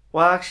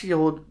 Well,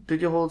 actually,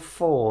 did you hold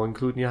 4,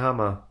 including your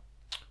hammer?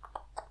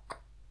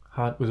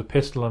 It was a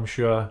pistol, I'm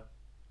sure.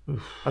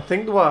 I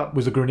think what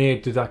was a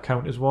grenade. Did that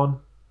count as one?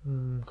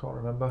 Can't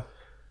remember.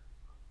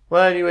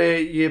 Well,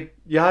 anyway,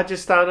 you had your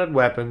standard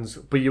weapons,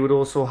 but you would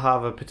also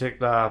have a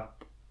particular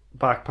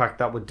backpack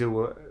that would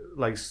do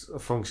a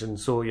function.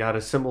 So you had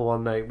a simple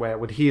one where it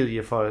would heal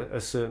you for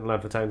a certain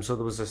length of time. So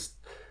there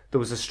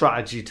was a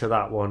strategy to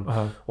that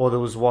one, or there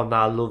was one that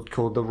I loved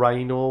called the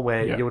Rhino,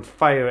 where you would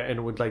fire it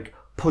and it would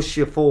push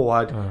you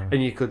forward,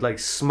 and you could like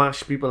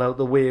smash people out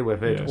the way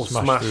with it, or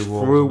smash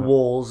through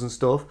walls and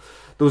stuff.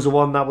 There was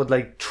one that would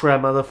like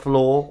tremor the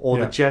floor, or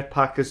the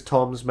jetpack, as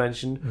Tom's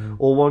mentioned,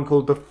 or one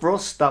called the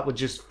thrust that would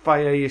just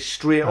fire you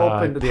straight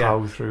up into the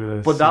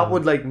air. But that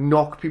would like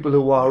knock people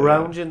who were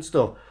around you and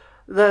stuff.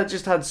 They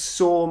just had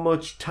so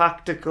much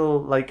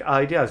tactical like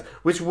ideas,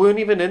 which weren't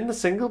even in the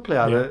single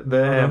player.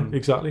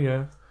 Exactly,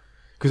 yeah.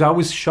 Because I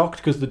was shocked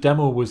because the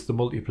demo was the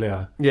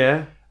multiplayer.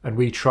 Yeah. And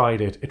we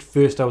tried it. At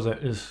first I was like,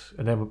 ugh.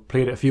 And then we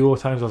played it a few more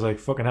times. I was like,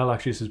 fucking hell,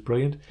 actually, this is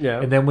brilliant.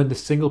 Yeah. And then when the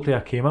single player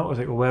came out, I was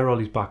like, well, where are all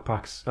these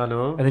backpacks? I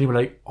know. And then you were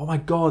like, oh my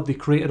God, they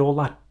created all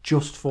that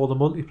just for the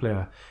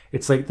multiplayer.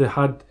 It's like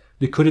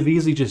they could have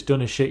easily just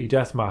done a shitty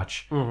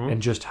deathmatch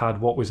and just had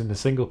what was in the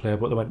single player,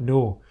 but they went,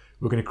 no,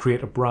 we're going to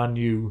create a brand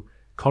new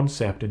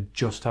concept and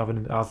just have it.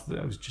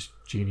 It was just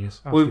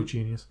genius. Absolute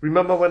genius.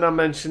 Remember when I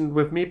mentioned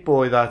with Meat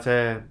Boy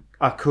that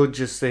I could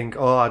just think,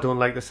 oh, I don't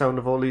like the sound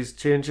of all these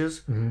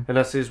changes. And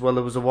I says, well,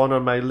 there was a one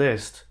on my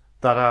list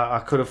that I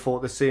could have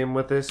thought the same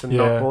with this and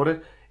not bought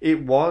it.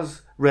 It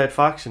was Red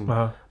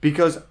Faction.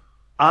 Because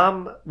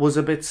I was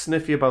a bit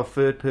sniffy about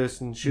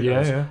third-person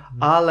shooters.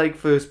 I like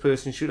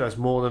first-person shooters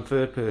more than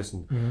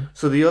third-person.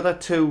 So the other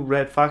two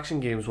Red Faction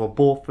games were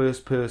both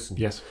first-person.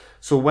 Yes.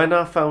 So when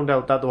I found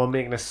out that they were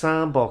making a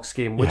sandbox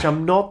game, which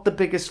I'm not the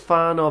biggest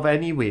fan of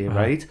anyway,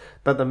 right?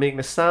 That they're making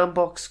a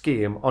sandbox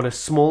game on a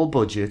small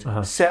budget,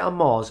 set on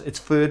Mars, it's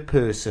third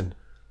person.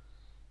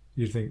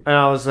 You think? And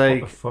I was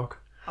like, what the fuck?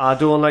 I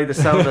don't like the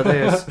sound of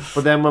this.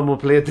 But then when we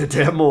played the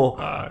demo,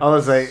 I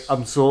was like,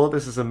 I'm sold,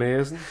 this is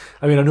amazing.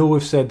 I mean, I know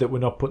we've said that we're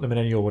not putting them in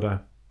any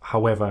order.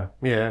 However,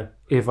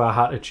 if I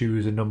had to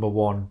choose a number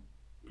one...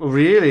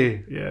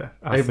 Really? Yeah.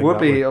 I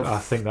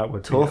think that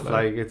would tough, be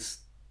it. It's...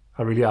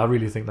 I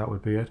really think that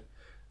would be it.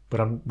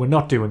 But we're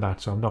not doing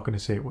that, so I'm not going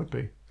to say it would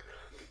be.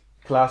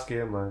 Class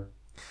game, man.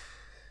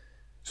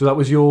 So that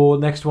was your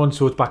next one,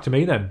 so it's back to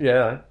me then?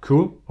 Yeah.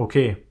 Cool.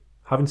 Okay.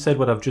 Having said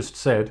what I've just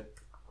said,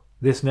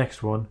 this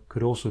next one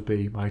could also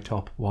be my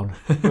top one.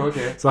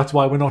 Okay. So that's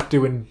why we're not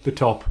doing the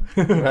top.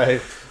 Right.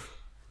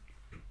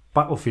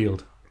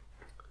 Battlefield.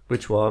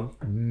 Which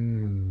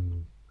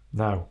one?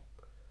 Now,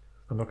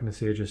 I'm not going to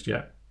say it just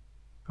yet.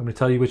 I'm going to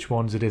tell you which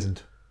ones it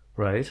isn't.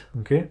 Right.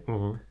 Okay?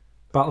 Mm-hmm.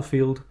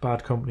 Battlefield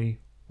Bad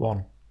Company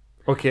 1.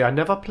 Okay, I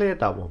never played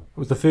that one. It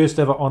was the first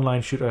ever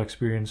online shooter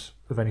experience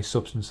of any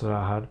substance that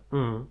I had.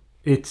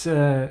 It's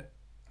I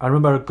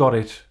remember I got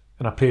it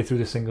and I played through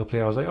the single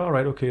player. I was like, all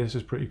right, okay, this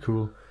is pretty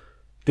cool.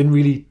 Didn't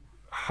really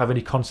have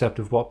any concept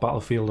of what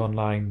Battlefield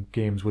online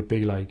games would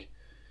be like.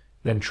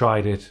 Then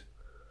tried it.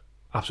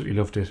 Absolutely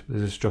loved it. The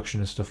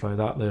destruction and stuff like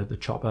that. The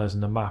choppers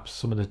and the maps.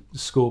 Some of the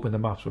scope in the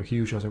maps were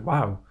huge. I was like,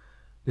 wow,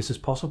 this is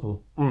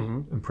possible.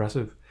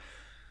 Impressive.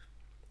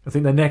 I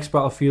think the next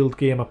Battlefield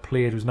game I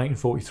played was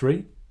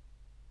 1943.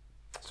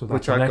 So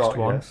that's the next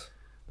one. Yes.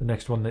 The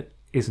next one that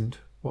isn't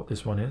what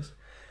this one is.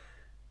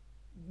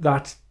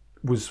 That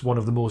was one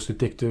of the most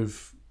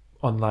addictive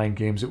online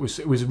games. It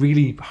was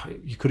really,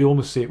 you could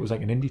almost say it was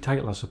like an indie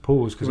title, I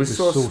suppose, because it was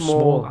so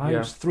small. It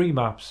was 3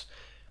 maps,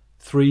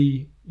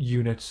 3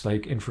 units,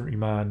 like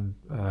infantryman,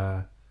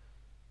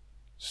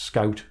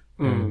 scout,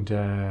 and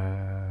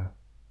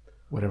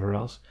whatever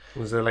else.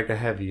 Was there like a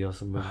heavy or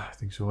something? I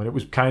think so. And it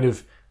was kind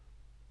of,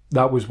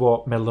 that was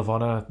what Medal of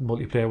Honor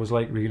multiplayer was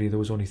like, really. There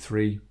was only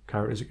 3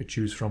 characters you could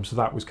choose from, so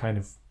that was kind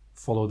of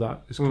followed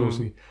that as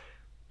closely.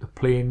 The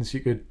planes,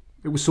 it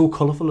was so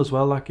colourful as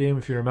well, that game,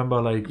 if you remember,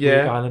 like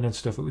Wake Island and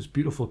stuff. It was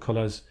beautiful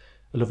colours,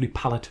 a lovely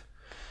palette,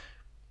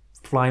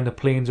 flying the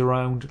planes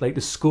around. Like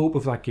the scope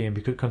of that game,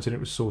 because considering it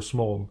was so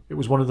small, it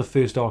was one of the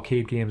first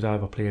arcade games I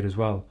ever played as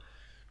well.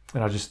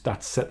 And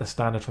that set the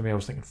standard for me. I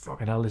was thinking,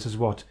 fucking hell, this is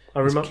what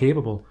is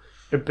capable.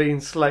 It being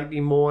slightly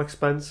more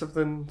expensive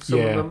than some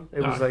of them.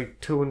 It was like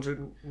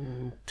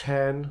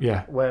 210.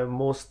 Yeah. Where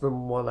most of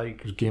them were like.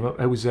 It was Game Up.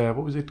 It was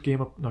what was it?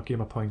 Not Game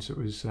Up Points. It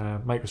was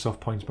Microsoft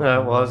Points. Yeah,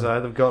 it was.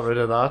 They've got rid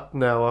of that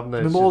now, haven't they?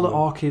 Remember all the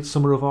arcade,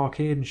 Summer of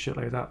Arcade and shit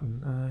like that.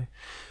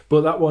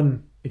 But that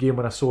one again,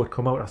 when I saw it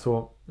come out, I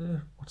thought,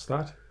 what's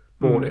that?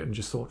 Bought it and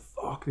just thought,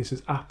 fuck, this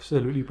is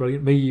absolutely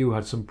brilliant. You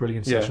had some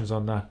brilliant sessions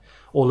on that.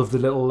 All of the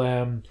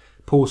little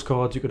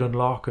postcards you could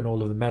unlock and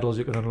all of the medals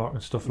you could unlock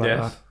and stuff like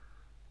that.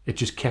 It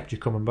just kept you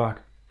coming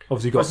back.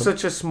 Obviously, for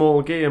such a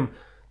small game,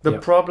 the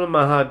problem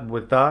I had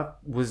with that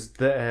was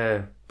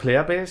the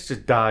player base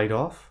just died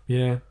off.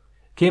 Yeah,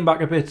 came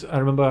back a bit. I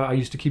remember I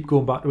used to keep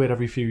going back to it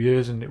every few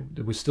years, and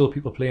there was still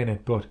people playing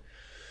it. But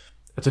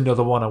it's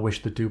another one I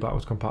wish they'd do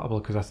backwards compatible,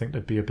 because I think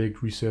there'd be a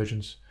big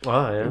resurgence.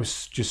 It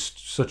was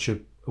just such a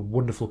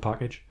wonderful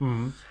package.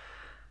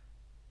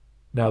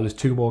 Now there's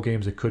 2 more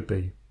games it could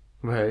be.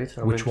 Right.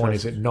 Which one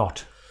is it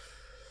not?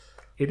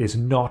 It is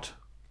not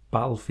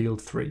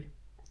Battlefield 3.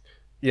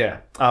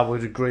 Yeah, I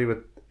would agree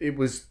with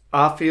it.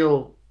 I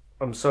feel,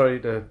 I'm sorry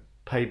to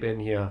pipe in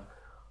here,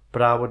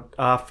 but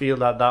I feel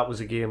that was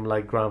a game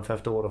like Grand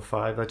Theft Auto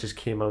 5 that just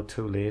came out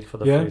too late for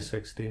the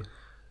 360.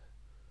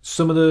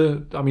 Some of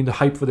the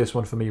hype for this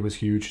one for me was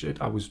huge.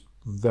 I was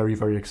very,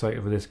 very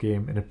excited for this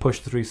game, and it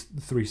pushed the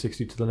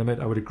 360 to the limit.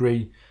 I would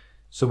agree.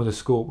 some of the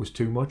scope was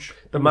too much.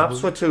 The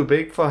maps were too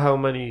big for how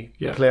many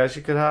players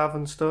you could have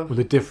and stuff. Well,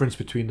 the difference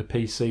between the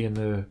PC and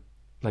the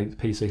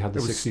PC had the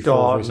It was 64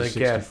 starting versus to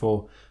get-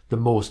 64. The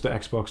most the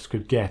Xbox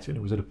could get, and it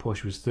was at a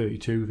push, was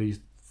 32 v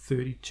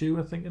 32,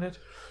 I think, in it.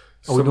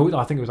 No,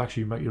 I think it was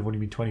actually, might have only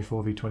been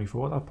 24 v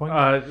 24 at that point.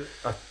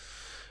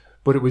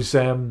 But it was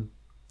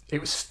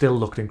still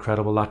looked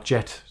incredible. That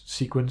jet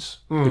sequence,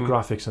 the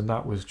graphics, and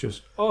that was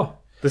just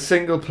The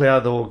single player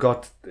though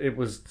it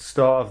was the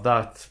start of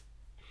that.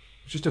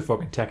 Just a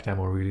fucking tech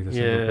demo, really. The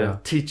single player.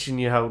 Teaching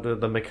you how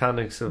the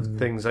mechanics of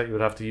things that you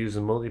would have to use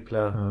in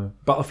multiplayer.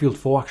 Battlefield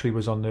 4 actually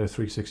was on the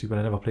 360, but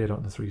I never played it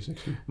on the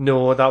 360.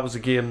 No, that was a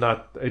game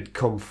that had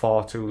come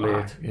far too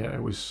late.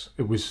 It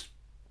was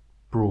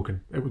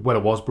broken. It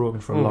was broken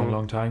for a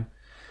long time.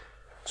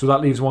 So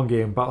that leaves one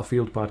game,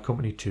 Battlefield Bad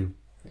Company 2.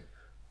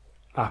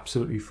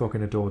 Absolutely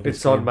fucking adored this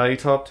It's game. on my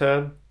top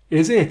 10.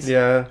 Is it?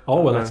 Yeah.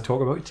 Oh, well, let's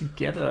talk about it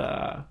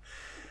together.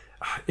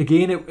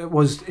 Again, it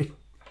was...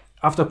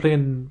 After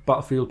playing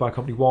Battlefield Bad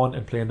Company 1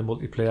 and playing the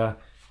multiplayer,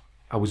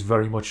 I was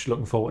very much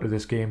looking forward to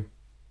this game.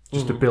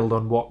 Just to build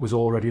on what was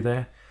already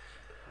there.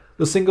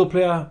 The single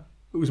player,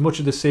 it was much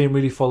of the same,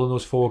 really following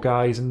those four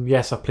guys. And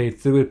yes, I played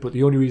through it, but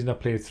the only reason I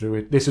played through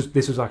it... This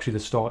was actually the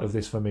start of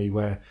this for me,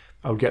 where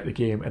I would get the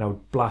game and I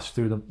would blast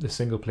through the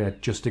single player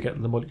just to get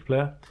to the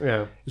multiplayer.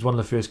 Yeah. It was one of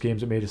the first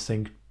games that made us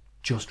think,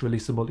 just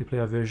release the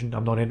multiplayer version.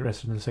 I'm not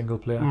interested in the single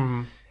player.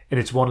 And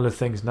it's one of the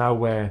things now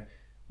where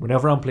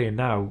whenever I'm playing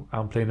now,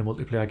 I'm playing a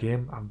multiplayer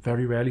game. I'm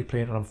very rarely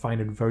playing, and I'm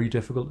finding it very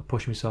difficult to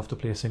push myself to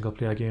play a single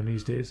player game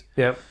these days.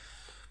 Yeah.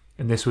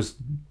 And this was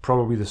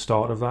probably the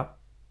start of that.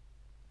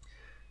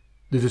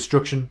 The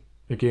destruction,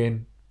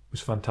 again,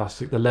 was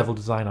fantastic. The level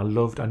design I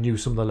loved. I knew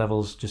some of the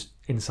levels just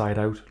inside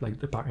out, like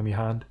the back of my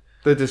hand.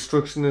 The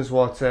destruction is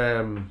what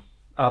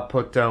I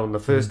put down. The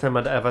first time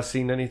I'd ever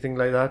seen anything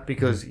like that,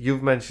 because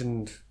you've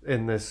mentioned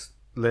in this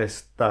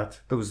list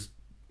that there was,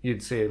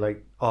 you'd say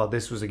like, oh,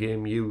 this was a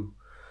game you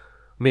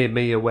made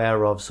me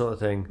aware of, sort of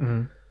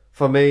thing.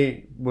 For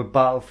me, with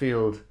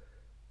Battlefield,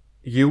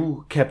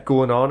 you kept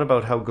going on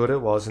about how good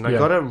it was, and I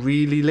got it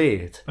really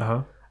late,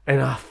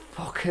 and I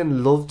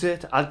fucking loved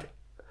it.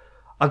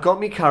 I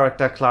got me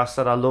character class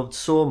that I loved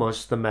so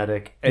much, the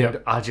medic, and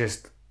I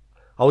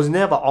was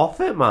never off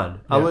it,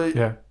 man. I was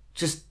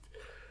just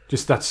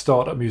that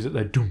startup music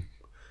there, doom,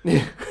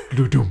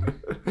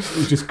 doom. It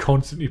was just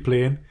constantly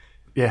playing.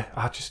 Yeah,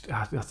 I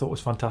thought it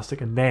was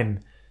fantastic, and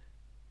then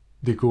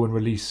they go and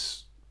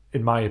release,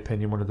 in my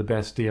opinion, one of the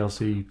best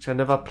DLC. Which I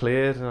never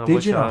played, and I Did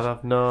wish you I'd not?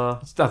 have. No.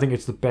 I think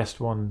it's the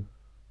best one.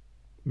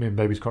 I mean,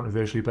 maybe it's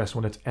controversially best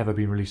one that's ever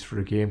been released for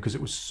a game, because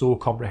it was so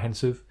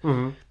comprehensive.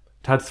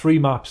 It had 3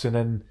 maps, and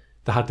then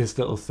they had this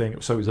little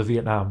thing. So it was a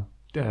Vietnam,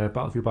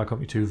 Battlefield Bad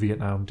Company 2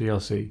 Vietnam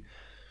DLC.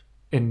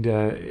 And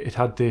it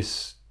had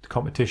this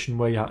competition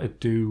where you had to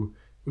do,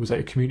 it was like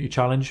a community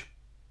challenge.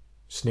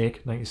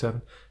 Snake,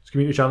 97. It's a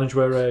community challenge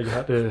where you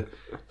had to,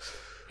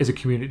 as a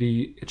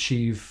community,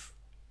 achieve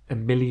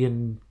 1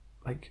 million,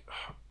 like,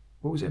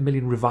 what was it, 1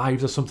 million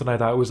revives or something like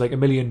that. It was like 1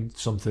 million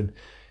something.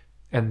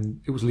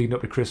 And it was leading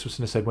up to Christmas,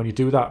 and they said, when you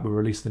do that, we'll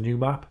release the new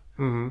map.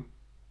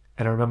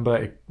 And I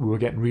remember we were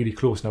getting really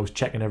close, and I was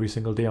checking every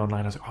single day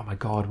online. I was like, oh my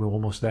God, we're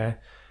almost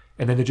there.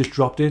 And then they just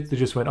dropped it. They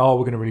just went, oh,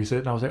 we're going to release it.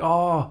 And I was like,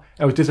 oh,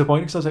 I was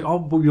disappointed, because I was like, oh,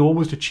 but we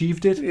almost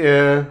achieved it.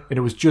 Yeah. And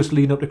it was just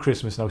leading up to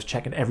Christmas, and I was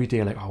checking every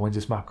day, like, oh, when's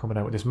this map coming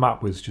out? And this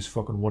map was just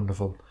fucking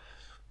wonderful.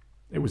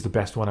 It was the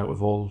best one out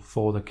of all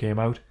 4 that came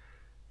out.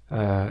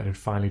 And it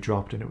finally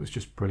dropped, and it was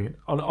just brilliant.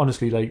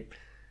 Honestly, like,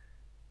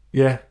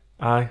 yeah,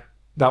 I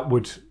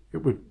haven't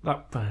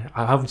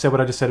said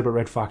what I just said about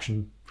Red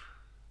Faction.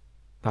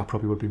 That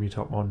probably would be my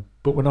top one,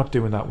 but we're not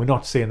doing that. We're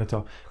not saying the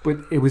top.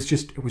 But it was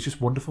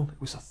just wonderful.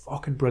 It was a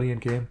fucking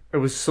brilliant game. It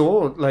was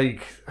so,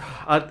 like,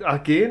 I'd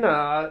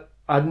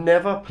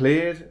never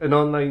played an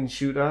online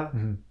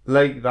shooter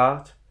like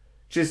that.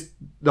 Just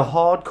the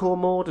hardcore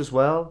mode as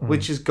well,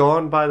 which is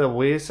gone by the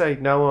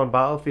wayside now on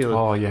Battlefield.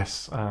 Oh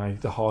yes,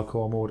 the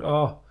hardcore mode.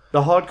 Oh,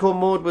 the hardcore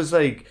mode was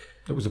like,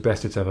 it was the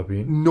best it's ever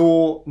been.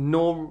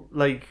 No,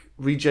 like,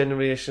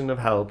 regeneration of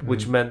health,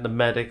 which meant the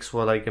medics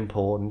were, like,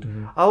 important.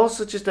 I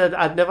also just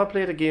I'd never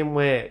played a game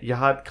where you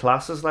had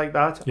classes like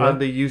that and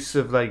the use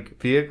of,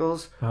 like,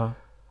 vehicles.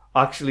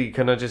 Actually,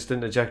 can I just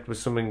interject with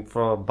something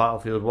from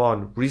Battlefield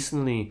 1?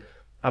 Recently,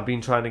 I've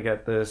been trying to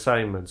get the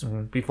assignments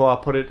before I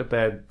put it to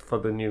bed for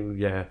the new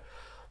year.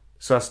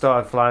 So I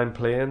started flying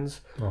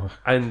planes,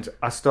 and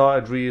I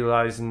started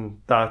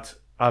realising that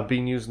I've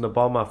been using the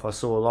bomber for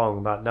so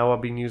long that now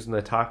I've been using the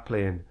attack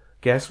plane.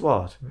 Guess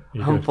what?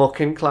 I'm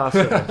fucking class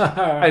at it.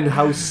 And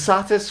how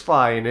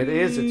satisfying it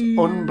is. It's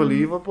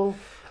unbelievable.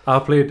 I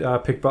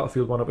picked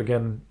Battlefield 1 up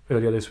again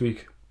earlier this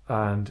week,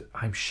 and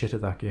I'm shit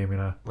at that game, you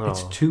know.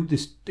 It's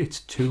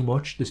too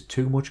much. There's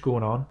too much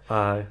going on.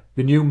 Aye.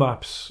 The new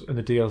maps and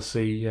the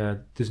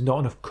DLC, there's not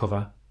enough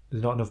cover.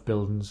 There's not enough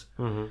buildings.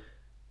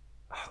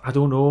 I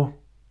don't know.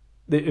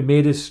 It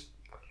made us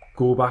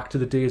go back to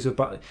the days of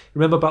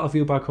remember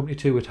Battlefield Bad Company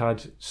 2? It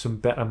had some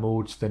better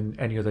modes than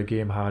any other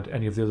game had.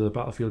 Any of the other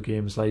Battlefield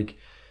games, like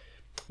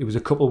There was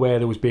a couple where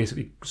there was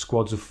basically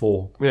squads of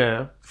 4.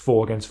 Yeah.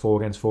 4 against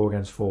 4 against 4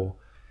 against 4.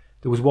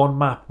 There was one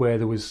map where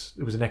there was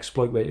an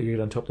exploit where you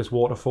get on top of this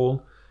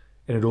waterfall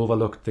and it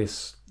overlooked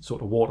this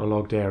sort of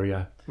waterlogged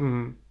area.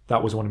 Mm.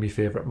 That was one of my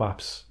favourite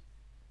maps,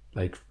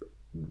 like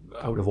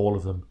out of all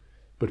of them.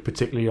 But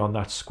particularly on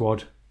that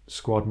squad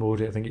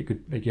mode, I think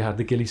you had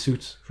the ghillie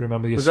suits. If you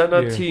remember, Was that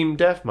not team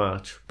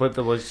deathmatch? But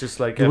there was just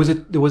like there was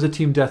a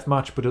team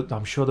deathmatch, but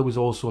I'm sure there was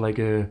also like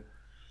a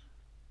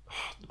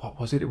what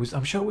was it?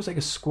 I'm sure it was like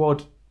a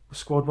squad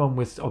one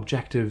with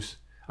objectives.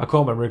 I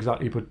can't remember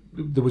exactly, but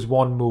there was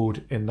one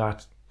mode in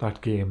that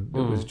game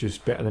that was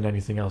just better than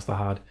anything else they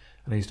had,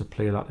 and I used to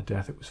play that to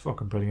death. It was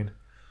fucking brilliant.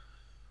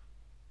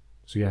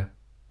 So yeah,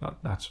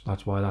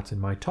 that's why that's in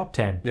my top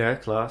 10. Yeah,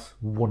 class.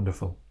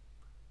 Wonderful.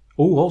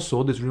 Oh,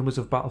 also, there's rumours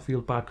of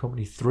Battlefield Bad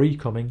Company 3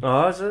 coming.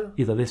 Oh, is it?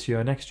 Either this year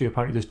or next year.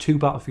 Apparently, there's 2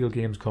 Battlefield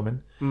games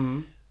coming.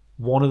 Mm.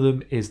 One of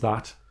them is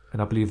that,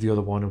 and I believe the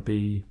other one will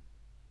be...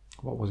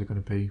 What was it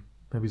going to be?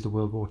 Maybe it's the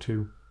World War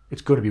II.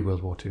 It's going to be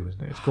World War II,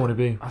 isn't it? It's going to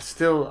be.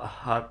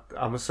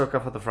 I'm a sucker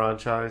for the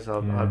franchise.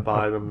 I'd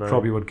buy them now.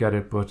 Probably would get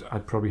it, but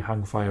I'd probably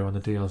hang fire on the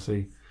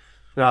DLC.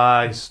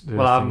 Nice.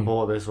 Well, I haven't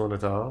bought this one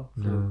at all.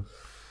 No.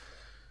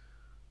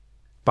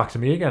 Back to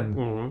me again.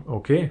 Mm-hmm.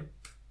 Okay.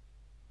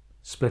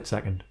 Split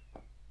second.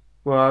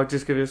 Well, I'll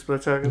just give you a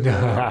split second.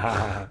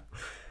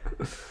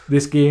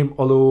 This game,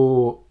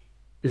 although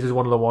this is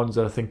one of the ones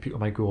that I think people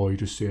might go, "Oh, you're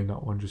just saying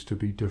that one just to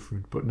be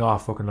different." But no, I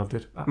fucking loved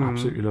it. I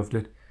absolutely loved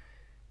it.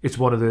 It's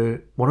one of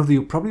the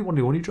probably one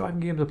of the only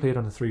driving games I played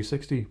on the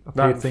 360. I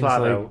played things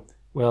like out.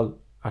 Well,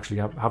 actually,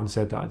 I haven't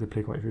said that. I did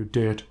play quite a few.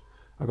 Dirt.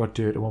 I got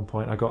Dirt at one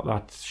point. I got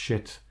that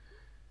shit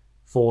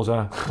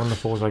Forza, one of the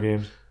Forza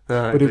games.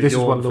 But this is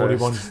one of the only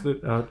ones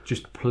that I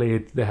just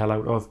played the hell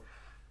out of.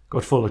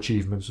 Got full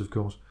achievements, of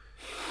course.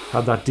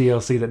 Had that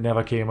DLC that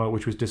never came out,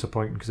 which was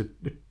disappointing because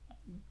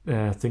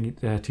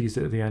it teased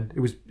it at the end.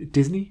 It was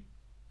Disney.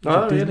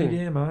 Oh, Disney really?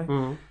 game, aye.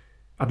 Mm-hmm.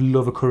 I'd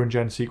love a current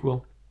gen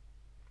sequel.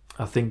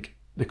 I think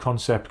the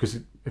concept, because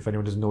if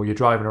anyone doesn't know, you're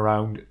driving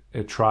around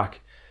a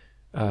track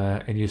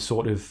and you're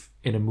sort of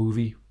in a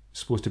movie,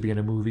 supposed to be in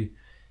a movie.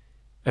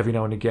 Every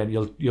now and again,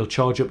 you'll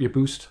charge up your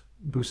boost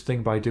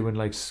thing by doing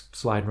like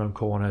sliding around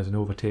corners and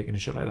overtaking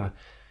and shit like that.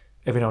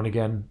 Every now and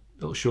again,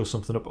 it'll show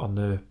something up on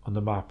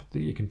the map that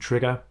you can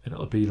trigger, and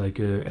it'll be like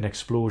an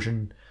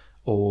explosion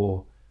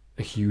or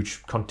a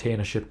huge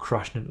container ship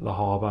crashing into the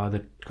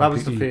harbour. That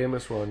was the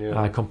famous one,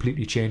 yeah.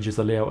 Completely changes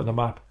the layout of the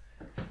map,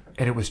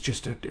 and it was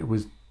just it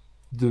was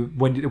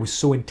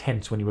so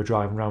intense when you were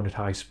driving around at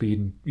high speed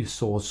and you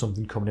saw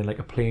something coming in like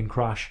a plane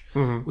crash.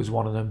 Mm-hmm. Was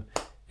one of them.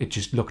 It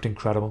just looked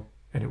incredible,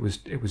 and it was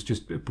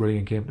just a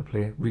brilliant game to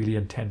play. Really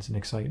intense and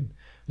exciting.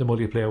 The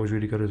multiplayer was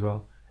really good as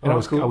well, and I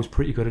was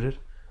pretty good at it,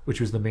 which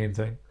was the main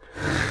thing.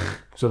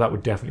 So that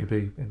would definitely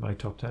be in my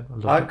top 10.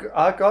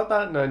 I got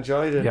that and I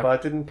enjoyed it, Yep. but I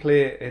didn't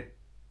play it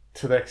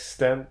to the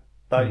extent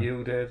that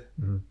you did.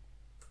 Mm-hmm.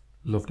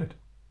 Loved it.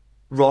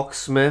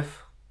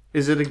 Rocksmith.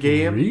 Is it a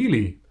game?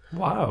 Really?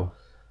 Wow.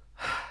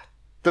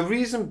 The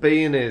reason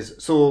being is,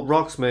 so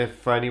Rocksmith,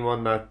 for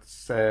anyone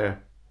that's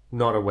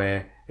not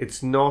aware,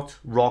 it's not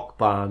Rock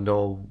Band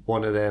or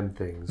one of them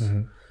things.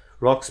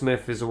 Mm-hmm.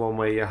 Rocksmith is the one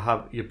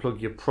where you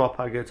plug your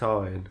proper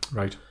guitar in,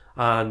 right,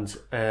 and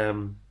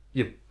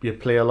you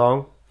play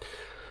along.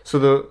 So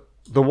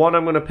the one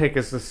I'm going to pick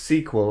is the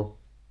sequel,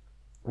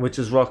 which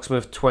is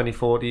Rocksmith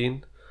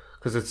 2014,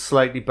 because it's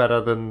slightly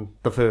better than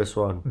the first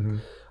one. Mm-hmm.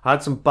 I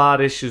had some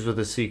bad issues with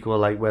the sequel,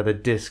 like where the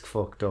disc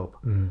fucked up.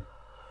 Mm-hmm.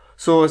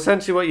 So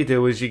essentially, what you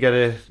do is you get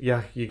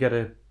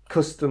a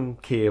custom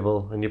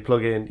cable and you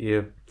plug it into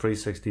your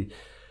 360.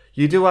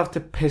 You do have to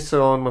piss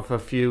on with a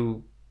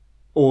few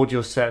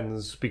audio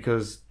settings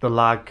because the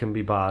lag can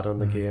be bad on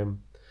the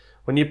game.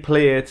 When you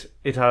play it,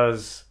 it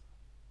has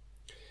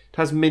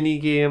mini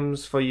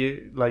games for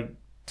you, like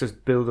to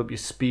build up your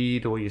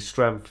speed or your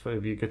strength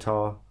of your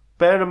guitar.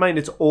 Bear in mind,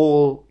 it's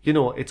all,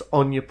 it's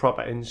on your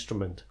proper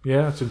instrument.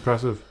 Yeah, it's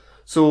impressive.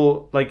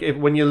 So, like,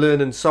 when you're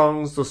learning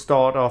songs, they'll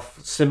start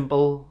off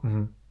simple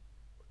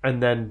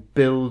and then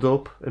build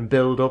up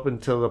until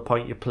the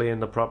point you're playing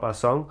the proper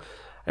song.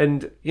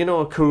 And,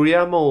 a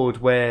career mode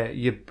where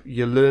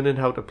you're learning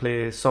how to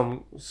play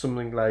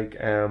something like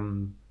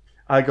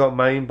I Got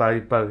Mine by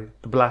the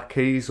Black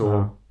Keys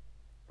or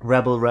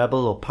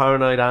Rebel or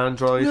Paranoid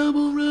Android.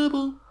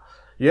 Rebel.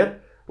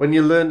 Yep. When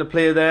you learn to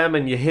play them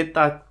and you hit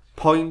that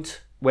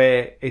point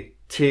where it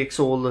takes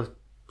all the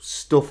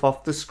stuff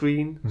off the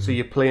screen, so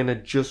you're playing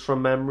it just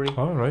from memory.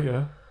 Oh, right,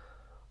 yeah.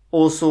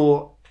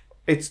 Also,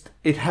 it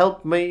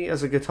helped me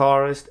as a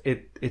guitarist.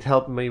 It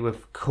helped me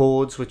with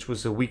chords, which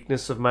was a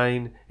weakness of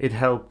mine. It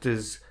helped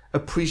us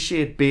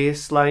appreciate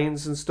bass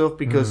lines and stuff,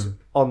 because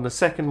on the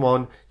second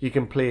one you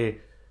can play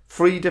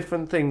 3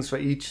 different things for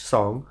each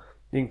song.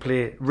 You can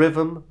play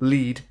rhythm,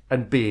 lead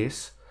and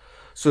bass.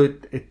 So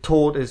it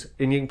taught us,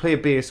 and you can play a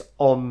bass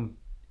on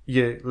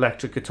your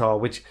electric guitar,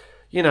 which,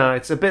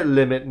 it's a bit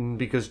limiting,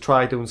 because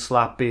try doing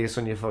slap bass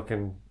on your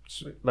fucking...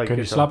 Can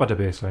you slap at the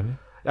bass line?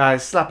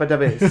 Slap a da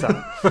bass.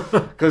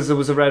 Because there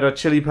was a Red Hot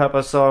Chili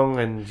Pepper song,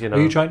 and you know.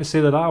 Are you trying to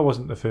say that I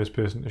wasn't the first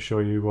person to show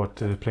you what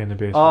playing the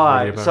bass Oh, was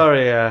really about?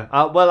 sorry,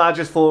 well, I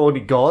just thought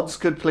only gods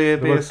could play a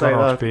bass like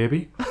Gonarch, that.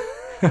 baby.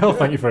 Oh,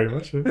 thank you very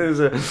much. So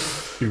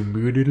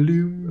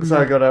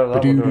I got out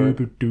of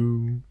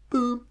that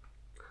one.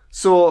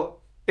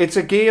 So it's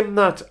a game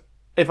that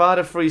if I had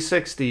a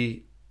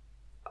 360,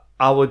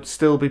 I would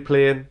still be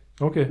playing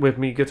with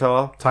me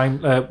guitar.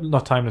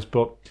 Not timeless,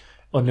 but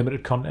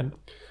unlimited content.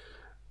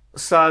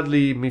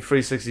 Sadly, me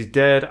 360 is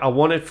dead. I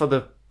want it for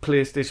the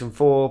PlayStation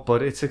 4,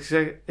 but it's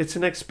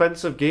an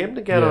expensive game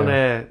to get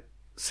on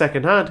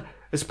second hand,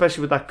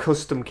 especially with that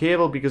custom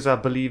cable, because I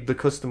believe the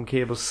custom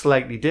cable is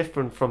slightly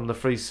different from the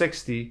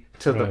 360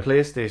 to the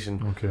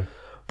PlayStation. Okay.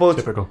 But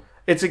typical.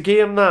 It's a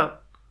game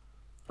that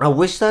I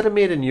wish they'd have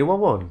made a newer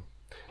one,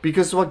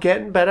 because we're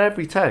getting better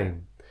every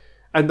time.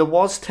 And there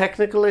was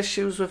technical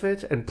issues with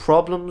it and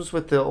problems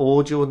with the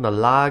audio and the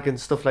lag and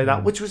stuff like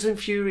that, which was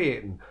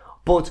infuriating.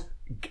 But,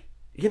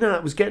 you know,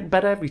 it was getting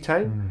better every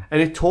time. And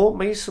it taught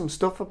me some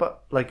stuff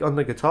about, like, on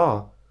the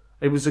guitar.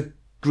 It was a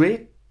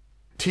great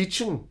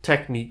teaching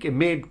technique. It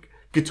made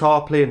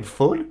guitar playing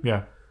fun.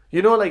 Yeah.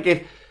 You know, like,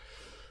 if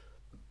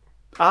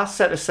I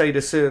set aside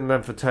a certain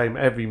length of time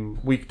every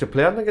week to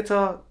play on the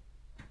guitar,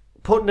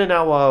 putting an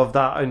hour of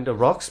that into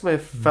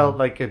Rocksmith felt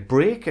like a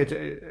break,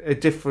 a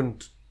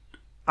different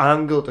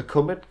angle to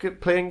come at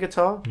playing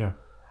guitar. Yeah.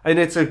 And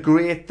it's a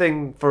great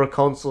thing for a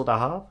console to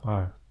have.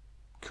 Alright.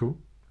 Cool.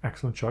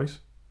 Excellent choice.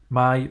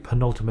 My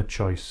penultimate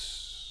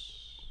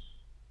choice,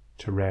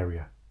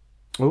 Terraria.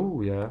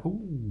 Oh, yeah.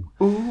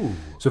 Ooh.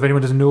 So if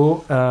anyone doesn't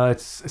know,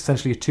 it's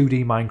essentially a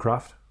 2D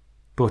Minecraft,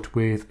 but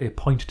with a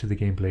point to the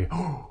gameplay.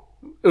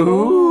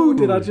 Ooh,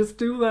 did I just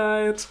do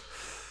that?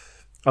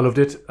 I loved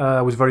it.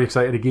 I was very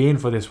excited again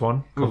for this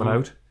one coming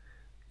out.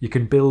 You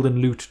can build and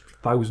loot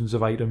thousands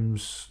of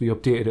items. They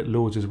updated it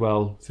loads as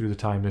well through the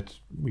time that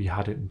we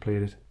had it and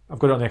played it. I've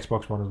got it on the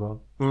Xbox One as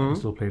well. I can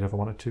still play it if I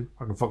wanted to.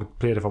 I can fucking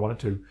play it if I wanted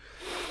to.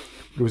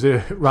 It was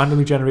a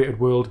randomly generated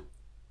world.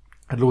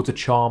 Had loads of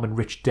charm and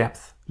rich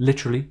depth.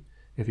 Literally,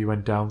 if you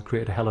went down,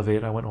 created a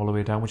elevator, went all the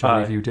way down, which I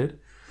believe you did.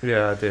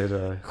 Yeah, I did.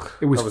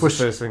 It was the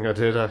first thing I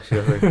did,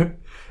 actually.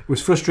 It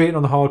was frustrating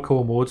on the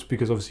hardcore modes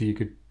because obviously you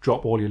could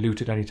drop all your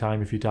loot at any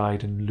time if you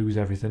died and lose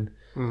everything.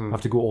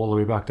 Have to go all the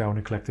way back down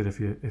and collect it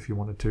if you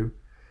wanted to.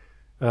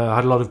 I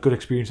had a lot of good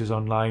experiences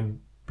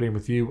online playing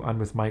with you and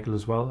with Michael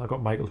as well. I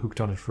got Michael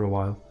hooked on it for a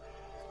while.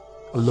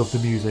 I love the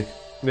music.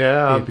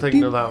 Yeah, I'm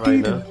thinking of that right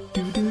now.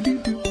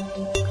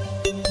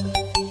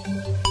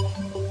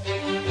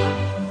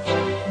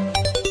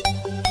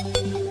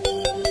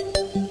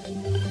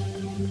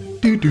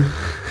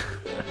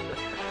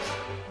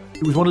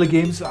 It was one of the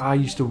games that I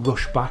used to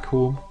rush back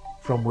home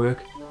from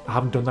work. I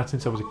haven't done that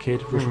since I was a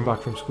kid, rushing back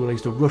from school. I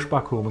used to rush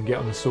back home and get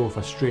on the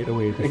sofa straight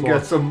away. And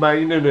get some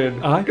mining in.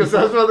 Because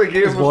that's what the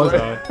game was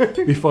like.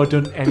 Before I'd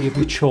done any of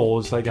the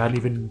chores, like I hadn't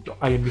even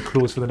ironed my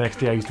clothes for the next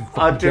day, I used to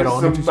fucking get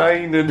on and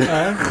mining.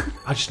 I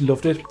just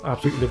loved it. I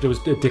absolutely loved it. I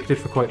was addicted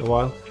for quite a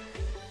while.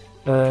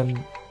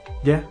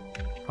 Yeah,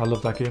 I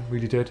loved that game,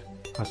 really did.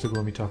 Has to go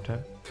in my top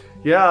 10.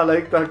 Yeah, I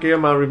like that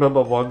game. I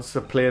remember once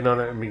playing on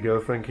it and my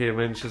girlfriend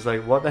came in. She's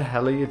like, what the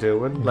hell are you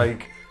doing?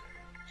 Like,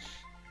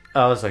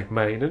 I was like,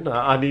 mining?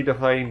 I need to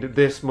find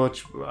this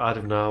much, I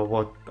don't know,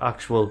 what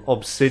actual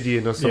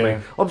obsidian or something.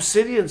 Yeah.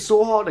 Obsidian's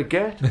so hard to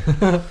get.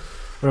 I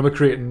remember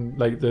creating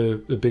like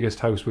the biggest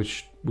house,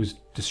 which was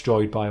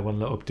destroyed by one of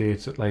the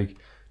updates that like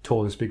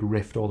tore this big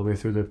rift all the way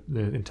through the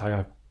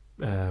entire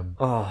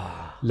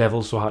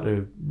level, so I had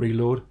to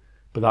reload.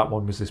 But that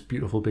one was this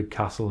beautiful big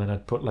castle, and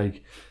I'd put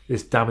like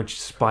this damaged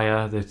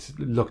spire that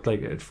looked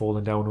like it had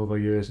fallen down over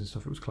years and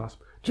stuff. It was class.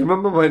 Do you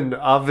remember when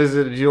I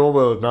visited your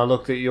world and I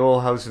looked at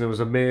your house and it was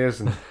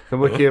amazing?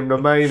 And we came to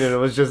mine and it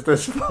was just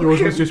this fucking...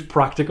 Yours was just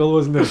practical,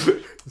 wasn't it?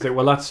 It's like,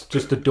 well, that's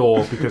just a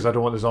door because I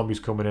don't want the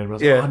zombies coming in. And I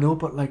was like, I know,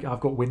 but like I've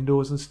got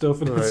windows and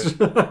stuff, and it's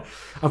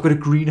I've got a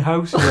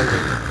greenhouse.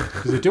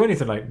 Like, does it do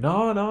anything? Like,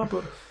 no,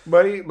 but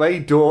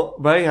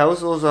my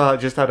house also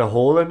just had a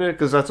hole in it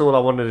because that's all I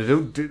wanted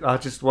to do. I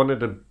just wanted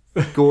to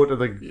go to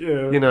the,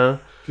 you know,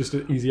 just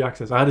an easy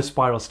access. I had a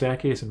spiral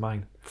staircase in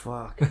mine.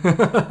 Fuck.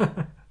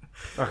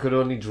 I could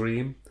only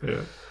dream.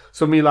 Yeah.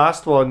 So my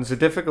last one's a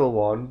difficult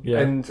one,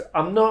 and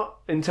I'm not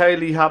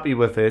entirely happy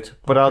with it,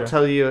 but I'll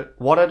tell you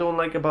what I don't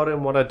like about it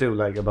and what I do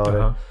like about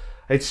it.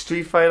 It's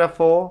Street Fighter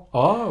 4.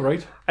 Oh,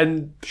 right.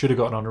 And should have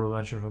got an honourable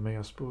mention for me,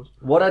 I suppose.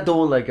 What I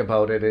don't like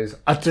about it is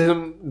I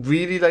don't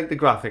really like the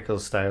graphical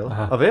style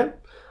of it.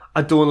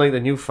 I don't like the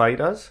new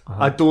fighters.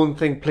 I don't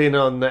think playing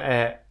on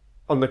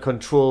the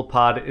control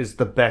pad is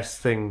the best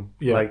thing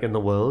like in the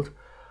world.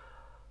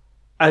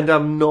 And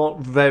I'm not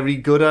very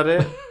good at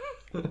it.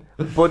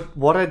 But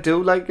what I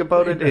do like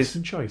about it is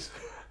choice.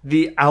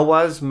 The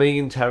hours me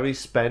and Terry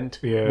spent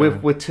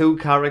with two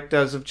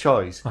characters of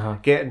choice,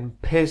 getting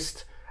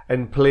pissed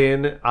and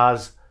playing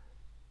as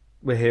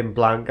with him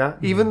Blanca.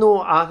 Even though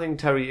I think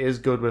Terry is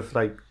good with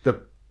like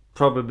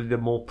probably the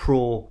more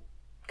pro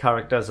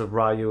characters of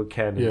Ryu,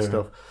 Ken and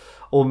stuff,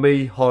 or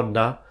me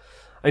Honda,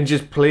 and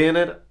just playing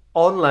it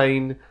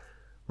online,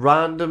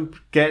 random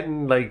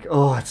getting like,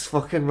 oh, it's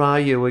fucking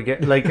Ryu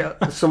again. Like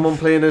someone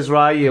playing as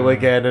Ryu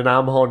again, and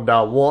I'm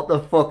Honda. What the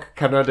fuck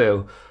can I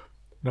do?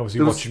 And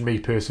obviously, watching me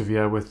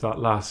persevere with that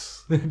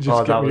lass.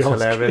 Just that was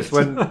hilarious.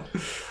 When,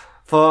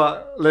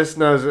 for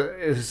listeners,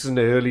 it's an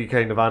early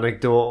kind of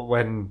anecdote.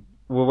 When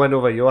we went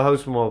over your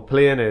house when we were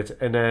playing it,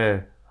 and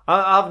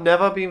I've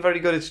never been very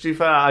good at Street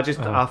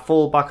Fighter. I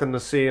fall back on the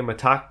same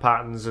attack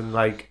patterns, and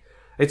like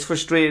it's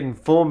frustrating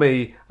for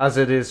me as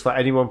it is for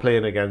anyone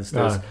playing against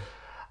us.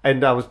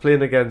 And I was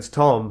playing against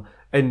Thom,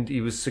 and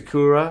he was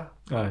Sakura,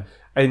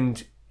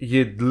 and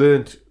you'd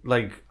learnt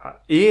like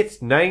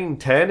 8, 9,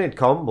 10 hit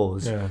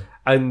combos,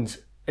 and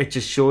it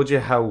just showed you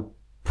how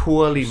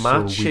poorly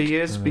matched she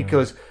is.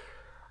 Because,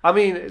 I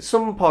mean, at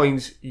some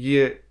points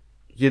you'd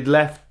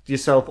left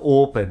yourself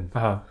open,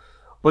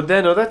 but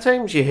then other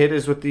times you hit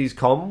us with these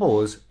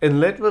combos, and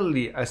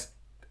literally a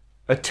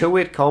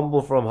 2-hit combo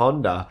from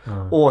Honda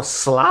or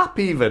slap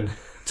even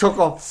took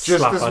off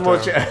just as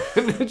much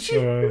energy.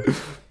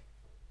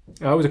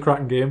 It was a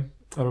cracking game.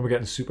 I remember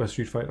getting Super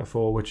Street Fighter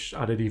 4, which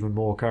added even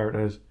more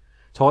characters.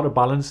 It's hard to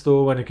balance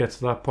though when it gets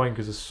to that point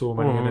because there's so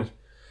many in it.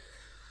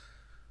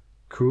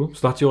 Cool.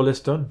 So that's your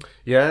list done.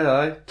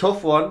 Yeah,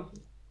 tough one.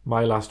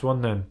 My last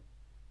one then.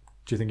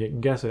 Do you think you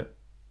can guess it?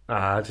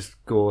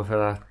 Just go for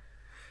that.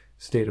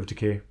 State of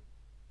Decay.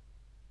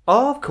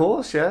 Oh, of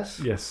course, yes.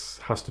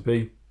 Yes, has to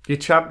be. You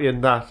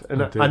championed that,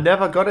 and I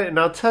never got it, and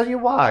I'll tell you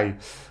why.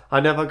 I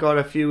never got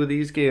a few of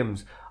these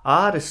games.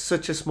 I had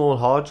such a small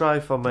hard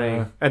drive for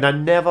me, and I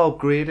never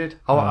upgraded.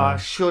 I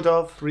should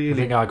have, really. I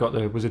think I got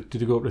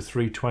did it go up to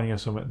 320 or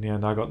something in the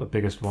end? I got the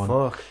biggest one.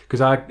 Fuck.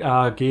 Because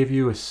I gave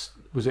you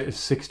was it a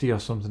 60 or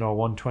something, or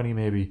 120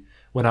 maybe,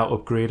 when I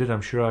upgraded.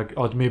 I'm sure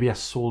or maybe I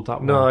sold that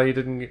one. No, you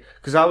didn't,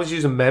 because I was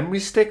using memory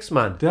sticks,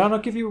 man. Did I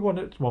not give you one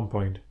at one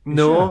point?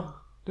 No. Sure?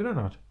 Did I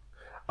not?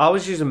 I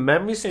was using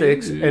memory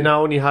sticks, and I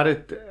only had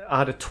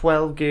a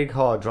 12 gig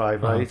hard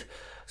drive, right?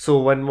 So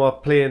when we're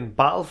playing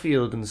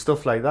Battlefield and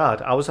stuff like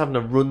that, I was having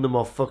to run them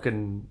off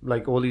fucking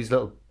like all these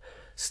little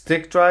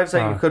stick drives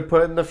that you could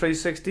put in the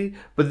 360.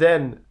 But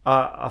then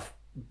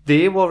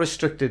they were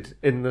restricted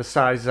in the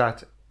size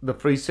that the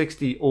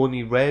 360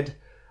 only read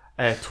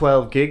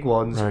 12 gig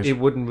ones. Right. It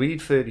wouldn't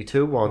read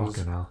 32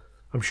 ones.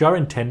 I'm sure I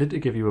intended to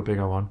give you a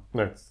bigger one.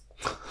 No.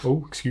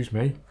 Oh, excuse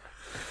me.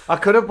 I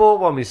could have bought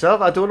one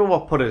myself. I don't know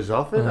what put us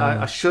off it.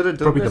 I should have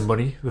done probably this. The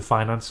money, the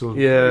financial.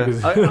 Yeah.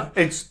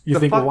 You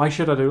think, well, why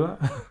should I do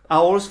that? I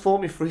always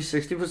thought my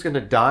 360 was going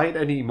to die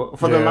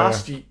for the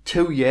last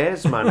 2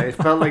 years, man. It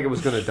felt like it was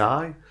going to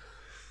die.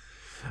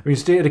 I mean,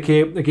 State of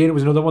Decay, again, it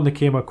was another one that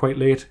came out quite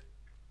late.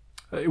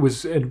 It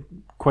was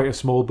quite a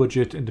small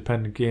budget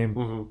independent game.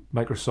 Mm-hmm.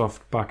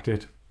 Microsoft backed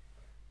it.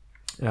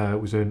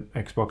 It was an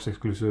Xbox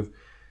exclusive.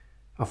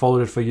 I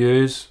followed it for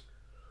years,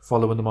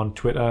 following them on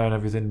Twitter and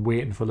everything,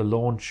 waiting for the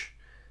launch.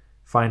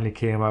 Finally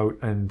came out,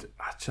 and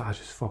I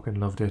just fucking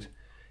loved it.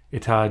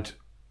 It had,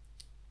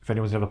 if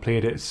anyone's ever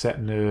played it, it's set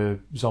in a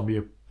zombie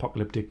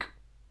apocalyptic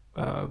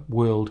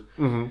world.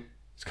 Mm-hmm.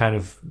 It's kind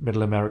of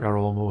middle America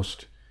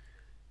almost.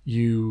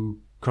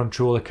 You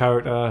control a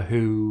character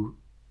who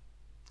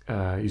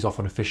he's off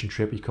on a fishing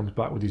trip. He comes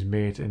back with his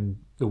mate, and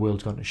the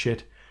world's gone to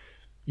shit.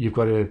 You've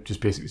got to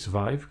just basically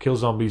survive, kill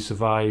zombies,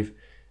 survive,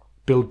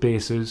 build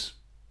bases,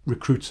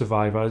 recruit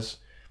survivors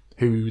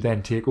who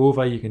then take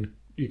over. You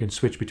can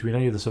switch between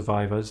any of the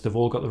survivors. They've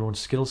all got their own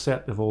skill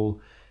set. They've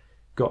all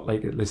got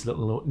like this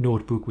little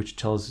notebook which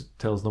tells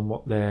them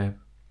what their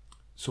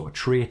sort of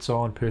traits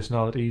are and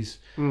personalities.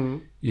 Mm-hmm.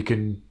 You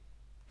can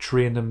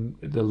train them,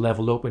 they'll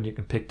level up, and you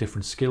can pick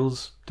different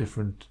skills,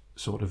 different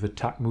sort of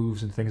attack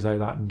moves and things like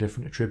that, and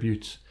different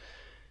attributes.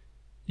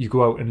 You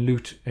go out and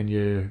loot, and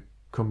you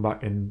come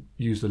back and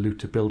use the loot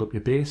to build up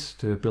your base,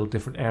 to build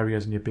different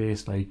areas in your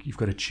base. Like, you've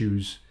got to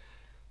choose.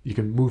 You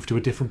can move to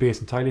a different base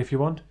entirely if you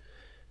want.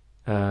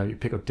 You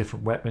pick up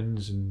different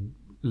weapons and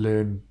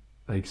learn,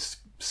 like,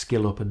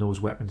 skill up in those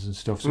weapons and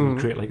stuff, so you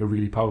create like a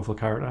really powerful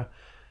character.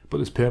 But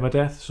there's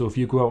permadeath, so if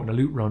you go out on a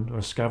loot run or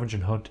a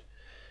scavenging hunt,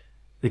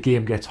 the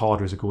game gets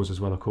harder as it goes as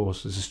well, of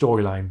course. There's a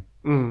storyline.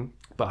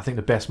 But I think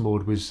the best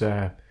mode was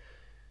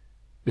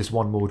this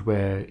one mode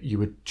where you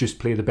would just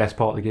play the best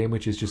part of the game,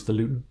 which is just the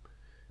looting,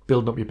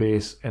 building up your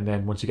base, and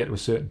then once you get to a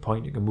certain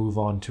point, you can move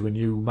on to a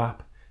new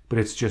map. But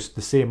it's just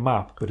the same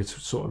map, but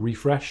it's sort of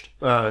refreshed.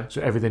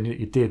 So everything that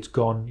you did's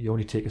gone. You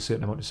only take a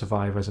certain amount of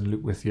survivors and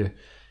loot with you,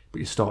 but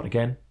you start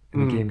again,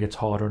 and the game gets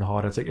harder and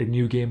harder. It's like a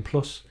new game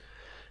plus.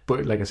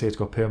 But like I say, it's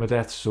got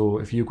permadeath, so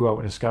if you go out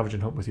on a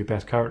scavenging hunt with your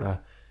best character,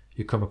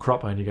 you come a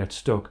cropper and you get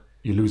stuck,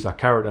 you lose that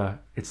character,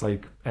 it's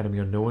like enemy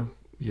unknown.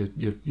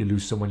 You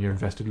lose someone you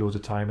invested loads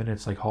of time in.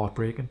 It's like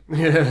heartbreaking.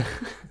 Yeah.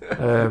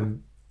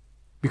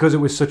 Because it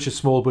was such a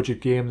small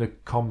budget game, the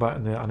combat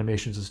and the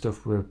animations and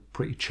stuff were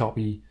pretty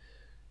choppy,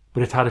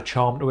 but it had a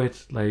charm to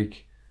it.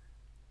 Like,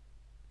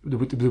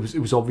 it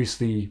was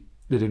obviously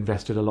they'd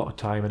invested a lot of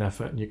time and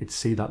effort, and you could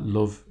see that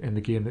love in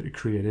the game that it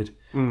created,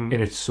 and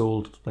it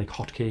sold like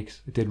hotcakes.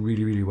 It did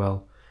really, really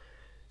well.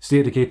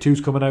 State of Decay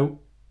 2's coming out.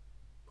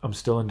 I'm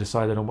still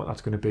undecided on what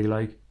that's going to be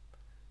like.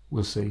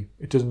 we'll see.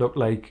 It doesn't look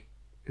like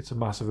it's a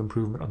massive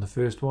improvement on the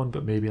first one,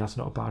 but maybe that's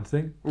not a bad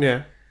thing.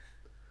 Yeah.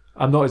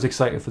 I'm not as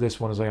excited for this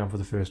one as I am for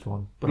the first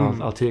one, but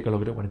I'll take a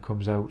look at it when it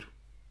comes out.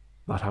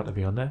 That had to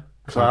be on there.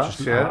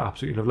 Class, I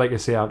absolutely love. Like I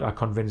say, I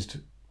convinced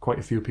quite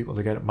a few people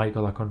to get it.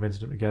 Michael, I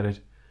convinced him to get it.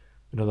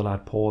 Another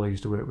lad, Paul, I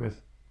used to work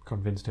with,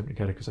 convinced him to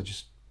get it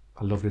because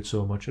I loved it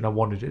so much and I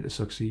wanted it to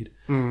succeed.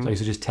 So I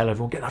used to just tell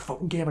everyone, get that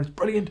fucking game, and it's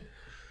brilliant.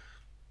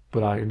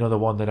 But another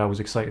one that I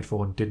was excited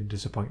for and didn't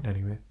disappoint in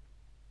any way.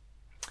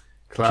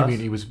 Class.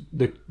 Community was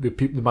the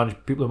people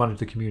who managed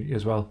the community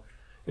as well.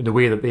 In the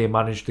way that they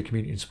managed the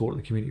community and supported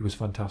the community was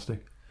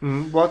fantastic.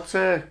 What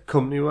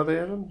company were they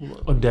in?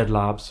 Undead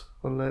Labs.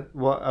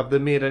 What have they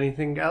made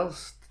anything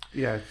else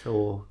yet?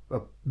 Or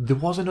there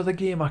was another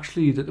game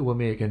actually that they were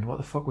making. What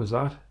the fuck was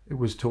that? It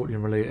was totally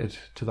unrelated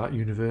to that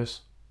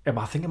universe.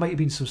 I think it might have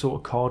been some sort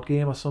of card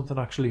game or something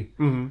actually.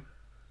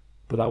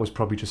 But that was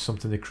probably just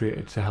something they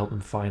created to help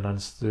them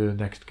finance the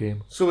next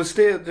game. So was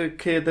State of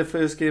Decay the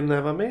first game they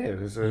ever made?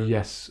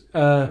 Yes.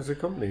 As a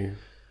company?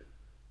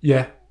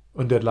 Yeah.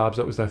 Undead Labs,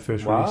 that was their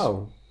first release.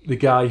 Wow. The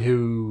guy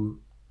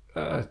who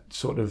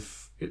sort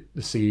of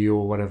the CEO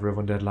or whatever of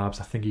Undead Labs,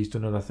 I think he's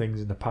done other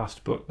things in the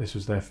past, but this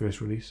was their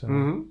first release.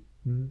 So.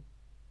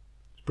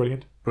 It's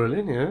brilliant.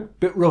 Brilliant, yeah.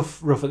 Bit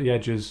rough at the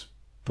edges,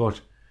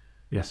 but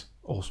yes,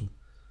 awesome.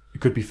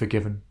 It could be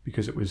forgiven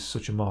because it was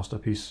such a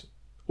masterpiece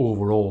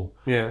overall.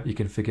 Yeah. You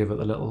can forgive it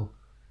the little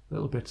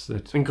bits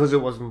that... And because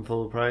it wasn't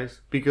full price.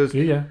 Because,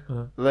 Yeah.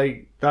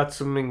 like, that's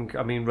something,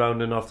 I mean,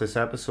 rounding off this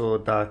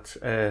episode, that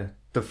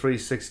the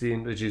 360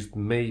 introduced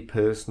me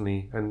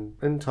personally,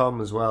 and Thom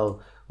as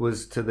well,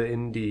 was to the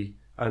indie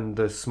and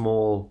the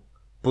small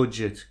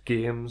budget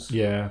games.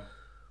 Yeah.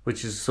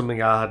 Which is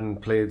something I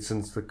hadn't played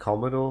since the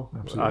Commodore,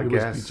 Absolutely. I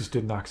guess. You just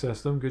didn't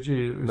access them, could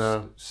you? It was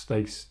No.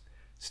 like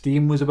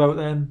Steam was about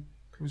then.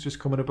 It was just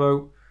coming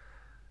about.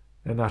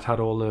 And that had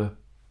all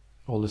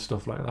the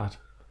stuff like that.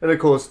 And of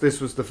course,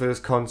 this was the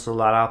first console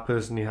that I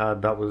personally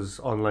had that was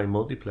online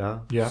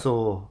multiplayer. Yeah.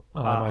 So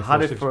My I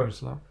had first it for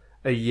experience of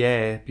that. a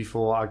year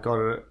before I got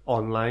it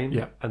online.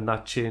 Yeah. And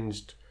that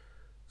changed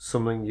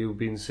something you've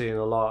been saying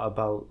a lot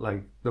about,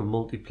 like the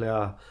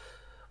multiplayer.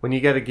 When you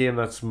get a game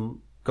that's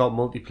got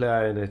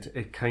multiplayer in it,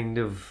 it kind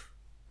of...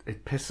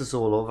 it pisses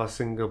all over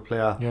single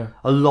player. Yeah.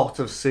 A lot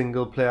of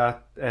single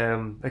player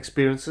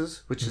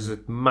experiences, which is a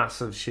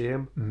massive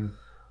shame.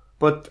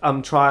 But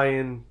I'm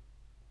trying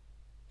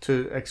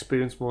to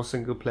experience more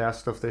single player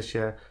stuff this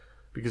year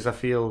because I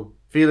feel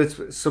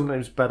it's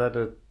sometimes better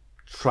to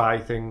try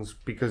things,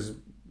 because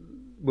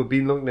we've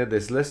been looking at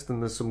this list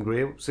and there's some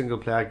great single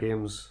player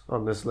games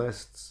on these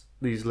lists,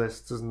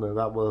 isn't there?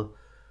 That will,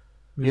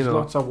 There's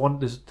lots I want.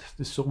 There's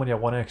so many I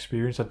want to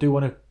experience. I do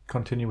want to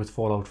continue with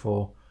Fallout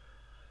 4.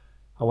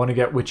 I want to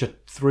get Witcher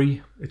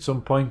 3 at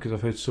some point because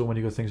I've heard so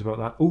many good things about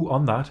that. Oh,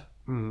 on that,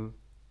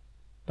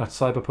 that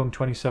Cyberpunk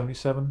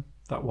 2077,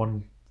 that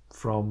one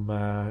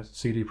from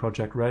CD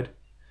Projekt Red,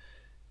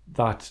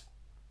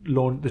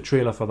 the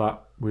trailer for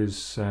that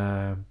was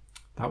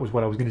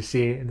what I was going to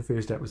say in the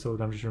first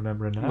episode. I'm just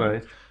remembering now.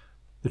 right.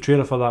 The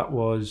trailer for that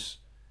was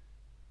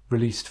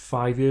released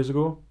 5 years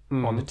ago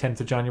on the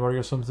 10th of January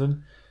or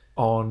something.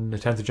 On the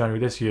 10th of January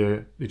this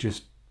year, they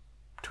just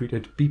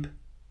tweeted beep.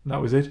 And that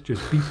was it,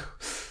 just beep.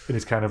 And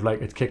it's kind of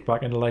like it's kicked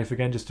back into life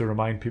again just to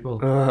remind people.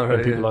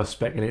 And people are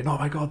speculating, oh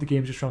my god, the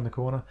game's just around the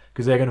corner.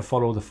 Because they're going to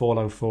follow the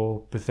Fallout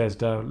 4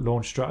 Bethesda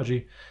launch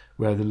strategy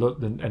where they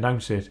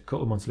announce it, a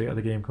couple of months later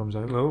the game comes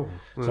out. So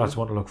that's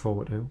one to look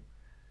forward to.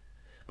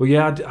 But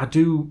yeah, I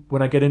do,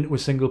 when I get into a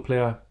single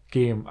player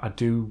game, I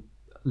do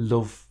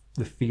love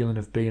the feeling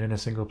of being in a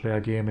single player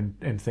game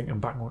and thinking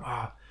back and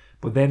going,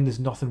 but then there's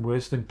nothing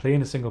worse than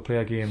playing a single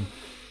player game.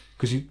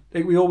 Because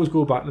we always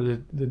go back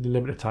to the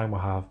limited time we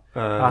have.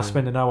 I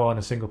spend an hour on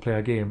a single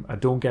player game. I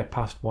don't get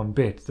past one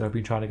bit that I've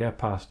been trying to get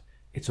past.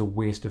 It's a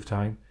waste of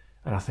time.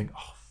 And I think,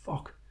 oh,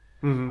 fuck.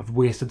 I've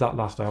wasted that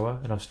last hour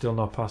and I'm still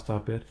not past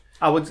that bit.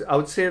 I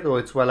would say, though,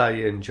 it's what I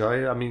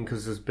enjoy. I mean,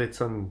 because there's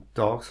bits on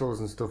Dark Souls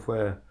and stuff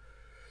where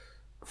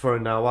for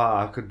an hour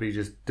I could be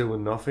just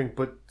doing nothing.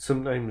 But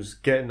sometimes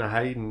getting a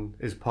hiding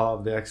is part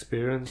of the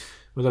experience.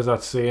 Well, there's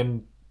that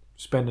saying,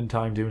 spending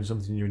time doing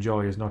something you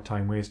enjoy is not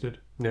time wasted.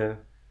 Yeah.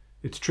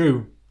 It's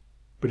true,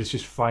 but it's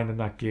just finding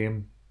that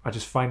game. I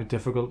just find it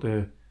difficult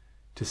to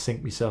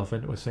sink myself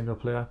into a single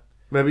player.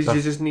 Maybe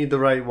you just need the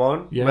right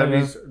one. Yeah, Maybe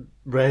it's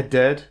Red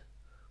Dead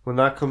when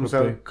that comes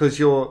out, because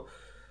you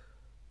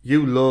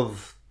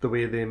love the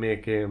way they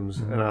make games,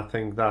 and I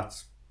think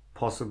that's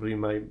possibly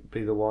might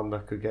be the one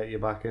that could get you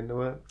back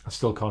into it. I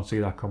still can't see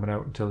that coming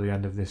out until the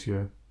end of this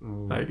year.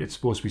 Like, it's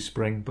supposed to be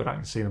spring, but I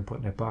can see them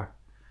putting it back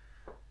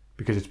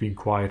because it's been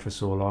quiet for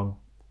so long.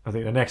 I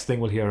think the next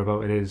thing we'll hear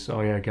about it is, oh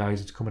yeah,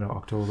 guys, it's coming out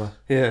October.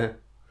 Yeah.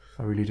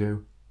 I really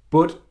do.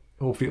 But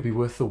hopefully it'll be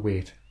worth the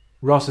wait.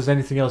 Ross, is there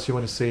anything else you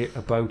want to say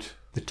about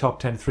the top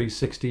 10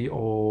 360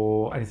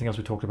 or anything else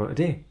we talked about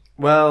today?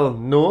 Well,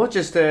 no,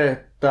 just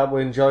that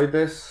we enjoyed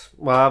this.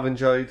 Well, I've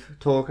enjoyed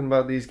talking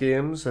about these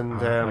games, and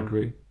I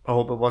agree. I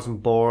hope it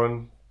wasn't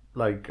boring.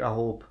 Like, I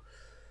hope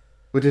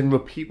we didn't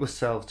repeat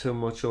ourselves too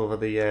much over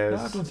the years.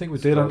 No, I don't think we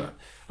did.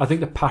 I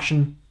think the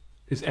passion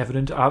is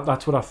evident.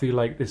 That's what I feel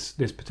like this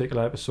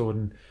particular episode,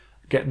 and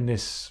getting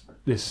this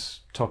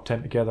top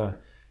 10 together,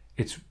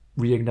 it's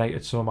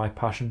reignited some of my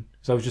passion.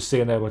 So I was just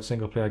saying there about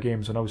single player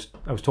games, and I was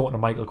talking to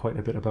Michael quite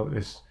a bit about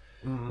this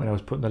when I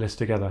was putting the list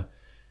together,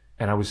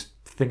 and I was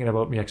thinking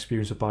about my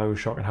experience with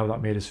BioShock and how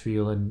that made us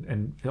feel,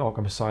 and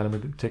Arkham Asylum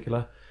in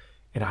particular,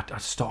 and I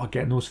started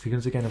getting those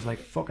feelings again. I was like,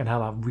 fucking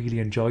hell, I really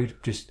enjoyed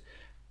just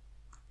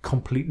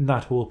completing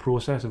that whole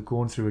process of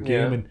going through a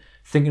game and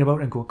thinking about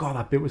it and going, God,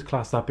 that bit was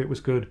class, that bit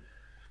was good.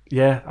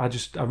 Yeah, I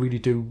really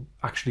do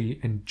actually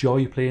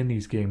enjoy playing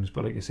these games,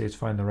 but like you say, it's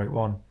finding the right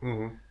one.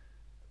 Mm-hmm.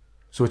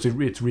 So it's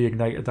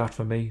reignited that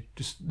for me,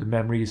 just the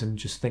memories and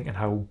just thinking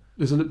how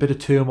there's a little bit of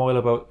turmoil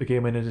about the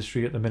gaming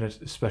industry at the minute,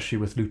 especially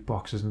with loot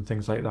boxes and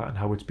things like that, and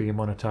how it's being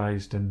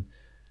monetized.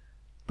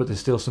 But there's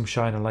still some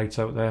shining lights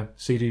out there.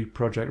 CD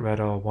Projekt Red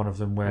are one of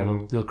them, where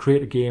they'll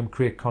create a game,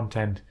 create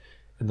content,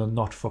 and they'll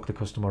not fuck the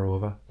customer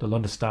over. They'll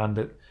understand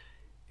that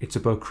it's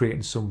about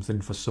creating something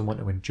for someone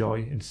to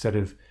enjoy instead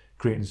of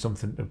creating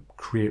something to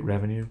create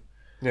revenue.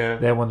 Yeah,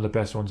 they're one of the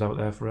best ones out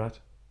there for that.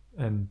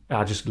 And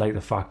I just like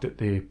the fact that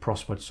they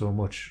prospered so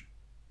much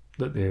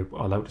that they're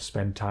allowed to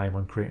spend time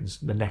on creating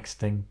the next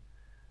thing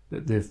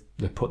that they've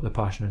put the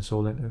passion and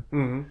soul into.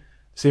 Mm-hmm.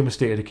 Same with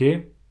State of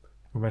Decay.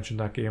 We mentioned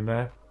that game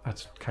there.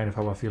 That's kind of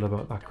how I feel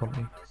about that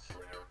company.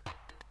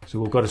 So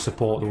we've got to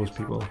support those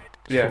people,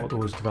 support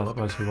those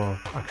developers who are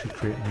actually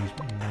creating these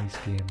nice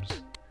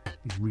games.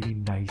 These really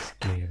nice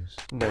games.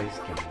 Nice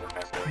games.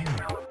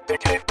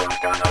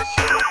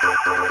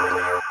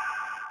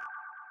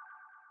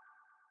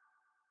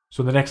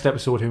 So the next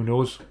episode, who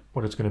knows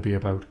what it's going to be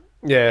about?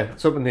 Yeah,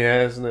 it's up in the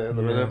air, isn't it, at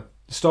the minute?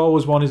 The Star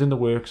Wars one is in the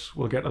works.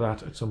 We'll get to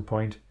that at some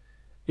point.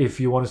 If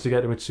you want us to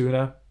get to it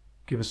sooner,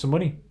 give us some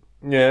money.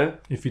 Yeah.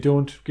 If you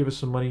don't, give us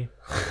some money.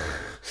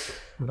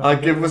 I'll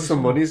give us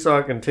some money so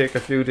I can take a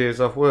few days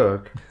off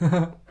work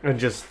and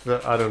just,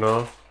 I don't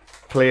know,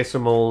 play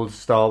some old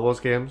Star Wars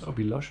games. That'll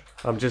be lush.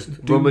 I'm just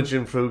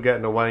rummaging through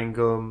getting a wine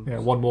gum. Yeah,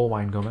 one more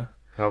wine gum, eh?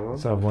 Have one?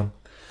 Let's have one.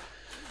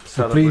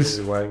 So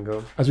please, wine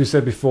gum. As we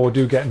said before,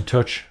 do get in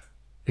touch.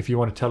 If you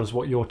want to tell us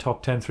what your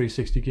top 10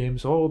 360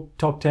 games or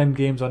top 10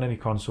 games on any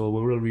console,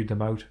 we will read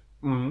them out.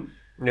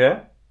 Mm-hmm.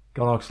 Yeah.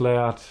 Gonarch's Lair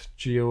at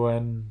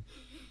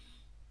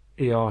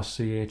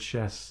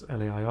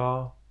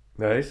GONARCHSLAIR.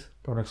 Nice.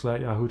 Gonarch's Lair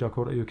at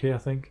yahoo.co.uk, I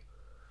think.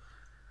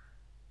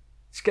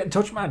 Just get in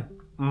touch, man.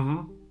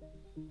 Mm-hmm.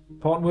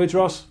 Parting words,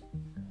 Ross?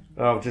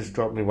 I've just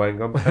dropped my wine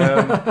gum.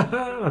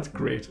 That's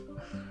great.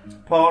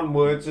 Parting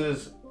words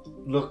is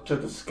look to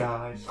the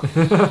skies.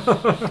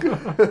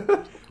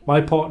 My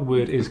parting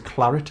word is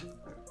claret.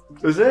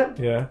 Is it?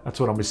 Yeah, that's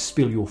what I'm going to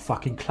spill your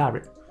fucking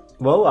claret.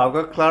 Well, I've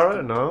got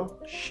claret now.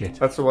 Shit.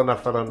 That's the one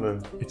that fell on the...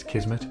 It's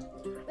kismet.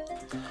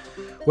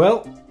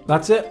 Well,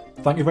 that's it.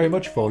 Thank you very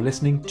much for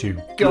listening to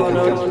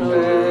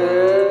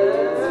Gonarch.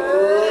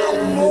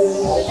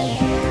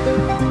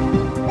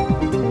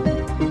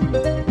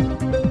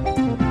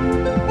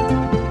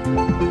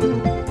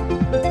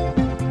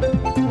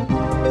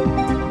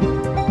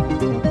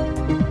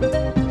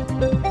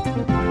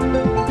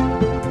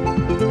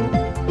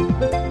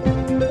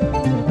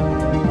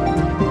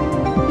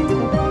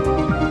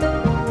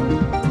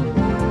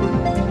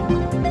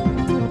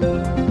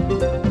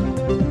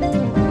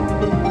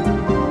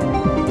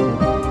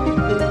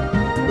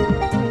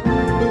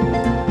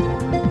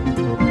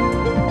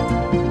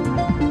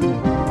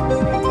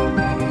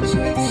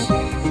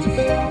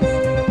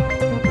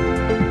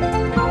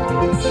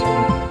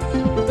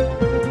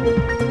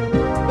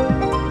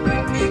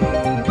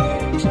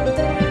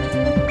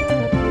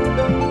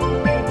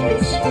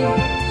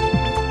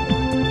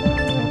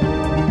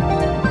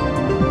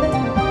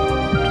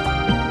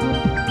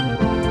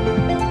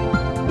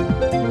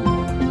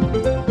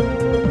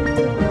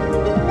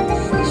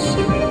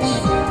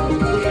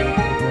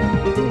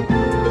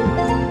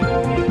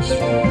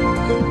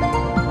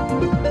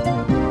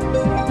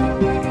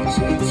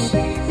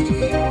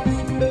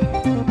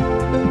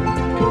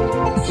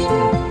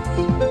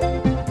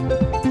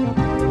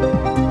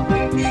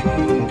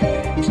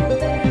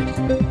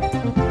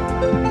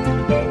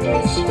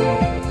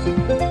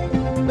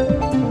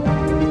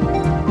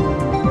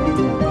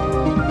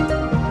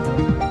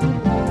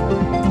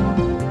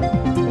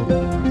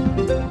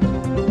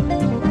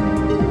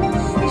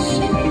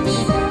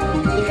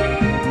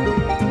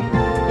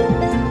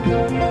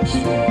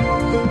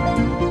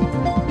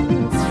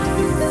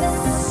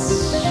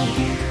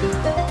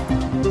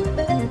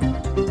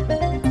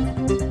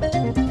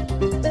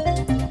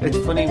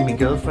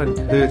 Girlfriend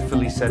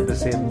hurtfully said the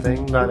same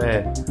thing,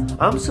 that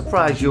I'm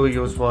surprised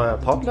yo-yos were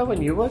popular when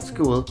you were at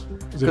school,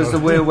 because they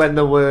were when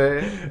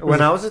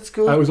I was at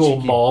school. It was all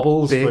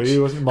marbles for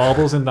you, wasn't it?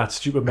 Marbles in that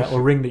stupid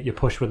metal ring that you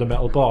push with a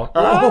metal bar.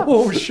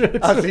 Oh shit!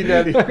 As he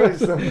nearly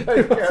quizzed them.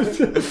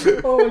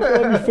 Oh my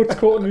god, my foot's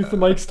caught underneath the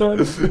mic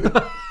stand.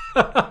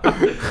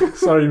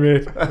 Sorry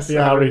mate.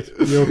 Yeah, right.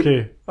 You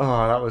okay?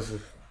 Oh, that was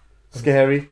scary.